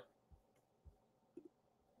regular.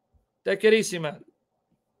 Take it easy, man.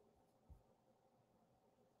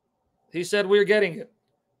 He said we're getting it.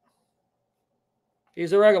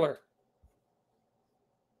 He's a regular.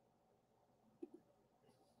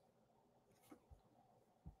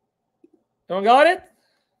 Everyone got it?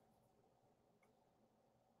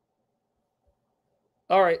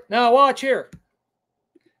 All right. Now watch here.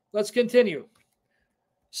 Let's continue.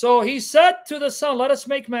 So he said to the Son, let us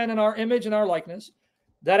make man in our image and our likeness,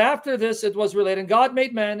 that after this it was related, and God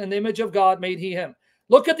made man, in the image of God made he him.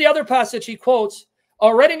 Look at the other passage he quotes.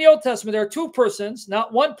 Already in the Old Testament, there are two persons,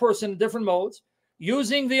 not one person in different modes,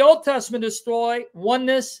 using the Old Testament to destroy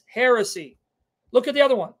oneness heresy. Look at the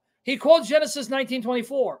other one. He quotes Genesis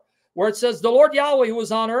 19:24, where it says, the Lord Yahweh who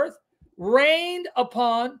was on earth rained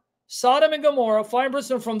upon Sodom and Gomorrah, fire and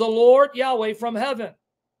brimstone from the Lord Yahweh from heaven.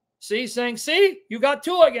 See, saying, see, you got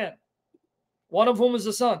two again, one of whom is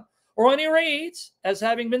the Son. Or when he reads, as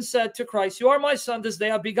having been said to Christ, you are my Son, this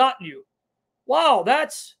day I've begotten you. Wow,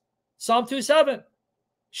 that's Psalm 2:7,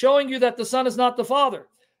 showing you that the Son is not the Father.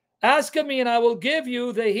 Ask of me, and I will give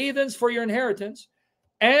you the heathens for your inheritance,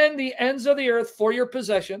 and the ends of the earth for your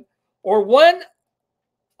possession. Or when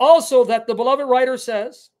also that the beloved writer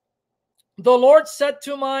says, the Lord said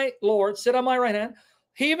to my Lord, sit on my right hand.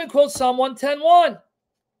 He even quotes Psalm 110:1.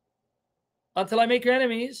 Until I make your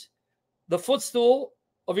enemies the footstool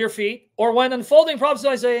of your feet. Or when unfolding prophecy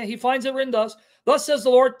Isaiah, he finds it written thus says the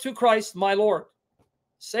Lord to Christ, my Lord.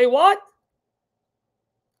 Say what?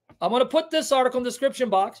 I'm going to put this article in the description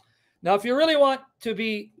box. Now, if you really want to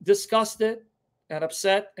be disgusted and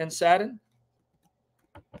upset and saddened,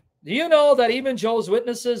 do you know that even Jehovah's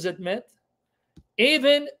Witnesses admit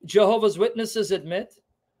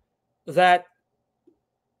that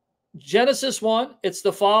Genesis 1, it's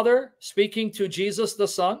the Father speaking to Jesus the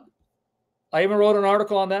Son. I even wrote an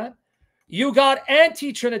article on that. You got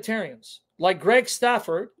anti-Trinitarians like Greg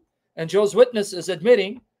Stafford and Jehovah's Witnesses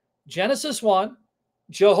admitting Genesis 1,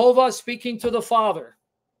 Jehovah speaking to the Father.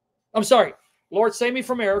 I'm sorry, Lord, save me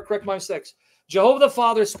from error, correct my mistakes. Jehovah the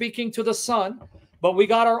Father speaking to the Son, but we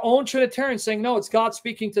got our own Trinitarians saying, no, it's God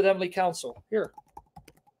speaking to the heavenly council. Here.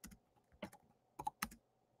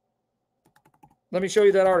 Let me show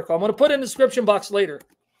you that article. I'm going to put it in the description box later.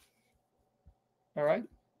 All right.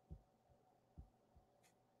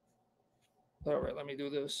 All right, let me do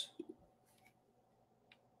this.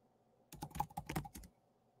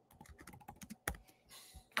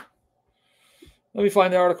 Let me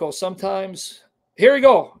find the article. Sometimes, here we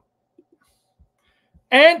go.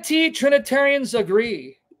 Anti-Trinitarians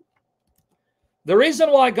agree. The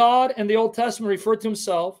reason why God in the Old Testament referred to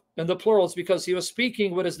himself in the plural is because he was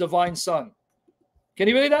speaking with his divine Son. Can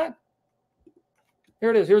you believe that?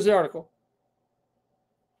 Here it is. Here's the article.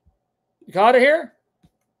 You got it here?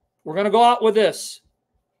 We're going to go out with this.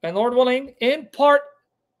 And Lord willing, in part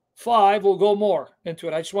 5, we'll go more into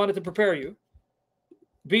it. I just wanted to prepare you.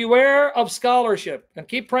 Beware of scholarship. And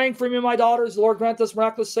keep praying for me, my daughters. The Lord grant us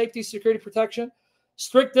miraculous safety, security, protection,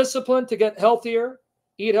 strict discipline to get healthier,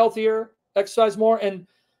 eat healthier, exercise more, and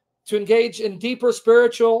to engage in deeper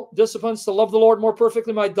spiritual disciplines to love the Lord more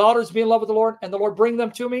perfectly. My daughters be in love with the Lord, and the Lord bring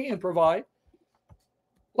them to me and provide.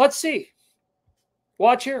 Let's see.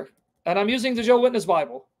 Watch here. And I'm using the Jehovah's Witness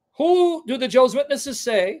Bible. Who do the Jehovah's Witnesses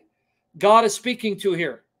say God is speaking to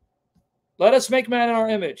here? Let us make man in our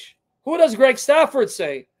image. Who does Greg Stafford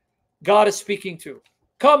say God is speaking to?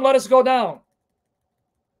 Come, let us go down.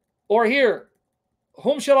 Or here,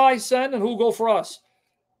 whom shall I send and who will go for us?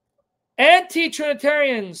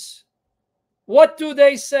 Anti-Trinitarians, what do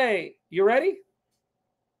they say? You ready?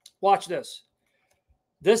 Watch this.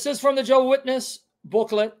 This is from the Jehovah's Witness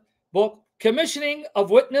book, Commissioning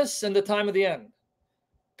of Witness in the Time of the End.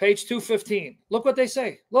 Page 215. Look what they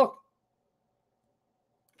say. Look.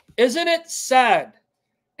 Isn't it sad?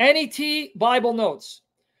 NET Bible notes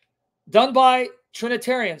done by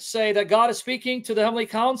Trinitarians say that God is speaking to the heavenly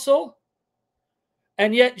council,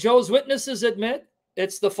 and yet Jehovah's Witnesses admit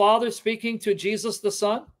it's the Father speaking to Jesus the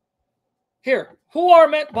Son. Here, who are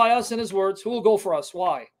meant by us in his words? Who will go for us?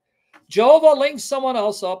 Why? Jehovah links someone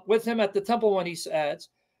else up with him at the temple when he adds,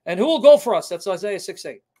 and who will go for us? That's Isaiah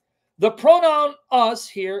 6:8. The pronoun us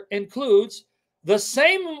here includes the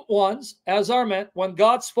same ones as are meant when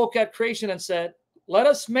God spoke at creation and said, let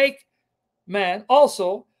us make man.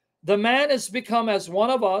 Also, the man is become as one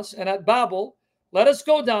of us, and at Babel, let us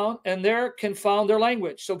go down and there confound their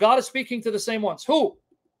language. So God is speaking to the same ones. Who?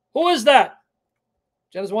 Who is that?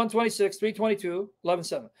 Genesis 1:26, 3:22,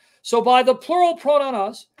 11:7. So by the plural pronoun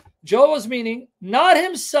us, Joe was meaning not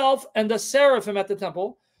himself and the seraphim at the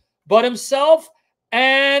temple, but himself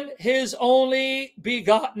and his only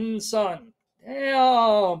begotten Son.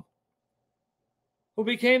 Damn. Who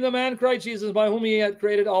became the man Christ Jesus, by whom he had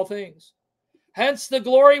created all things. Hence the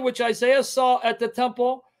glory which Isaiah saw at the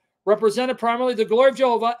temple represented primarily the glory of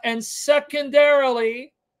Jehovah and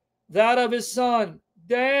secondarily that of his Son.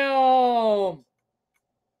 Damn.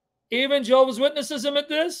 Even Jehovah's Witnesses admit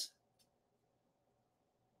this?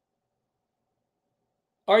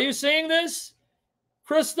 Are you seeing this?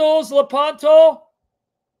 Crystals, Lepanto,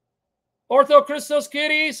 Ortho Christos,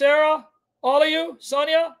 Kitty, Sarah, all of you,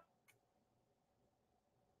 Sonia?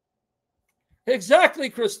 Exactly,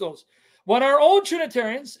 Crystals. When our own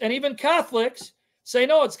Trinitarians and even Catholics say,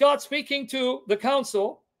 no, it's God speaking to the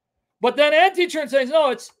council, but then anti-Trinitarians,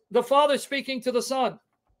 no, it's the Father speaking to the Son.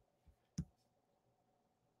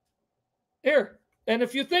 Here, and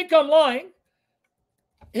if you think I'm lying,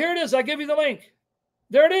 here it is. I give you the link.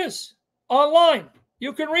 There it is, online.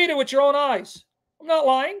 You can read it with your own eyes. I'm not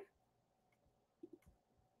lying.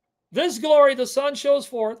 This glory the Son shows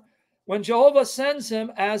forth when Jehovah sends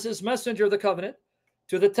him as his messenger of the covenant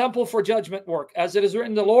to the temple for judgment work. As it is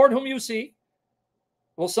written, the Lord whom you see,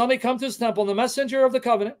 will suddenly come to his temple, and the messenger of the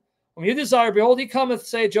covenant, whom you desire, behold, he cometh,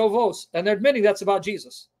 say Jehovah of hosts. And they're admitting that's about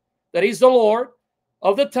Jesus, that he's the Lord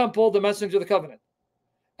of the temple, the messenger of the covenant.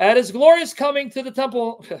 At his glorious coming to the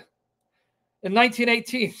temple in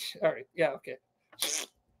 1918. All right, yeah, okay.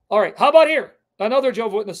 All right, how about here? Another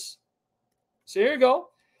Jehovah's Witness. So here you go.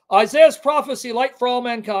 Isaiah's prophecy, light for all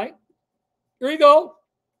mankind. Here you go.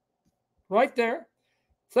 Right there.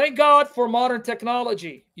 Thank God for modern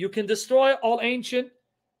technology. You can destroy all ancient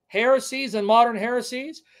heresies and modern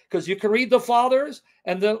heresies because you can read the fathers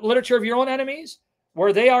and the literature of your own enemies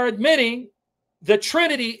where they are admitting the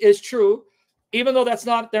Trinity is true, even though that's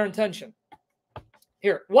not their intention.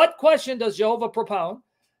 Here, what question does Jehovah propound,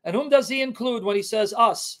 and whom does he include when he says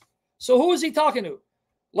us? So who is he talking to?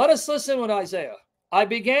 Let us listen with Isaiah. I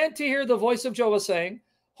began to hear the voice of Jehovah saying,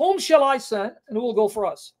 whom shall I send, and who will go for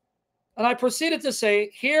us? And I proceeded to say,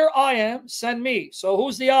 here I am, send me. So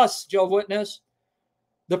who's the us, Jehovah's Witness?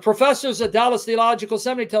 The professors at Dallas Theological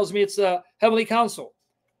Seminary tells me it's the Heavenly Council.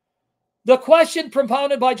 The question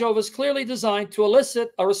propounded by Jehovah is clearly designed to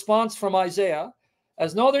elicit a response from Isaiah,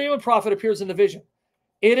 as no other human prophet appears in the vision.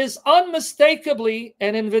 It is unmistakably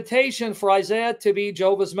an invitation for Isaiah to be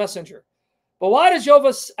Jehovah's messenger. But why does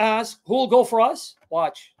Jehovah ask, who will go for us?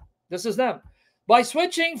 Watch. This is them. By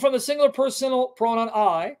switching from the singular personal pronoun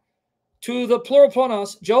I to the plural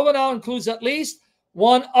pronouns, Jehovah now includes at least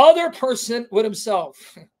one other person with himself.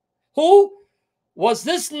 Who? Was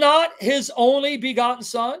this not his only begotten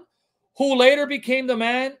son, who later became the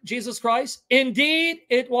man, Jesus Christ? Indeed,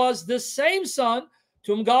 it was this same son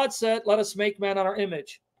to whom God said, let us make man in our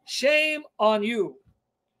image. Shame on you,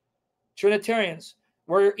 Trinitarians,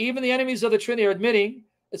 where even the enemies of the Trinity are admitting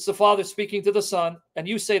it's the Father speaking to the Son, and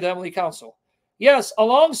you say the Heavenly Council. Yes,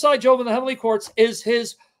 alongside Jehovah in the heavenly courts is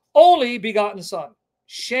his only begotten Son.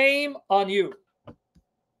 Shame on you.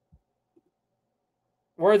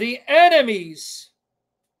 Where the enemies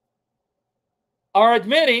are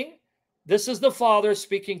admitting this is the Father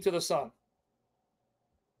speaking to the Son.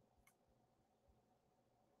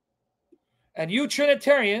 And you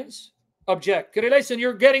Trinitarians object. Could I listen?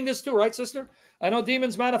 You're getting this too, right, sister? I know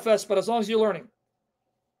demons manifest, but as long as you're learning.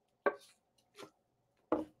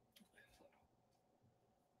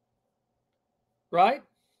 Right?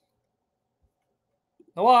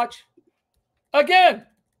 Now watch. Again,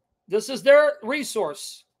 this is their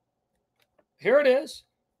resource. Here it is.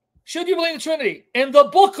 Should you believe in the Trinity? In the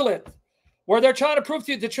booklet, where they're trying to prove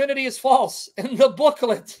to you the Trinity is false. In the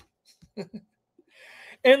booklet.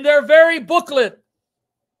 In their very booklet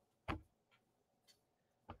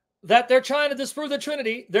that they're trying to disprove the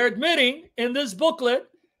Trinity, they're admitting in this booklet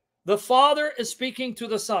the Father is speaking to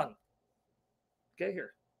the Son. Okay,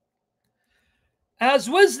 here. As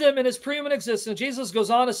wisdom in his preeminent existence, Jesus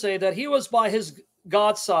goes on to say that he was by his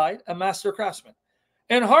God's side a master craftsman.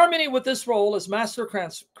 In harmony with this role as master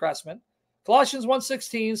craftsman, Colossians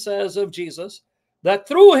 1:16 says of Jesus that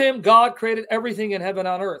through him God created everything in heaven and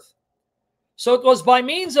on earth. So it was by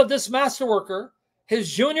means of this master worker,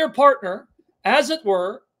 his junior partner, as it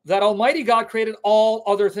were, that Almighty God created all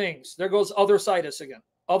other things. There goes other situs again,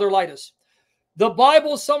 other litus. The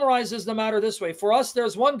Bible summarizes the matter this way. For us,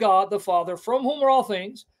 there's one God, the Father, from whom are all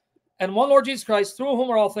things, and one Lord Jesus Christ, through whom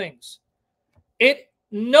are all things. It,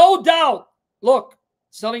 no doubt, look,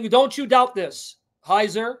 it's telling you, don't you doubt this.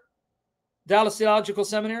 Heiser, Dallas Theological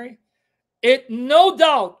Seminary. It, no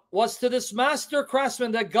doubt, was to this master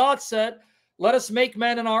craftsman that God said, let us make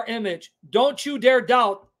man in our image. Don't you dare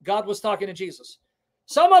doubt God was talking to Jesus.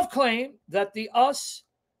 Some have claimed that the us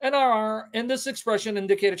and our in this expression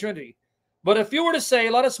indicate a Trinity. But if you were to say,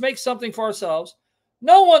 let us make something for ourselves,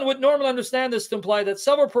 no one would normally understand this to imply that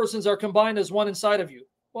several persons are combined as one inside of you.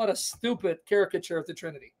 What a stupid caricature of the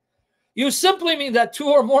Trinity. You simply mean that two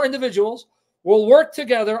or more individuals will work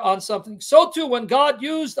together on something. So too, when God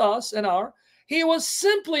used us and our, he was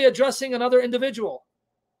simply addressing another individual.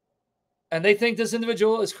 And they think this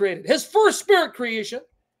individual is created. His first spirit creation,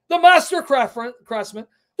 the master craftsman,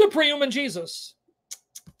 the pre-human Jesus.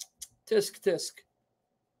 Tisk, tisk.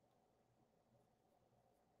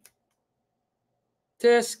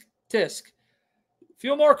 Tisk, tisk. A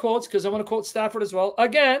few more quotes because I want to quote Stafford as well.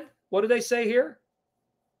 Again, what do they say here?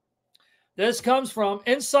 This comes from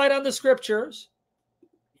Insight on the Scriptures.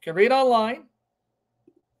 You can read online.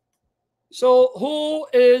 So who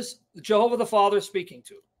is Jehovah the Father speaking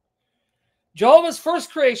to? Jehovah's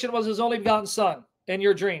first creation was his only begotten Son in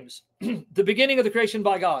your dreams, the beginning of the creation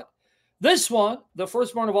by God. This one, the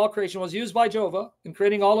firstborn of all creation, was used by Jehovah in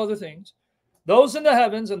creating all other things, those in the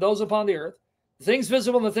heavens and those upon the earth, the things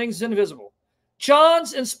visible and the things invisible.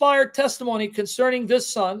 John's inspired testimony concerning this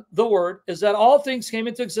Son, the Word, is that all things came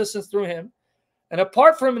into existence through him, And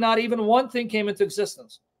apart from him, not even one thing came into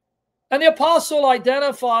existence. And the apostle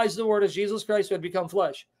identifies the word as Jesus Christ who had become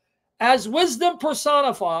flesh. As wisdom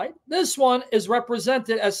personified, this one is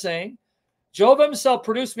represented as saying, Jehovah himself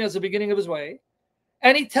produced me as the beginning of his way.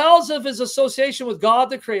 And he tells of his association with God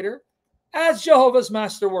the Creator as Jehovah's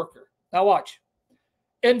master worker. Now watch.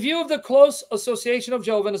 In view of the close association of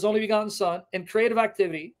Jehovah and his only begotten Son in creative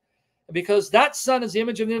activity, because that Son is the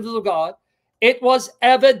image of the invisible God, it was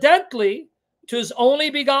evidently to his only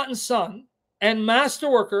begotten Son and master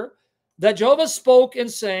worker that Jehovah spoke in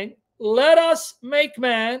saying, let us make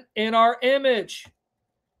man in our image.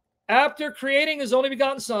 After creating his only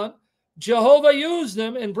begotten Son, Jehovah used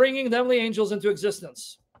them in bringing the heavenly angels into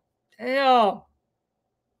existence. Damn.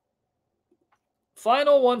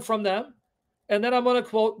 Final one from them. And then I'm going to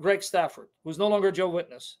quote Greg Stafford, who's no longer a Jehovah's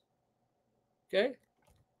Witness. Okay?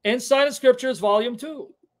 Inside of Scriptures, Volume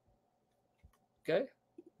 2. Okay?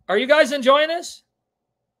 Are you guys enjoying this?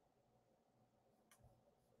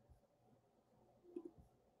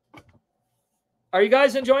 Are you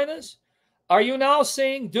guys enjoying this? Are you now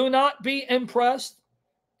saying, do not be impressed,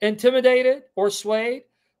 intimidated, or swayed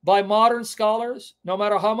by modern scholars, no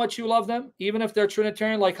matter how much you love them, even if they're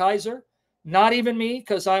Trinitarian like Heiser? Not even me,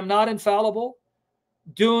 because I'm not infallible.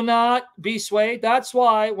 Do not be swayed. That's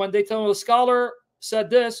why when they tell me a scholar said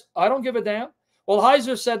this, I don't give a damn. Well,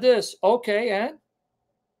 Heiser said this. Okay, and?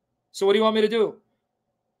 So what do you want me to do?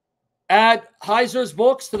 Add Heiser's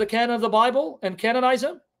books to the canon of the Bible and canonize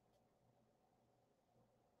them?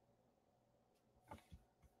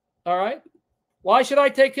 All right. Why should I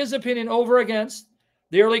take his opinion over against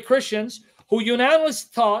the early Christians who unanimously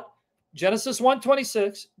taught Genesis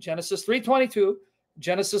 1:26, Genesis 3:22,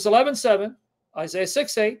 Genesis 11:7, Isaiah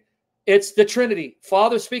 6:8? It's the Trinity,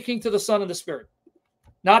 Father speaking to the Son and the Spirit,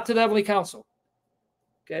 not to the heavenly council.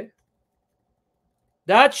 Okay?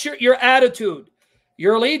 That's your attitude.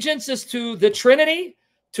 Your allegiance is to the Trinity,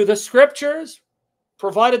 to the Scriptures,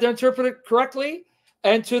 provided they're interpreted correctly,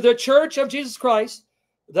 and to the Church of Jesus Christ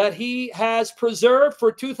that he has preserved for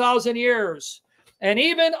 2,000 years. And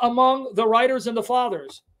even among the writers and the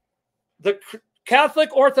fathers, the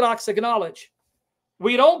Catholic Orthodox acknowledge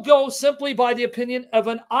we don't go simply by the opinion of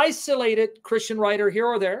an isolated Christian writer here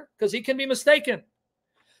or there, because he can be mistaken.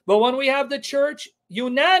 But when we have the church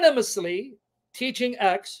unanimously teaching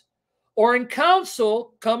X, or in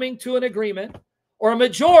council coming to an agreement, or a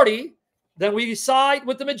majority, then we side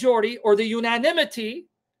with the majority or the unanimity,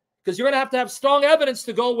 because you're going to have strong evidence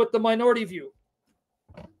to go with the minority view.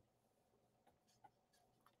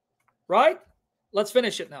 Right? Let's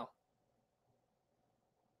finish it now.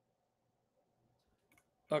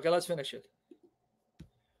 Okay, let's finish it.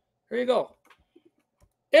 Here you go.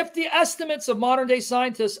 If the estimates of modern-day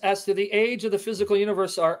scientists as to the age of the physical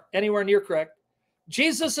universe are anywhere near correct,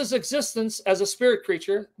 Jesus' existence as a spirit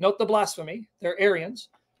creature, note the blasphemy, they're Arians,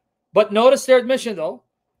 but notice their admission, though,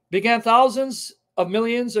 began thousands of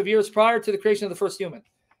millions of years prior to the creation of the first human.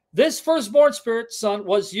 This firstborn spirit son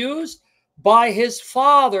was used by his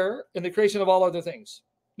Father in the creation of all other things.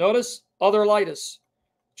 Notice other lightus.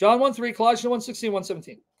 John 1:3, Colossians 1:16,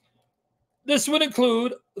 1:17. This would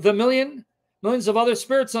include the millions of other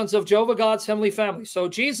spirit sons of Jehovah God's heavenly family. So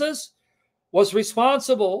Jesus was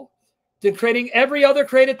responsible to creating every other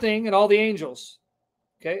created thing and all the angels,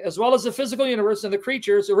 okay, as well as the physical universe and the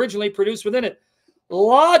creatures originally produced within it.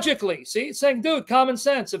 Logically, see, it's saying, dude, common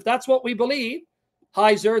sense. If that's what we believe,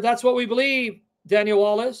 Heiser, that's what we believe, Daniel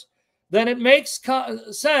Wallace, then it makes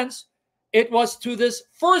sense. It was to this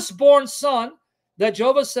firstborn son that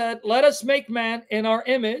Jehovah said, let us make man in our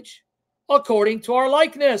image according to our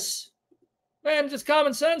likeness. Man, just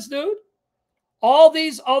common sense, dude. All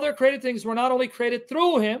these other created things were not only created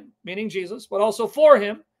through him, meaning Jesus, but also for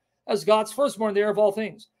him as God's firstborn, the heir of all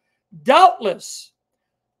things. Doubtless,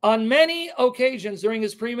 on many occasions during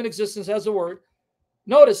his preeminent existence as the Word,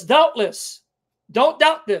 notice, doubtless, don't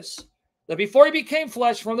doubt this, that before he became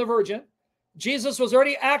flesh from the Virgin, Jesus was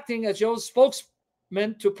already acting as Jehovah's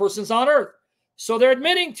spokesman to persons on earth. So they're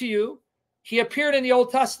admitting to you he appeared in the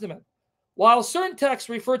Old Testament. While certain texts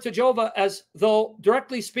refer to Jehovah as though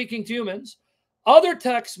directly speaking to humans, other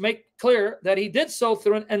texts make clear that he did so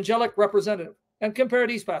through an angelic representative. And compare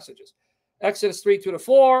these passages. Exodus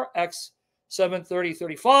 3:2-4, Acts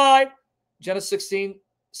 7:30-35, Genesis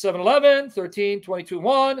 16:7-11,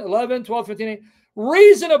 13:22-1, 11, 12, 15, 8.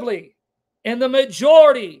 Reasonably, in the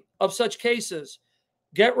majority of such cases,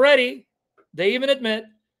 get ready, they even admit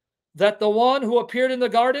that the one who appeared in the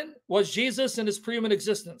garden was Jesus in his preeminent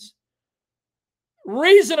existence.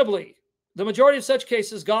 Reasonably, the majority of such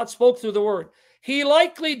cases, God spoke through the Word. He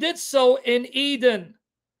likely did so in Eden,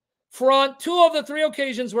 For on 2 of the 3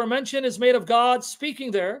 occasions where mention is made of God speaking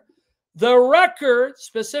there, the record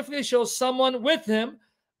specifically shows someone with him,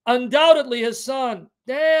 undoubtedly his son.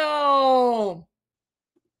 Damn!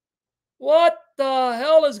 What the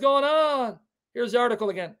hell is going on? Here's the article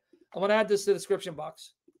again. I'm going to add this to the description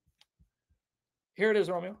box. Here it is,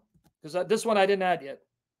 Romeo, because this one I didn't add yet.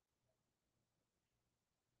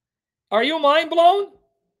 Are you mind blown?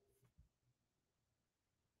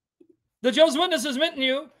 The Jehovah's Witnesses mention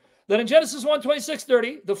you that in Genesis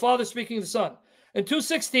 1:26-30, the Father speaking to the Son. In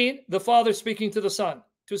 2:16, the Father speaking to the Son.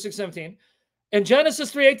 2:6-17. In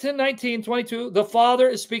Genesis 3:18-19-22, the Father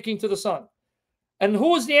is speaking to the Son. And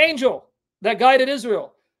who is the angel that guided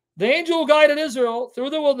Israel? The angel who guided Israel through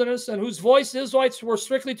the wilderness and whose voice the Israelites were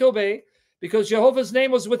strictly to obey, because Jehovah's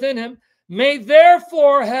name was within him, may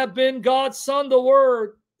therefore have been God's Son, the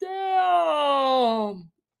Word. Damn!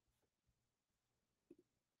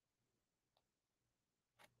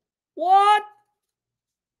 What?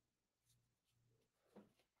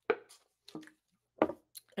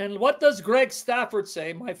 And what does Greg Stafford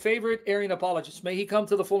say? My favorite Arian apologist. May he come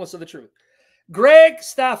to the fullness of the truth. Greg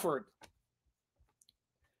Stafford,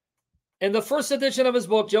 in the first edition of his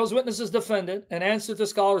book, Jehovah's Witnesses Defended, An Answer to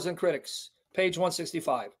Scholars and Critics, page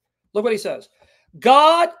 165. Look what he says.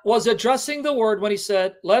 God was addressing the word when he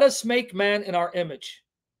said, let us make man in our image.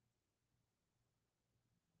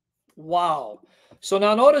 Wow. So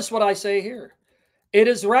now notice what I say here. It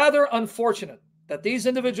is rather unfortunate that these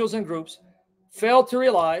individuals and groups fail to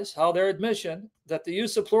realize how their admission that the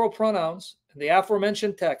use of plural pronouns in the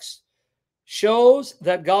aforementioned text shows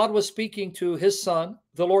that God was speaking to his Son,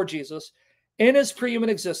 the Lord Jesus, in his pre-human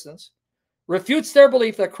existence, refutes their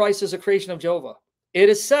belief that Christ is a creation of Jehovah. It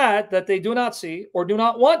is sad that they do not see or do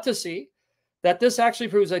not want to see that this actually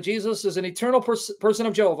proves that Jesus is an eternal person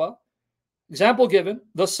of Jehovah. Example given,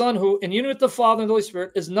 the Son who, in union with the Father and the Holy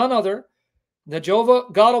Spirit, is none other than Jehovah,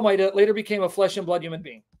 God Almighty, that later became a flesh and blood human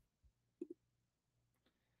being.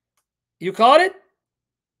 You caught it?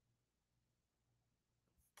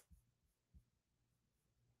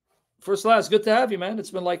 First class, good to have you, man.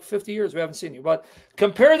 It's been like 50 years we haven't seen you. But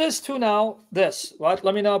compare this to now this. Let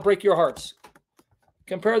me now break your hearts.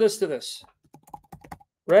 Compare this to this.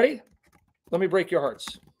 Ready? Let me break your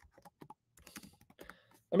hearts.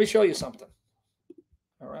 Let me show you something.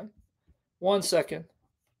 All right. 1 second.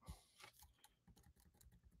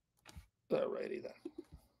 All righty then.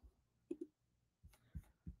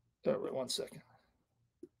 All right, 1 second.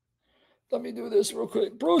 Let me do this real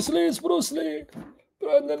quick. Bruce Lee is Bruce Lee.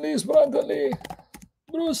 Brandon Lee is Brandon Lee.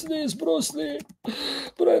 Bruce Lee is Bruce Lee.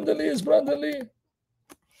 Brandon Lee is Brandon Lee.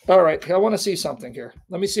 All right, I want to see something here.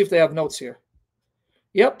 Let me see if they have notes here.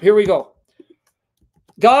 Yep, here we go.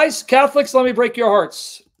 Guys, Catholics, let me break your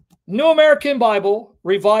hearts. New American Bible,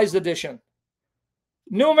 Revised Edition.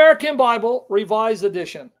 New American Bible, Revised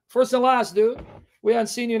Edition. First and last, dude. We haven't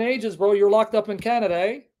seen you in ages, bro. You're locked up in Canada,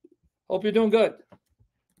 eh? Hope you're doing good.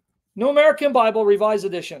 New American Bible, Revised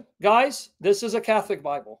Edition. Guys, this is a Catholic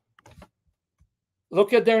Bible.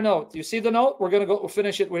 Look at their note. You see the note? We're going to go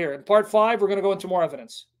finish it here. In part 5, we're going to go into more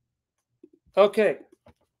evidence. Okay.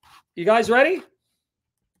 You guys ready?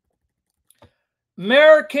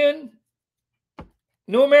 New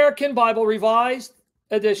American Bible, Revised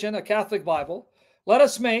Edition, a Catholic Bible. Let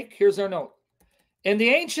us make, here's their note. In the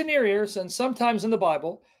ancient Near Ears, and sometimes in the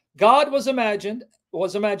Bible, God was imagined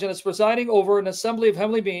as presiding over an assembly of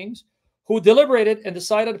heavenly beings who deliberated and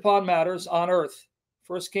decided upon matters on earth.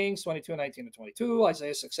 1 Kings 22:19-22,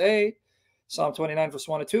 Isaiah 6:8, Psalm 29, verse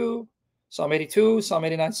 1-2, Psalm 82, Psalm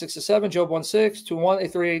 89, 6-7, Job 1:6,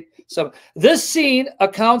 2:1, 3:8-7. This scene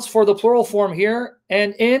accounts for the plural form here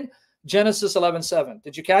and in Genesis 11:7.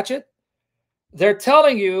 Did you catch it? They're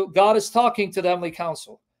telling you God is talking to the heavenly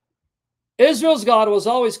council. Israel's God was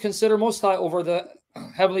always considered most high over the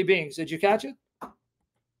heavenly beings. Did you catch it?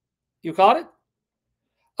 You caught it?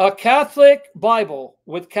 A Catholic Bible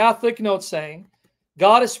with Catholic notes saying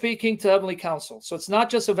God is speaking to heavenly council. So it's not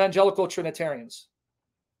just evangelical Trinitarians.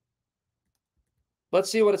 Let's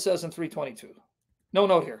see what it says in 3:22. No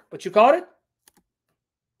note here, but you caught it?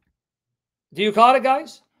 Do you caught it,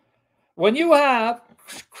 guys? When you have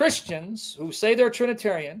Christians who say they're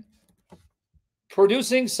Trinitarian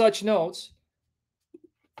producing such notes,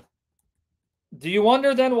 do you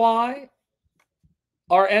wonder then why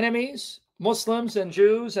our enemies, Muslims and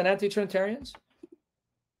Jews and anti-Trinitarians,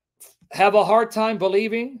 have a hard time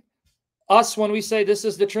believing us when we say this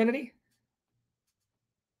is the Trinity?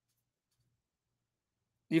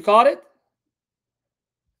 You caught it?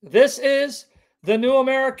 This is the New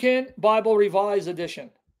American Bible Revised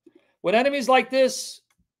Edition. When enemies like this,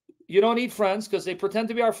 you don't need friends because they pretend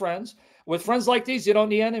to be our friends. With friends like these, you don't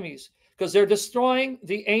need enemies, because they're destroying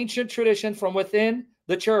the ancient tradition from within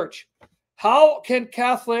the church. How can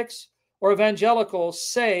Catholics or evangelicals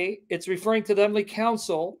say it's referring to the heavenly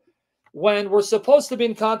council when we're supposed to be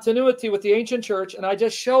in continuity with the ancient church? And I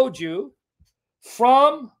just showed you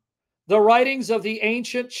from the writings of the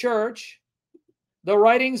ancient church,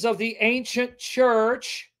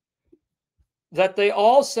 that they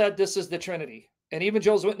all said this is the Trinity. And even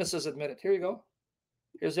Jehovah's Witnesses admit it. Here you go.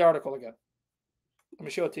 Here's the article again. Let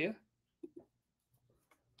me show it to you.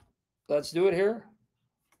 Let's do it here.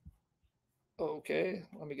 Okay,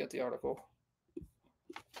 let me get the article.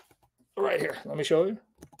 Right here. Let me show you.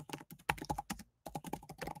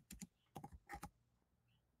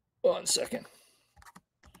 1 second.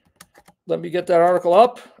 Let me get that article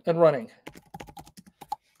up and running.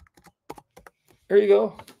 Here you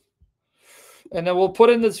go. And then we'll put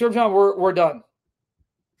in the description. We're done.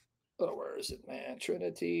 Oh, where is it, man?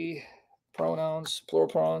 Trinity, pronouns, plural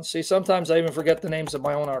pronouns. See, sometimes I even forget the names of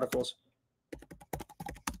my own articles.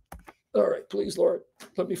 All right, please, Lord,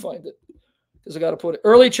 let me find it, because I got to put it.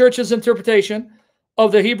 Early church's interpretation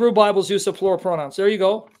of the Hebrew Bible's use of plural pronouns. There you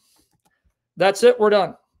go. That's it. We're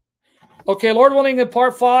done. Okay, Lord willing, in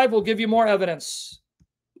part 5, we'll give you more evidence.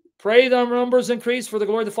 Pray the numbers increase for the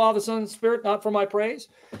glory of the Father, Son, and Spirit, not for my praise.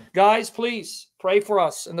 Guys, please pray for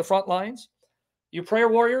us in the front lines. You prayer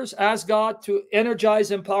warriors, ask God to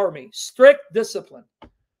energize, empower me. Strict discipline.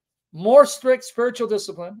 More strict spiritual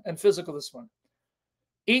discipline and physical discipline.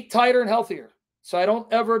 Eat tighter and healthier so I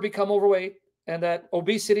don't ever become overweight, and that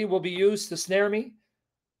obesity will be used to snare me.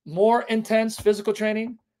 More intense physical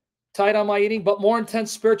training, tight on my eating, but more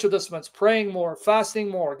intense spiritual disciplines. Praying more, fasting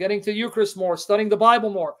more, getting to Eucharist more, studying the Bible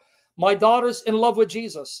more. My daughter's in love with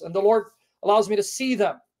Jesus, and the Lord allows me to see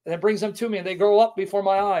them, and it brings them to me, and they grow up before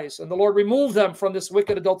my eyes, and the Lord remove them from this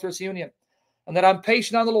wicked adulterous union, and that I'm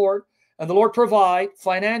patient on the Lord, and the Lord provide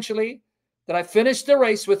financially, that I finish the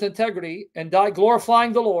race with integrity and die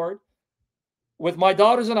glorifying the Lord with my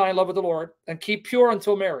daughters and I in love with the Lord, and keep pure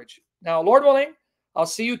until marriage. Now, Lord willing, I'll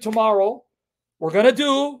see you tomorrow. We're going to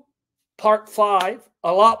do part 5,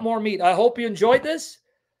 a lot more meat. I hope you enjoyed this.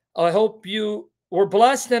 I hope you were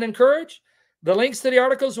blessed and encouraged. The links to the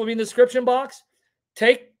articles will be in the description box.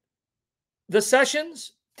 Take the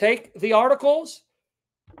sessions, take the articles,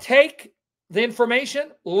 take the information,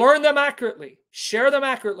 learn them accurately, share them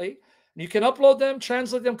accurately. You can upload them,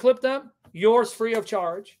 translate them, clip them, yours free of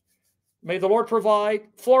charge. May the Lord provide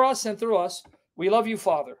for us and through us. We love you,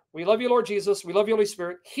 Father. We love you, Lord Jesus. We love you, Holy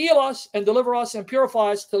Spirit. Heal us and deliver us and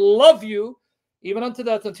purify us to love you even unto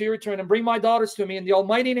death, until you return. And bring my daughters to me in the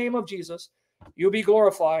almighty name of Jesus. You be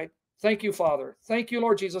glorified. Thank you, Father. Thank you,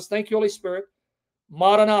 Lord Jesus. Thank you, Holy Spirit.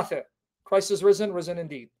 Maranatha. Christ is risen, risen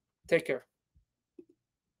indeed. Take care.